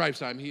 By his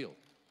stripes I'm healed.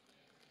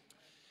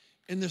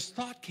 And this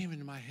thought came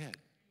into my head.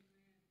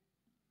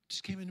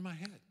 Just came into my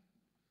head.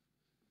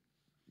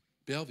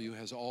 Bellevue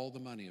has all the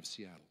money of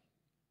Seattle.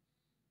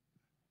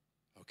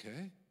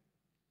 Okay?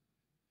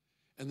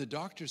 And the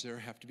doctors there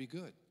have to be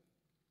good.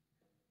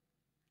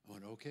 I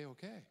went, okay.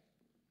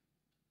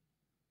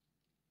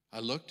 I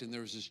looked, and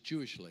there was this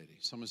Jewish lady.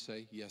 Someone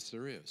say, yes,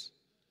 there is.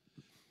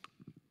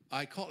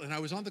 I called, and I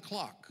was on the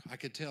clock. I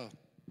could tell,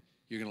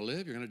 you're going to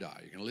live, you're going to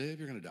die. You're going to live,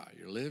 you're going to die.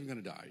 You're living,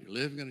 going to die. You're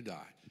living, going to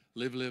die.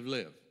 Live, live,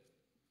 live.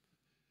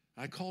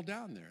 I called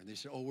down there, and they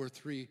said, we're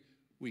 3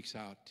 weeks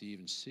out to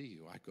even see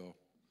you. I go,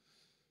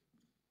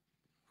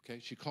 okay.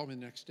 She called me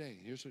the next day.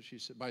 Here's what she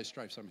said. By his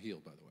stripes, I'm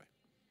healed, by the way.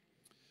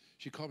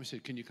 She called me and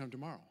said, can you come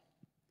tomorrow?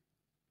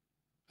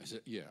 I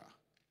said, yeah.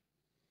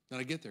 Then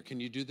I get there. Can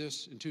you do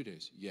this in 2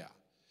 days? Yeah.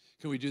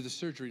 Can we do the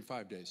surgery in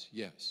 5 days?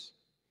 Yes.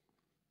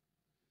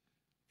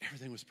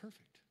 Everything was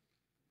perfect.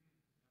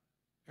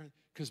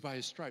 Because by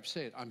his stripes,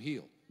 say it, I'm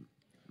healed.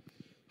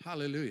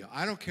 Hallelujah.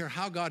 I don't care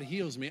how God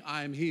heals me,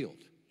 I am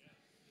healed.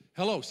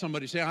 Hello,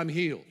 somebody say, I'm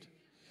healed.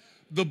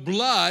 The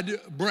blood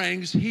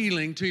brings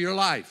healing to your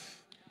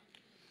life.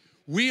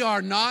 We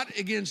are not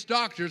against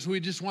doctors. We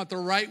just want the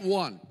right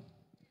one.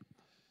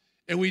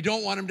 And we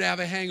don't want them to have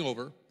a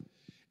hangover.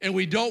 And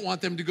we don't want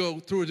them to go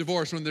through a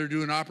divorce when they're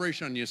doing an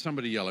operation on you.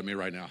 Somebody yell at me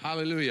right now.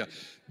 Hallelujah.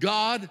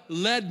 God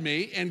led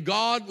me, and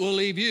God will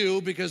leave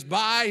you, because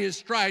by his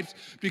stripes,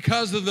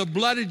 because of the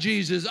blood of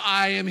Jesus,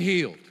 I am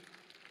healed.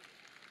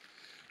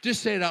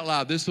 Just say it out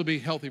loud. This will be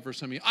healthy for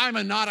some of you.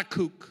 I'm not a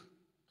kook.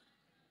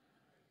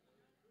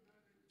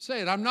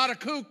 Say it. I'm not a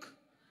kook.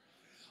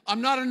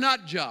 I'm not a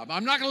nut job.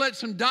 I'm not going to let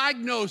some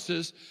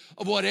diagnosis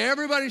of what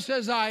everybody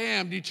says I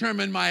am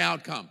determine my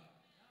outcome.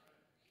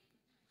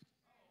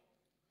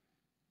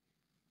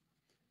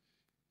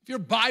 If you're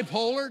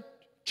bipolar,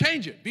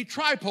 change it. Be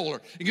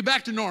tripolar and get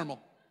back to normal.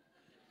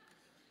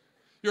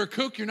 You're a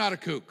kook, you're not a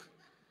kook.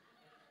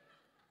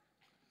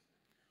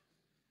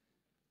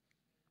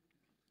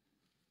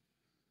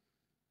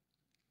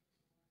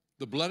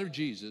 The blood of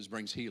Jesus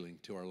brings healing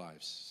to our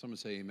lives. Someone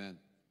say amen.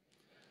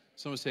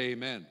 Someone say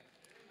amen.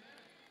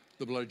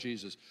 The blood of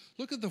Jesus.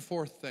 Look at the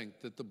fourth thing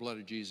that the blood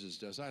of Jesus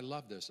does. I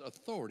love this.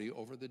 Authority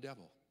over the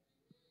devil.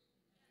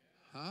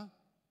 Huh?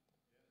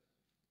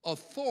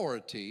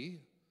 Authority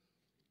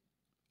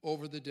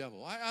over the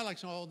devil. I like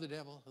saying, the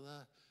devil,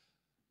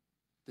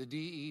 the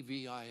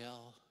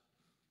D-E-V-I-L.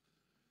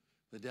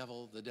 The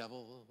devil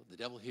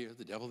here,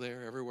 the devil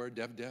there, everywhere,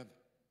 Deb.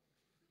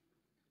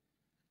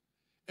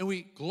 And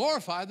we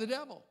glorify the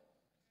devil.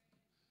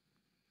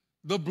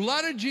 The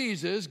blood of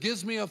Jesus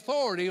gives me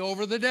authority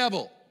over the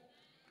devil.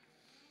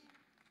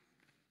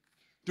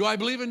 Do I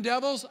believe in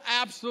devils?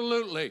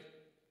 Absolutely.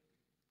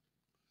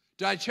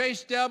 Do I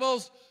chase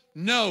devils?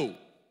 No.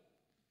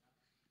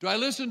 Do I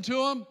listen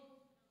to them?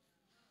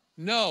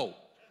 No.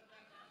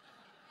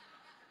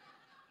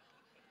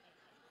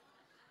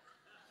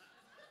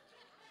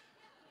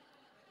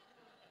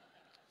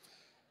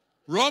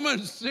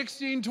 Romans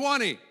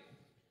 16:20.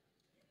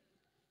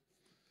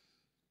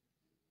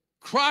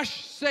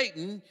 Crush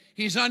Satan,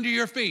 he's under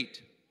your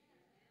feet.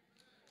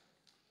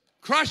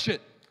 Crush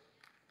it.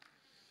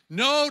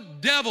 No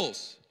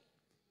devils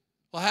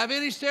will have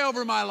any say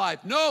over my life.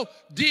 No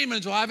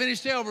demons will have any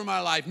say over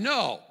my life.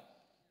 No.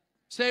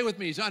 Say it with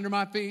me, he's under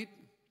my feet.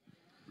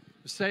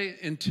 Say it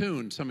in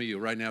tune, some of you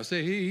right now.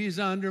 Say, he's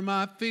under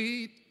my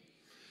feet.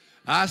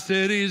 I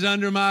said he's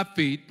under my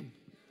feet.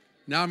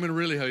 Now I'm going to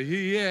really go,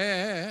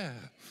 yeah.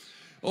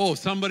 Oh,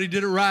 somebody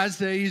did it right.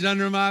 Say, he's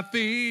under my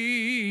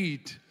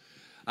feet.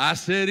 I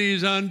said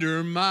he's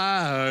under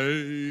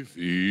my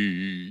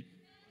feet.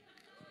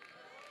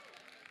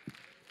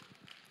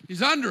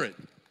 He's under it.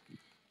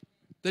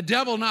 The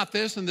devil not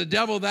this, and the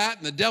devil that,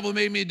 and the devil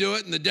made me do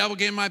it, and the devil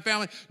came to my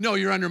family. No,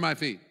 you're under my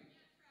feet.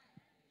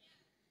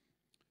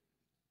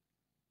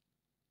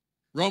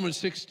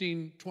 Romans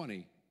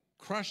 16:20,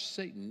 crush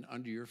Satan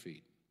under your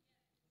feet.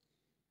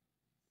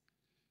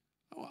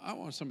 I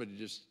want somebody to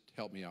just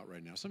help me out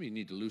right now. Some of you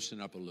need to loosen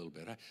up a little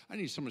bit. I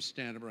need someone to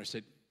stand up and I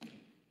say,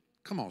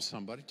 come on,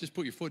 somebody. Just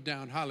put your foot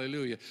down.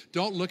 Hallelujah.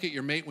 Don't look at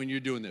your mate when you're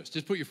doing this.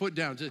 Just put your foot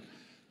down. Just,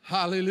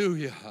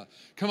 hallelujah.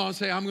 Come on,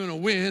 say, I'm going to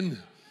win.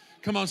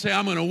 Come on, say,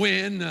 I'm going to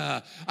win.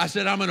 I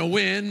said, I'm going to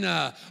win.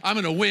 I'm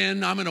going to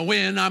win. I'm going to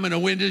win. I'm going to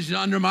win. This is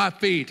under my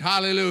feet.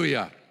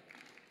 Hallelujah.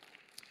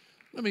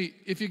 Go ahead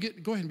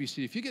and be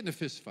seated. If you get in a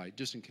fist fight,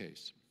 just in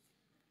case,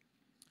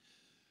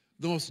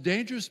 the most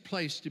dangerous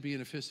place to be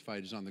in a fist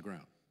fight is on the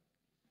ground.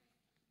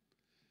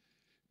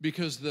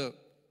 Because the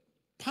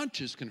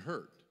punches can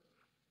hurt,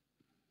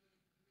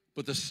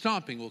 but the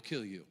stomping will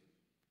kill you.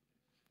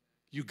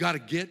 You got to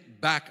get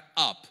back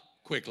up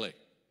quickly.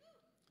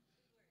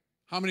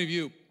 How many of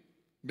you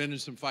been in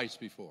some fights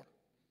before?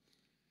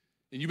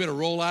 And you better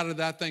roll out of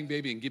that thing,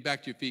 baby, and get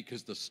back to your feet,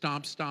 because the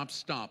stomp, stomp,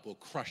 stomp will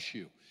crush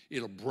you.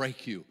 It'll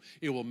break you.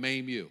 It will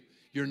maim you.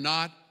 You're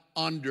not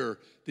under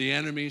the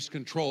enemy's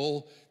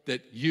control,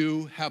 that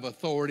you have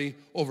authority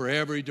over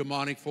every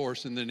demonic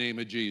force in the name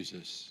of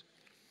Jesus.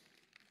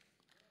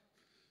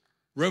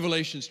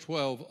 Revelations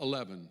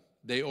 12:11,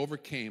 they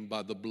overcame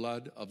by the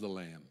blood of the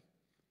Lamb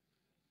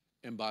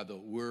and by the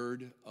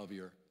word of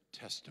your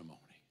testimony.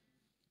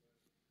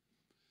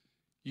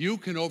 You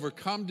can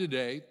overcome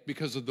today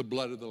because of the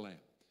blood of the Lamb.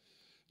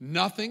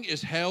 Nothing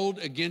is held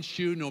against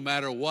you no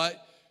matter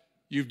what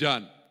you've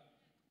done.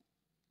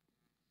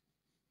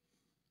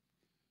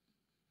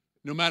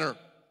 No matter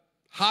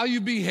how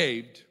you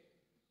behaved,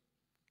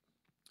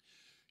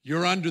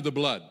 you're under the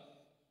blood.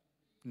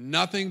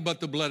 Nothing but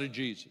the blood of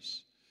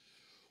Jesus.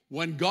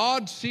 When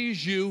God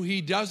sees you, he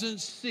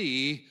doesn't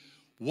see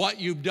what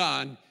you've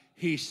done.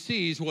 He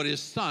sees what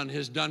his Son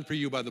has done for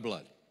you by the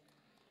blood.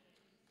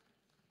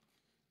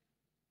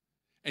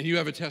 And you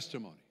have a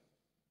testimony.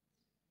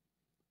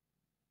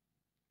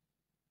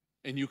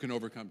 And you can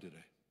overcome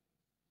today.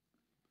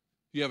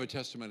 You have a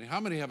testimony. How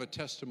many have a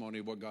testimony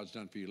of what God's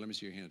done for you? Let me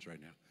see your hands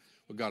right now.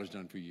 What God has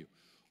done for you.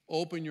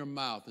 Open your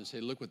mouth and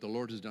say, look what the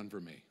Lord has done for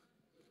me.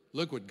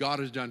 Look what God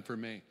has done for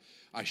me.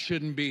 I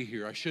shouldn't be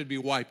here. I should be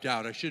wiped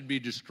out. I should be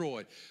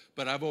destroyed.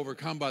 But I've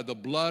overcome by the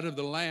blood of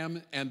the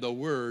Lamb and the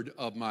word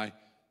of my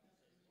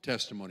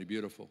testimony.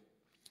 Beautiful.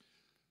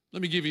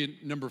 Let me give you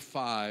number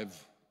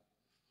 5,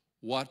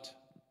 what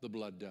the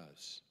blood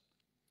does.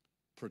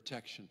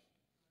 Protection.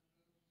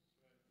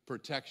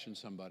 Protection,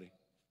 somebody.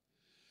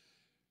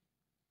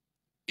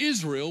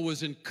 Israel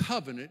was in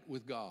covenant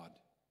with God.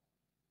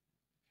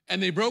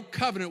 And they broke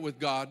covenant with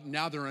God.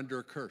 Now they're under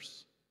a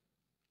curse.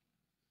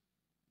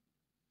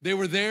 They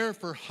were there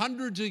for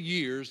hundreds of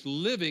years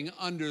living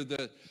under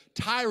the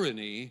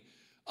tyranny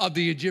of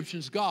the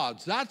Egyptians'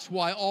 gods. That's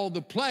why all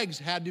the plagues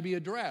had to be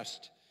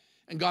addressed.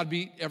 And God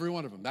beat every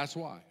one of them. That's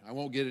why. I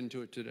won't get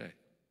into it today.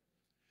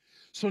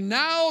 So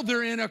now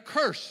they're in a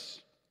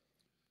curse.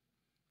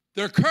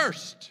 They're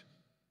cursed.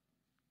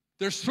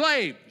 They're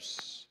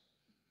slaves.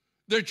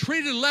 They're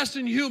treated less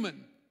than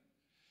human.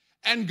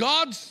 And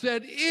God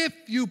said, if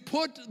you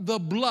put the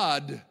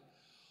blood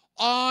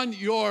on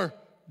your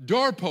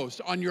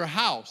doorpost, on your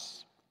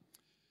house,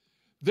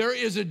 there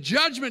is a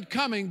judgment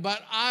coming,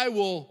 but I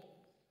will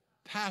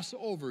pass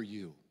over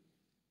you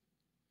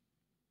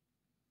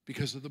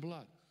because of the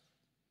blood.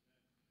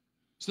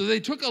 So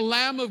they took a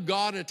Lamb of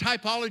God, a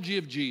typology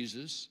of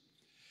Jesus,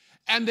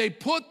 and they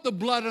put the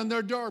blood on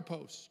their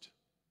doorpost.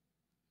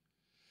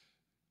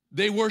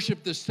 They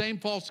worshiped the same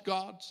false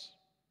gods.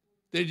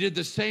 They did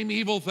the same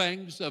evil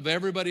things of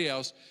everybody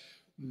else,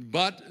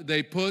 but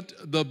they put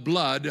the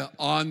blood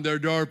on their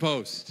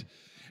doorpost.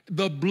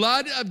 The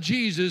blood of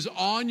Jesus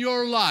on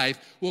your life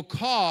will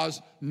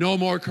cause no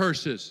more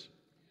curses.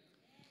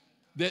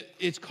 That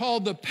it's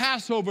called the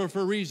Passover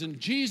for a reason.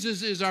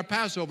 Jesus is our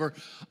Passover.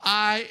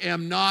 I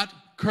am not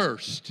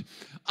cursed.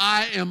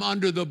 I am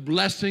under the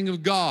blessing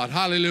of God.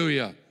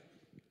 Hallelujah.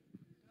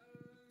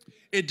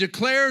 It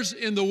declares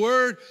in the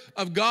Word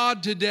of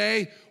God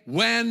today,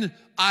 when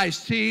I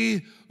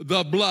see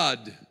the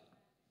blood.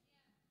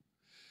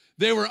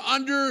 They were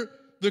under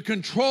the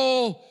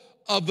control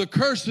of the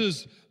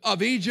curses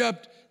of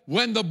Egypt.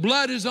 When the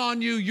blood is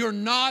on you, you're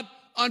not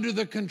under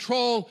the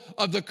control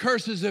of the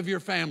curses of your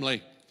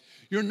family.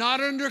 You're not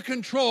under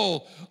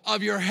control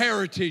of your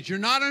heritage. You're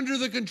not under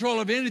the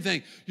control of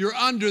anything. You're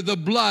under the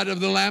blood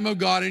of the Lamb of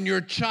God, and you're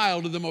a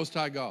child of the Most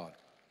High God.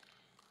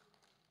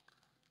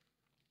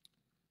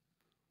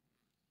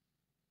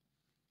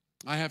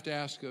 I have to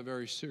ask a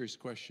very serious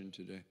question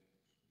today.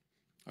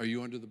 Are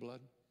you under the blood?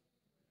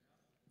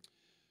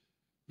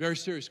 Very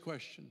serious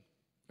question.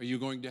 Are you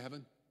going to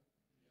heaven?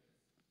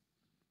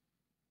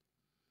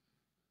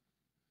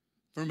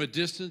 From a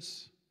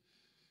distance,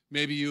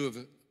 maybe you have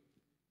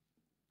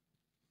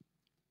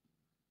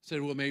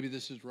said, well, maybe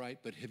this is right,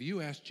 but have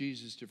you asked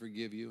Jesus to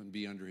forgive you and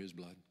be under his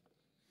blood?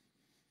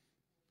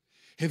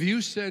 Have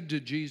you said to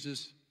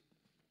Jesus,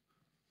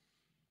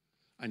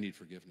 I need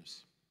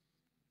forgiveness.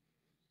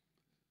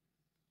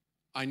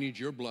 I need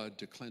your blood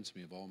to cleanse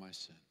me of all my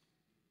sin.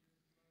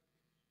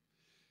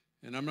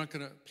 And I'm not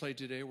going to play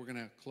today. We're going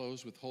to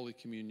close with Holy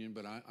Communion,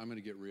 but I'm going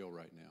to get real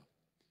right now.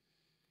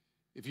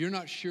 If you're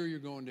not sure you're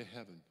going to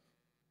heaven,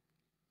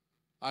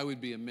 I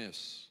would be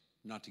amiss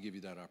not to give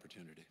you that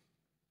opportunity.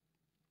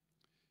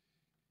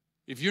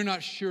 If you're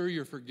not sure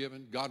you're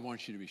forgiven, God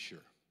wants you to be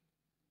sure.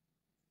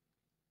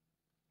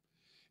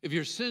 If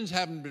your sins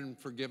haven't been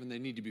forgiven, they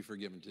need to be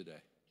forgiven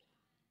today.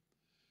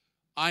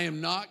 I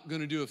am not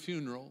going to do a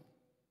funeral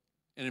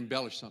and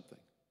embellish something.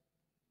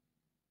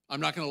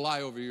 I'm not going to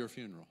lie over your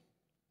funeral.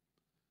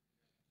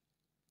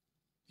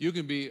 You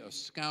can be a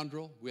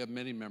scoundrel. We have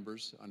many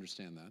members,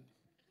 understand that.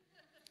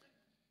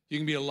 You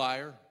can be a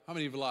liar. How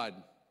many of you lied?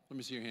 Let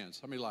me see your hands.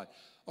 How many lied?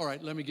 All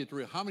right, let me get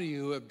real. How many of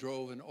you who have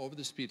driven over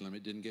the speed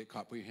limit didn't get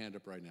caught? Put your hand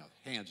up right now.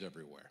 Hands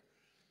everywhere.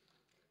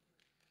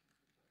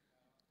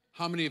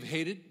 How many have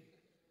hated?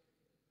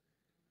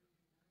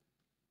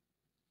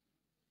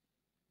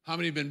 How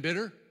many have been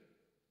bitter?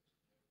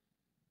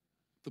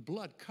 The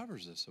blood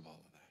covers us of all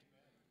of that.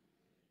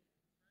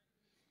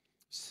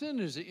 Sin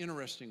is an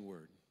interesting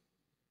word.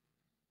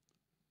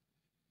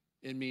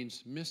 It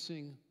means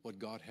missing what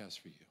God has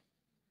for you.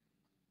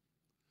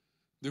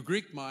 The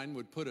Greek mind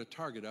would put a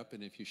target up,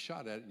 and if you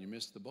shot at it and you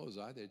missed the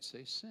bullseye, they'd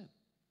say sin.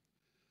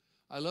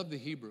 I love the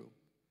Hebrew.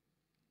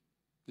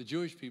 The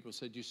Jewish people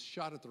said you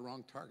shot at the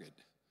wrong target.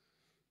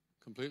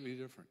 Completely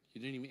different.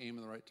 You didn't even aim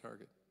at the right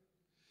target.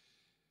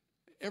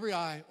 Every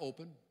eye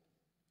open,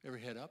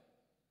 every head up.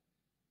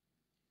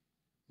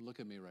 Look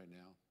at me right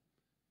now.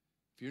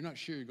 If you're not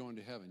sure you're going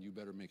to heaven, you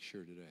better make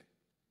sure today.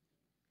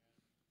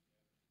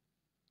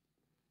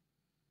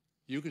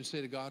 You can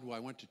say to God, well, I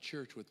went to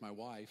church with my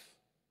wife.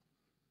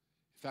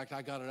 In fact,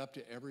 I got it up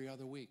to every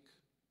other week.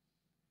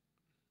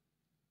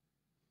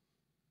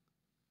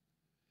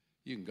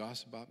 You can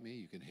gossip about me.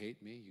 You can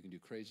hate me. You can do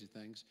crazy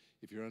things.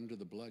 If you're under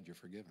the blood, you're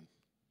forgiven.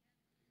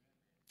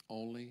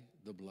 Only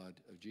the blood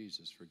of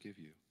Jesus forgive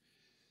you.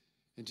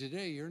 And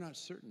today, you're not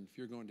certain if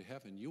you're going to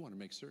heaven. You want to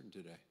make certain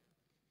today.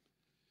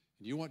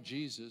 And you want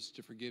Jesus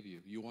to forgive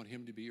you. You want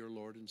him to be your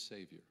Lord and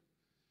Savior.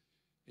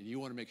 And you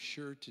want to make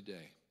sure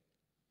today.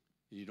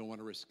 And you don't want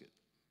to risk it.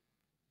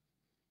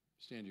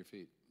 Stand to your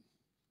feet.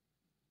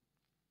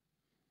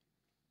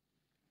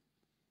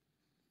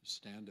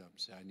 Stand up and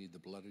say, I need the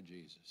blood of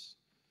Jesus.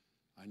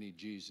 I need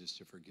Jesus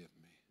to forgive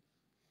me.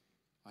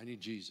 I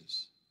need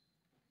Jesus.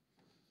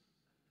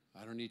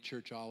 I don't need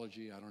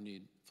churchology. I don't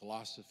need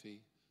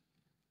philosophy.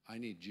 I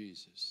need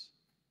Jesus.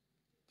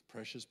 The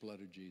precious blood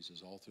of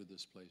Jesus all through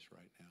this place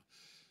right now.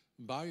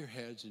 Bow your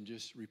heads and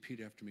just repeat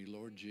after me,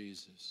 Lord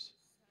Jesus.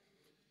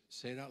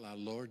 Say it out loud,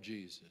 Lord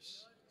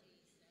Jesus.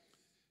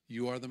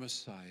 You are the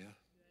Messiah.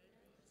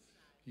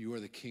 You are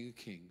the King of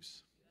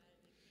Kings.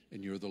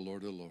 And you're the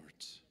Lord of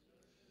Lords.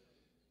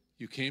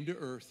 You came to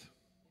earth.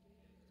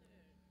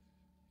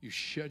 You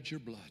shed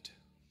your blood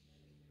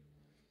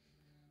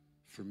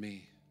for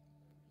me.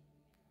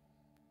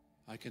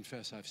 I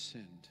confess I've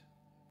sinned.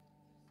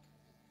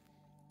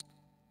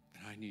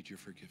 And I need your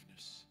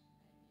forgiveness.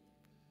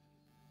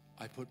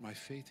 I put my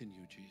faith in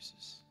you,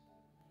 Jesus.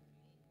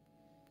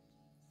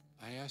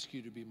 I ask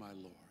you to be my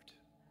Lord.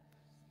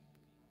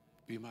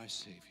 Be my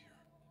Savior.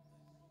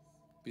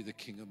 Be the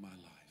King of my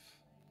life.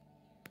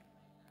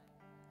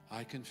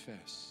 I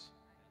confess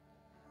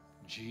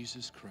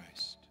Jesus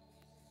Christ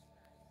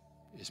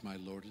is my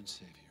Lord and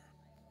Savior.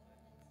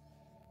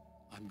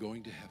 I'm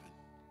going to heaven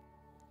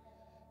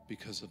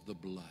because of the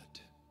blood.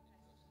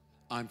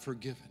 I'm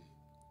forgiven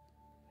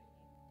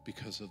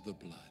because of the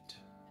blood.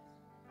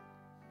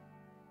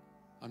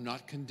 I'm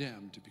not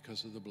condemned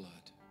because of the blood.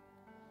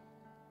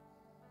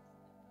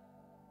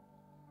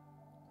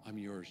 I'm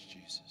yours,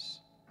 Jesus.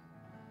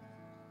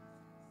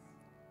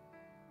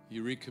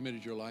 You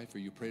recommitted your life or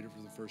you prayed it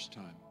for the first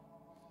time.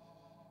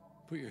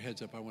 Put your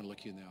heads up. I want to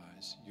look you in the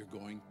eyes. You're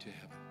going to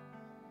heaven.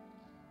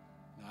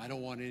 Now, I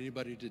don't want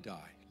anybody to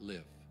die,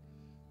 live.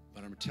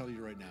 But I'm going to tell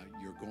you right now,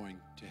 you're going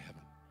to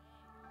heaven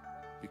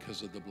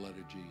because of the blood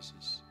of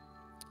Jesus.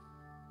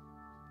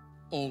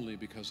 Only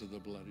because of the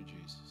blood of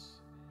Jesus.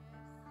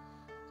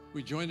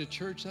 We join a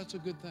church, that's a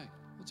good thing.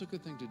 That's a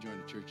good thing to join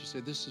a church. You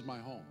say, this is my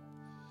home,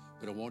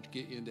 but it won't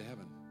get you into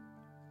heaven.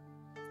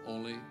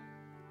 Only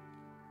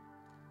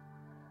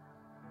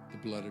the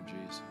blood of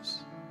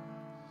Jesus.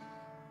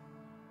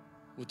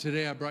 Well,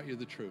 today I brought you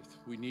the truth.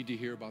 We need to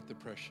hear about the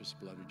precious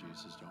blood of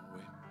Jesus, don't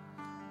we?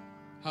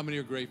 How many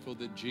are grateful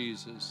that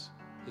Jesus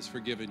has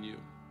forgiven you?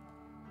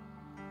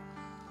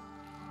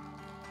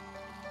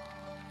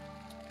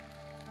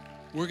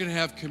 We're going to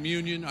have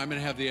communion. I'm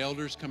going to have the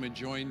elders come and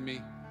join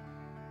me.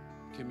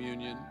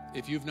 Communion.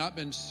 If you've not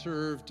been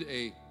served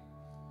a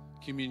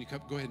communion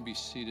cup, go ahead and be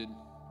seated.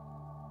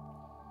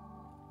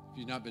 If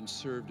you've not been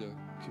served a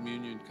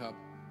communion cup,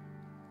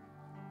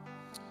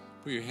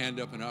 put your hand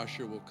up and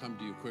usher will come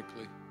to you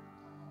quickly.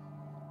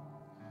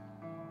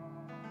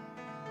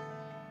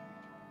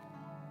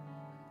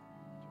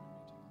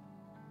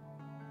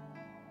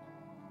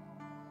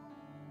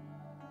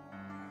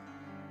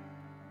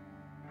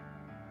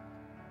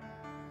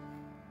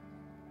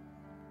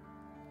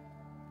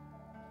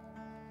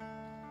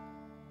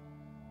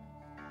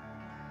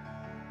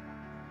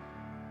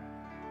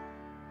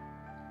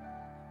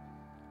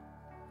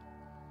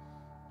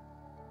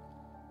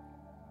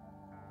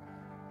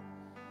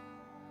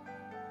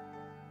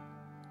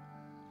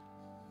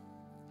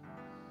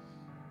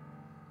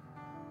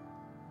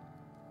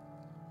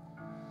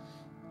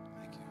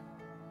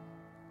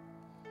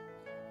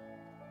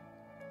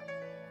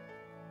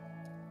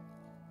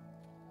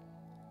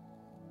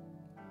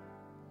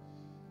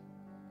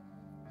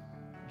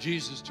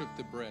 Jesus took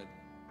the bread.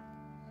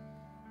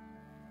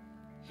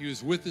 He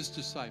was with his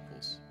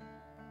disciples,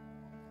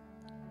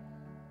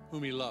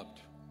 whom he loved.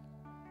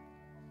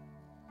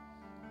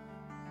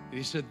 And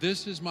he said,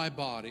 "This is my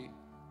body,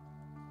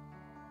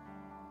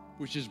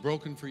 which is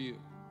broken for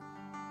you."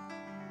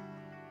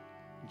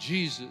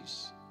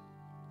 Jesus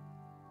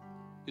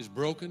is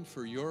broken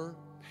for your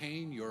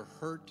pain, your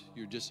hurt,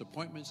 your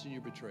disappointments, and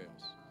your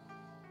betrayals.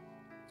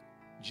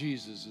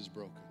 Jesus is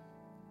broken.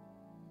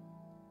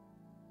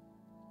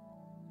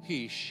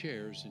 He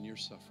shares in your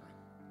suffering.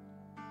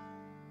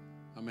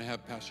 I'm going to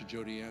have Pastor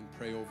Jody Ann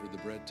pray over the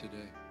bread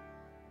today.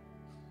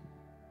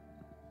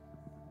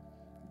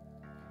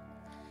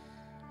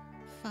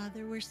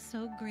 Father, we're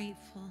so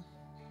grateful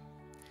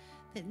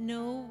that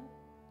no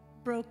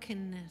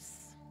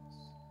brokenness,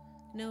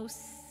 no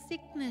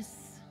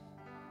sickness,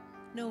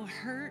 no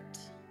hurt,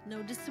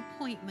 no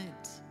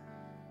disappointment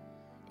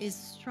is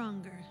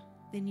stronger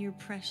than your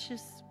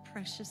precious,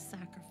 precious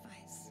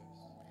sacrifice.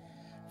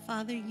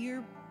 Father,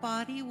 your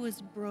body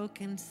was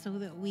broken so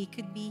that we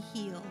could be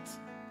healed.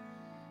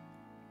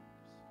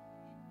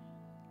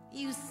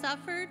 You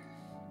suffered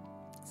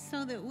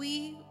so that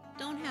we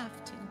don't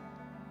have to.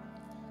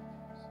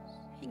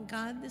 And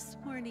God, this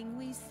morning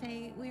we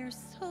say we are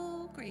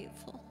so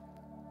grateful.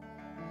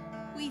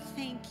 We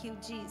thank you,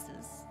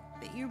 Jesus,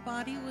 that your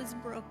body was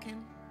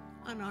broken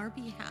on our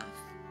behalf.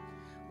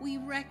 We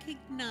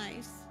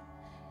recognize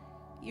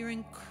your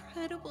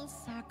incredible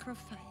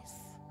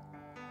sacrifice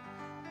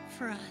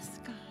for us,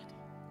 God.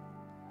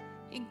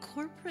 And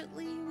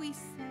corporately we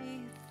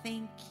say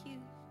thank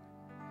you.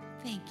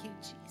 Thank you,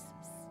 Jesus.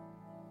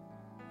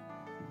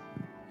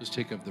 Let's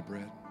take up the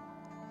bread.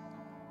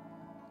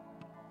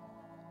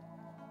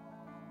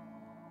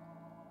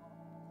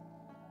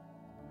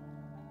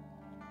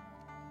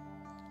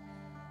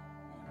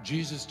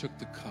 Jesus took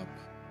the cup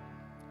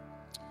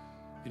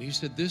and he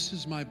said, "This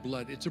is my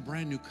blood." It's a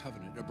brand new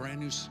covenant, a brand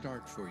new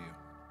start for you.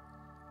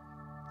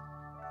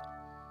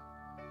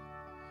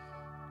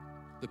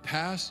 The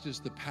past is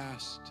the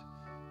past,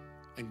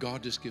 and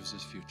God just gives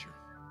us future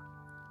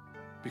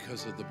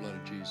because of the blood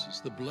of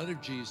Jesus. The blood of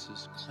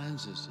Jesus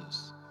cleanses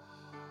us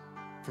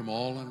from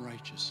all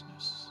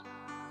unrighteousness.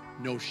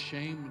 No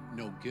shame,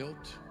 no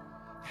guilt,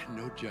 and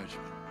no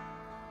judgment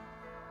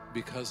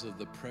because of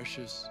the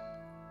precious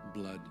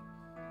blood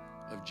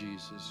of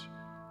Jesus.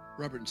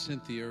 Robert and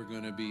Cynthia are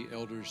going to be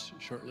elders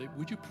shortly.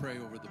 Would you pray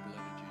over the blood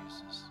of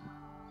Jesus?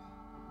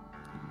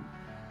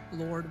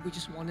 Lord, we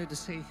just wanted to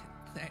say,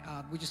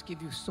 we just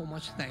give you so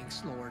much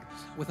thanks, Lord.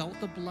 Without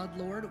the blood,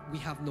 Lord, we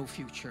have no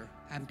future.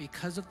 And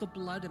because of the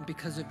blood and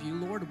because of you,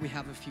 Lord, we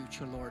have a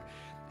future, Lord.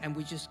 And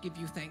we just give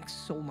you thanks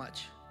so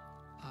much.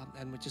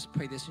 And we just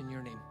pray this in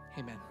your name.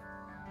 Amen.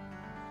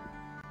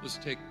 Let's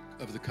take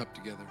of the cup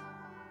together.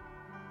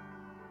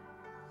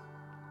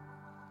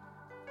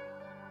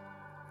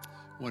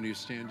 Why don't you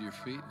stand to your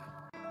feet?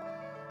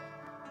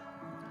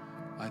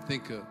 I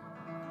think a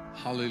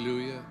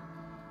hallelujah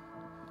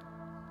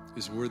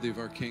is worthy of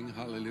our King.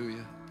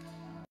 Hallelujah.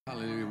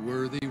 Hallelujah.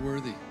 Worthy,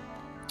 worthy.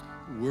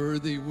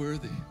 Worthy,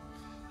 worthy.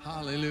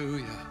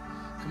 Hallelujah.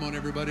 Come on,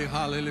 everybody.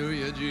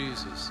 Hallelujah,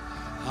 Jesus.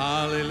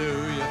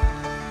 Hallelujah.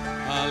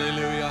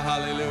 Hallelujah,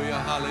 hallelujah,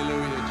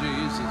 hallelujah,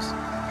 Jesus.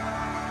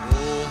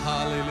 Oh,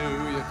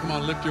 hallelujah. Come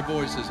on, lift your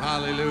voices.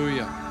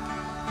 Hallelujah.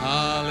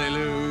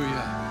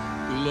 Hallelujah.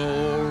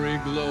 Glory,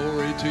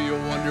 glory to your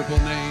wonderful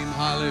name.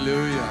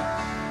 Hallelujah.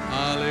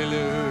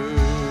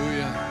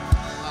 Hallelujah.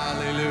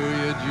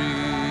 Hallelujah,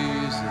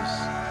 Jesus.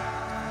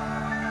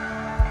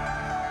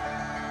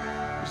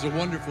 There's a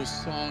wonderful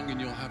song, and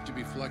you'll have to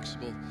be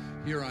flexible.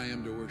 Here I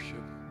am to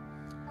worship.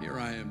 Here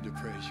I am to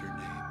praise your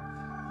name.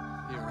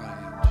 Here I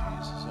am,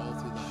 Jesus, all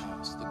through the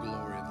house, the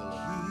glory of the Lord.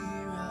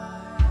 Here I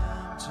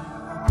am to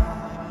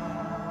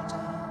bow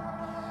down.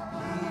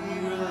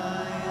 Here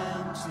I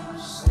am to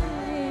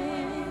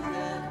say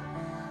that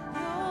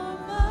you're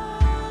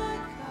my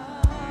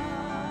God.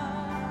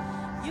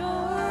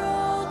 You're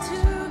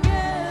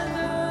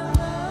altogether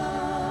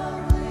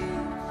lovely,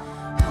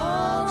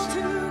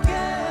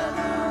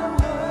 altogether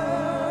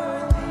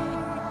worthy,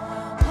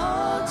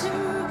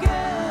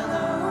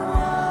 altogether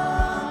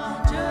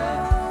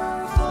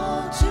wonderful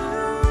to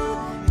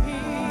me.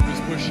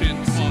 Just push in.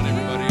 Come on,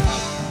 everybody.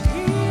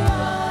 Here I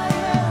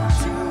am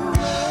to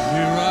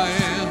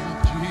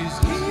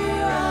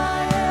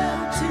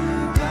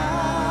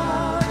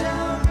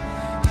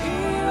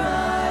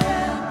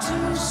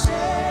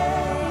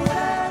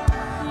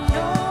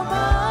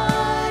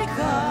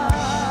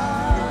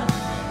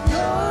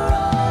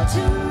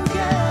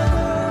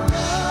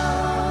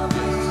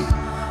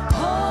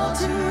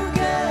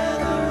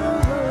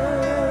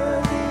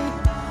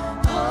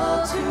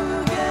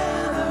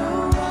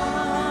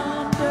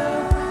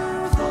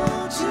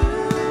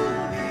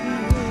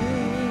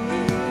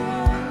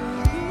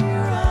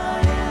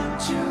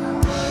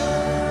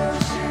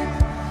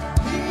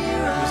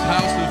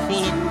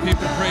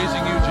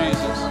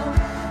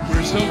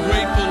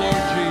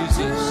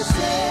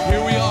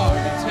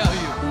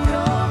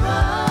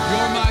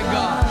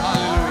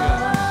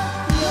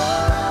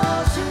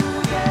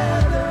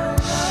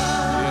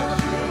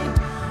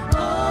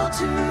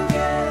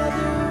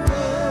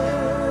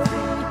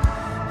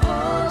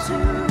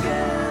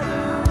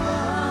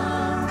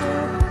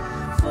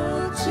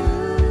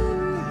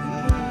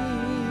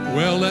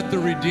the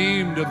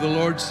redeemed of the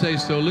Lord say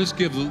so. Let's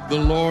give the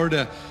Lord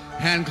a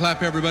hand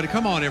clap, everybody.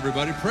 Come on,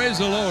 everybody. Praise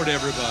the Lord,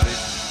 everybody.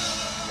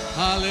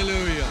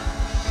 Hallelujah.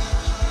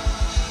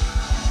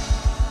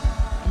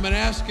 I'm going to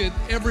ask it,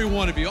 every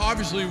one of you.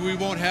 Obviously, we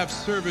won't have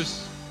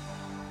service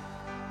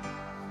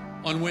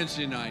on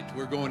Wednesday night.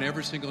 We're going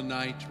every single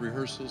night,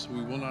 rehearsals.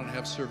 We will not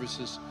have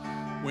services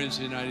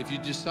Wednesday night. If you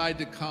decide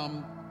to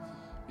come,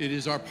 it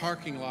is our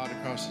parking lot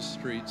across the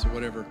street, so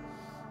whatever.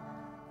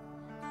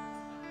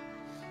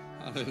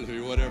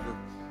 Hallelujah, whatever.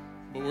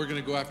 But we're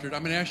going to go after it.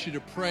 I'm going to ask you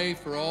to pray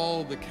for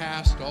all the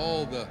cast,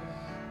 all the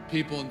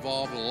people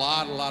involved, a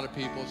lot of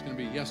people. It's going to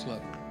be, yes,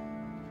 love.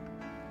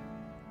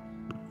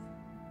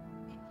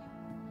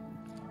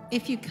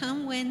 If you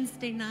come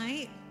Wednesday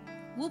night,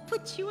 we'll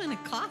put you in a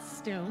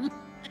costume.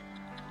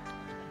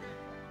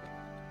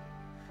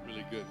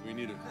 Really good. We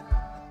need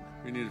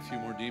a few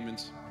more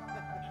demons.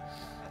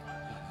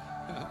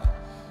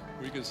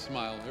 We can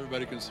smile.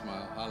 Everybody can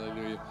smile.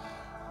 Hallelujah.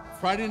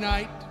 Friday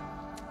night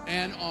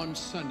and on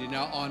Sunday.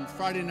 Now, on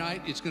Friday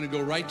night, it's going to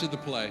go right to the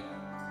play.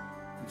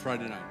 On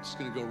Friday night, it's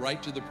going to go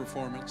right to the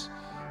performance.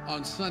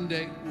 On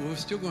Sunday, we're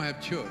still going to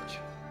have church.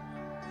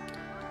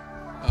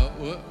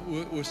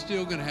 We're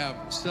still going to have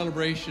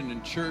celebration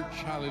in church.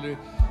 Hallelujah.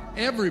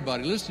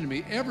 Everybody, listen to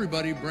me.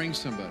 Everybody brings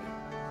somebody.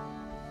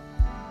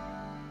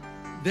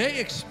 They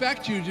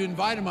expect you to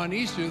invite them on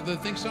Easter. They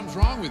think something's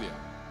wrong with you.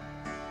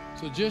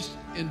 So just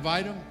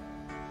invite them.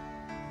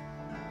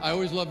 I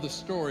always love the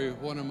story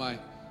of one of my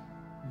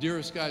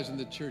dearest guys in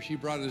the church. He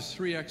brought his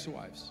 3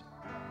 ex-wives.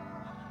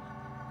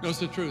 No, it's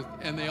the truth.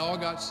 And they all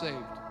got saved.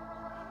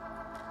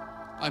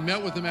 I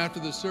met with them after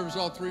the service,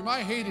 all 3 of them.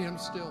 I hate him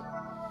still.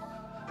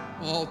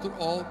 All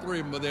 3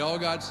 of them, but they all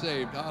got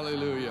saved.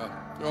 Hallelujah.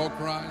 They're all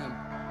crying.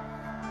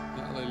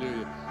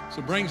 Hallelujah.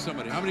 So bring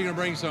somebody. How many are going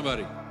to bring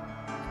somebody?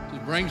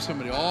 Just bring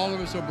somebody. All of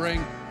us will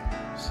bring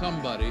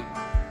somebody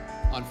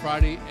on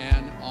Friday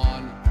and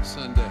on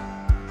Sunday.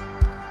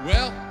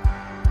 Well,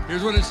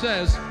 here's what it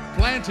says.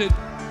 Planted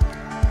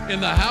in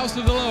the house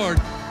of the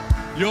Lord,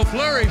 you'll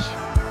flourish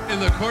in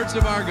the courts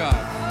of our God.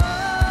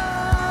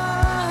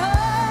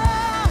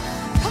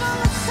 Come on,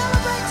 let's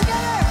celebrate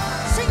together.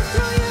 Sing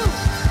through you.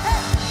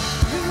 Hey.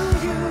 Through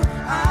you,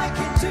 I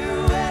can do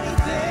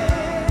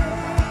anything.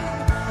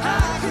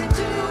 I can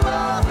do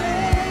all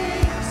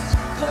things.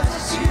 'Cause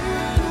it's you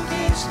who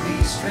gives me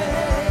strength.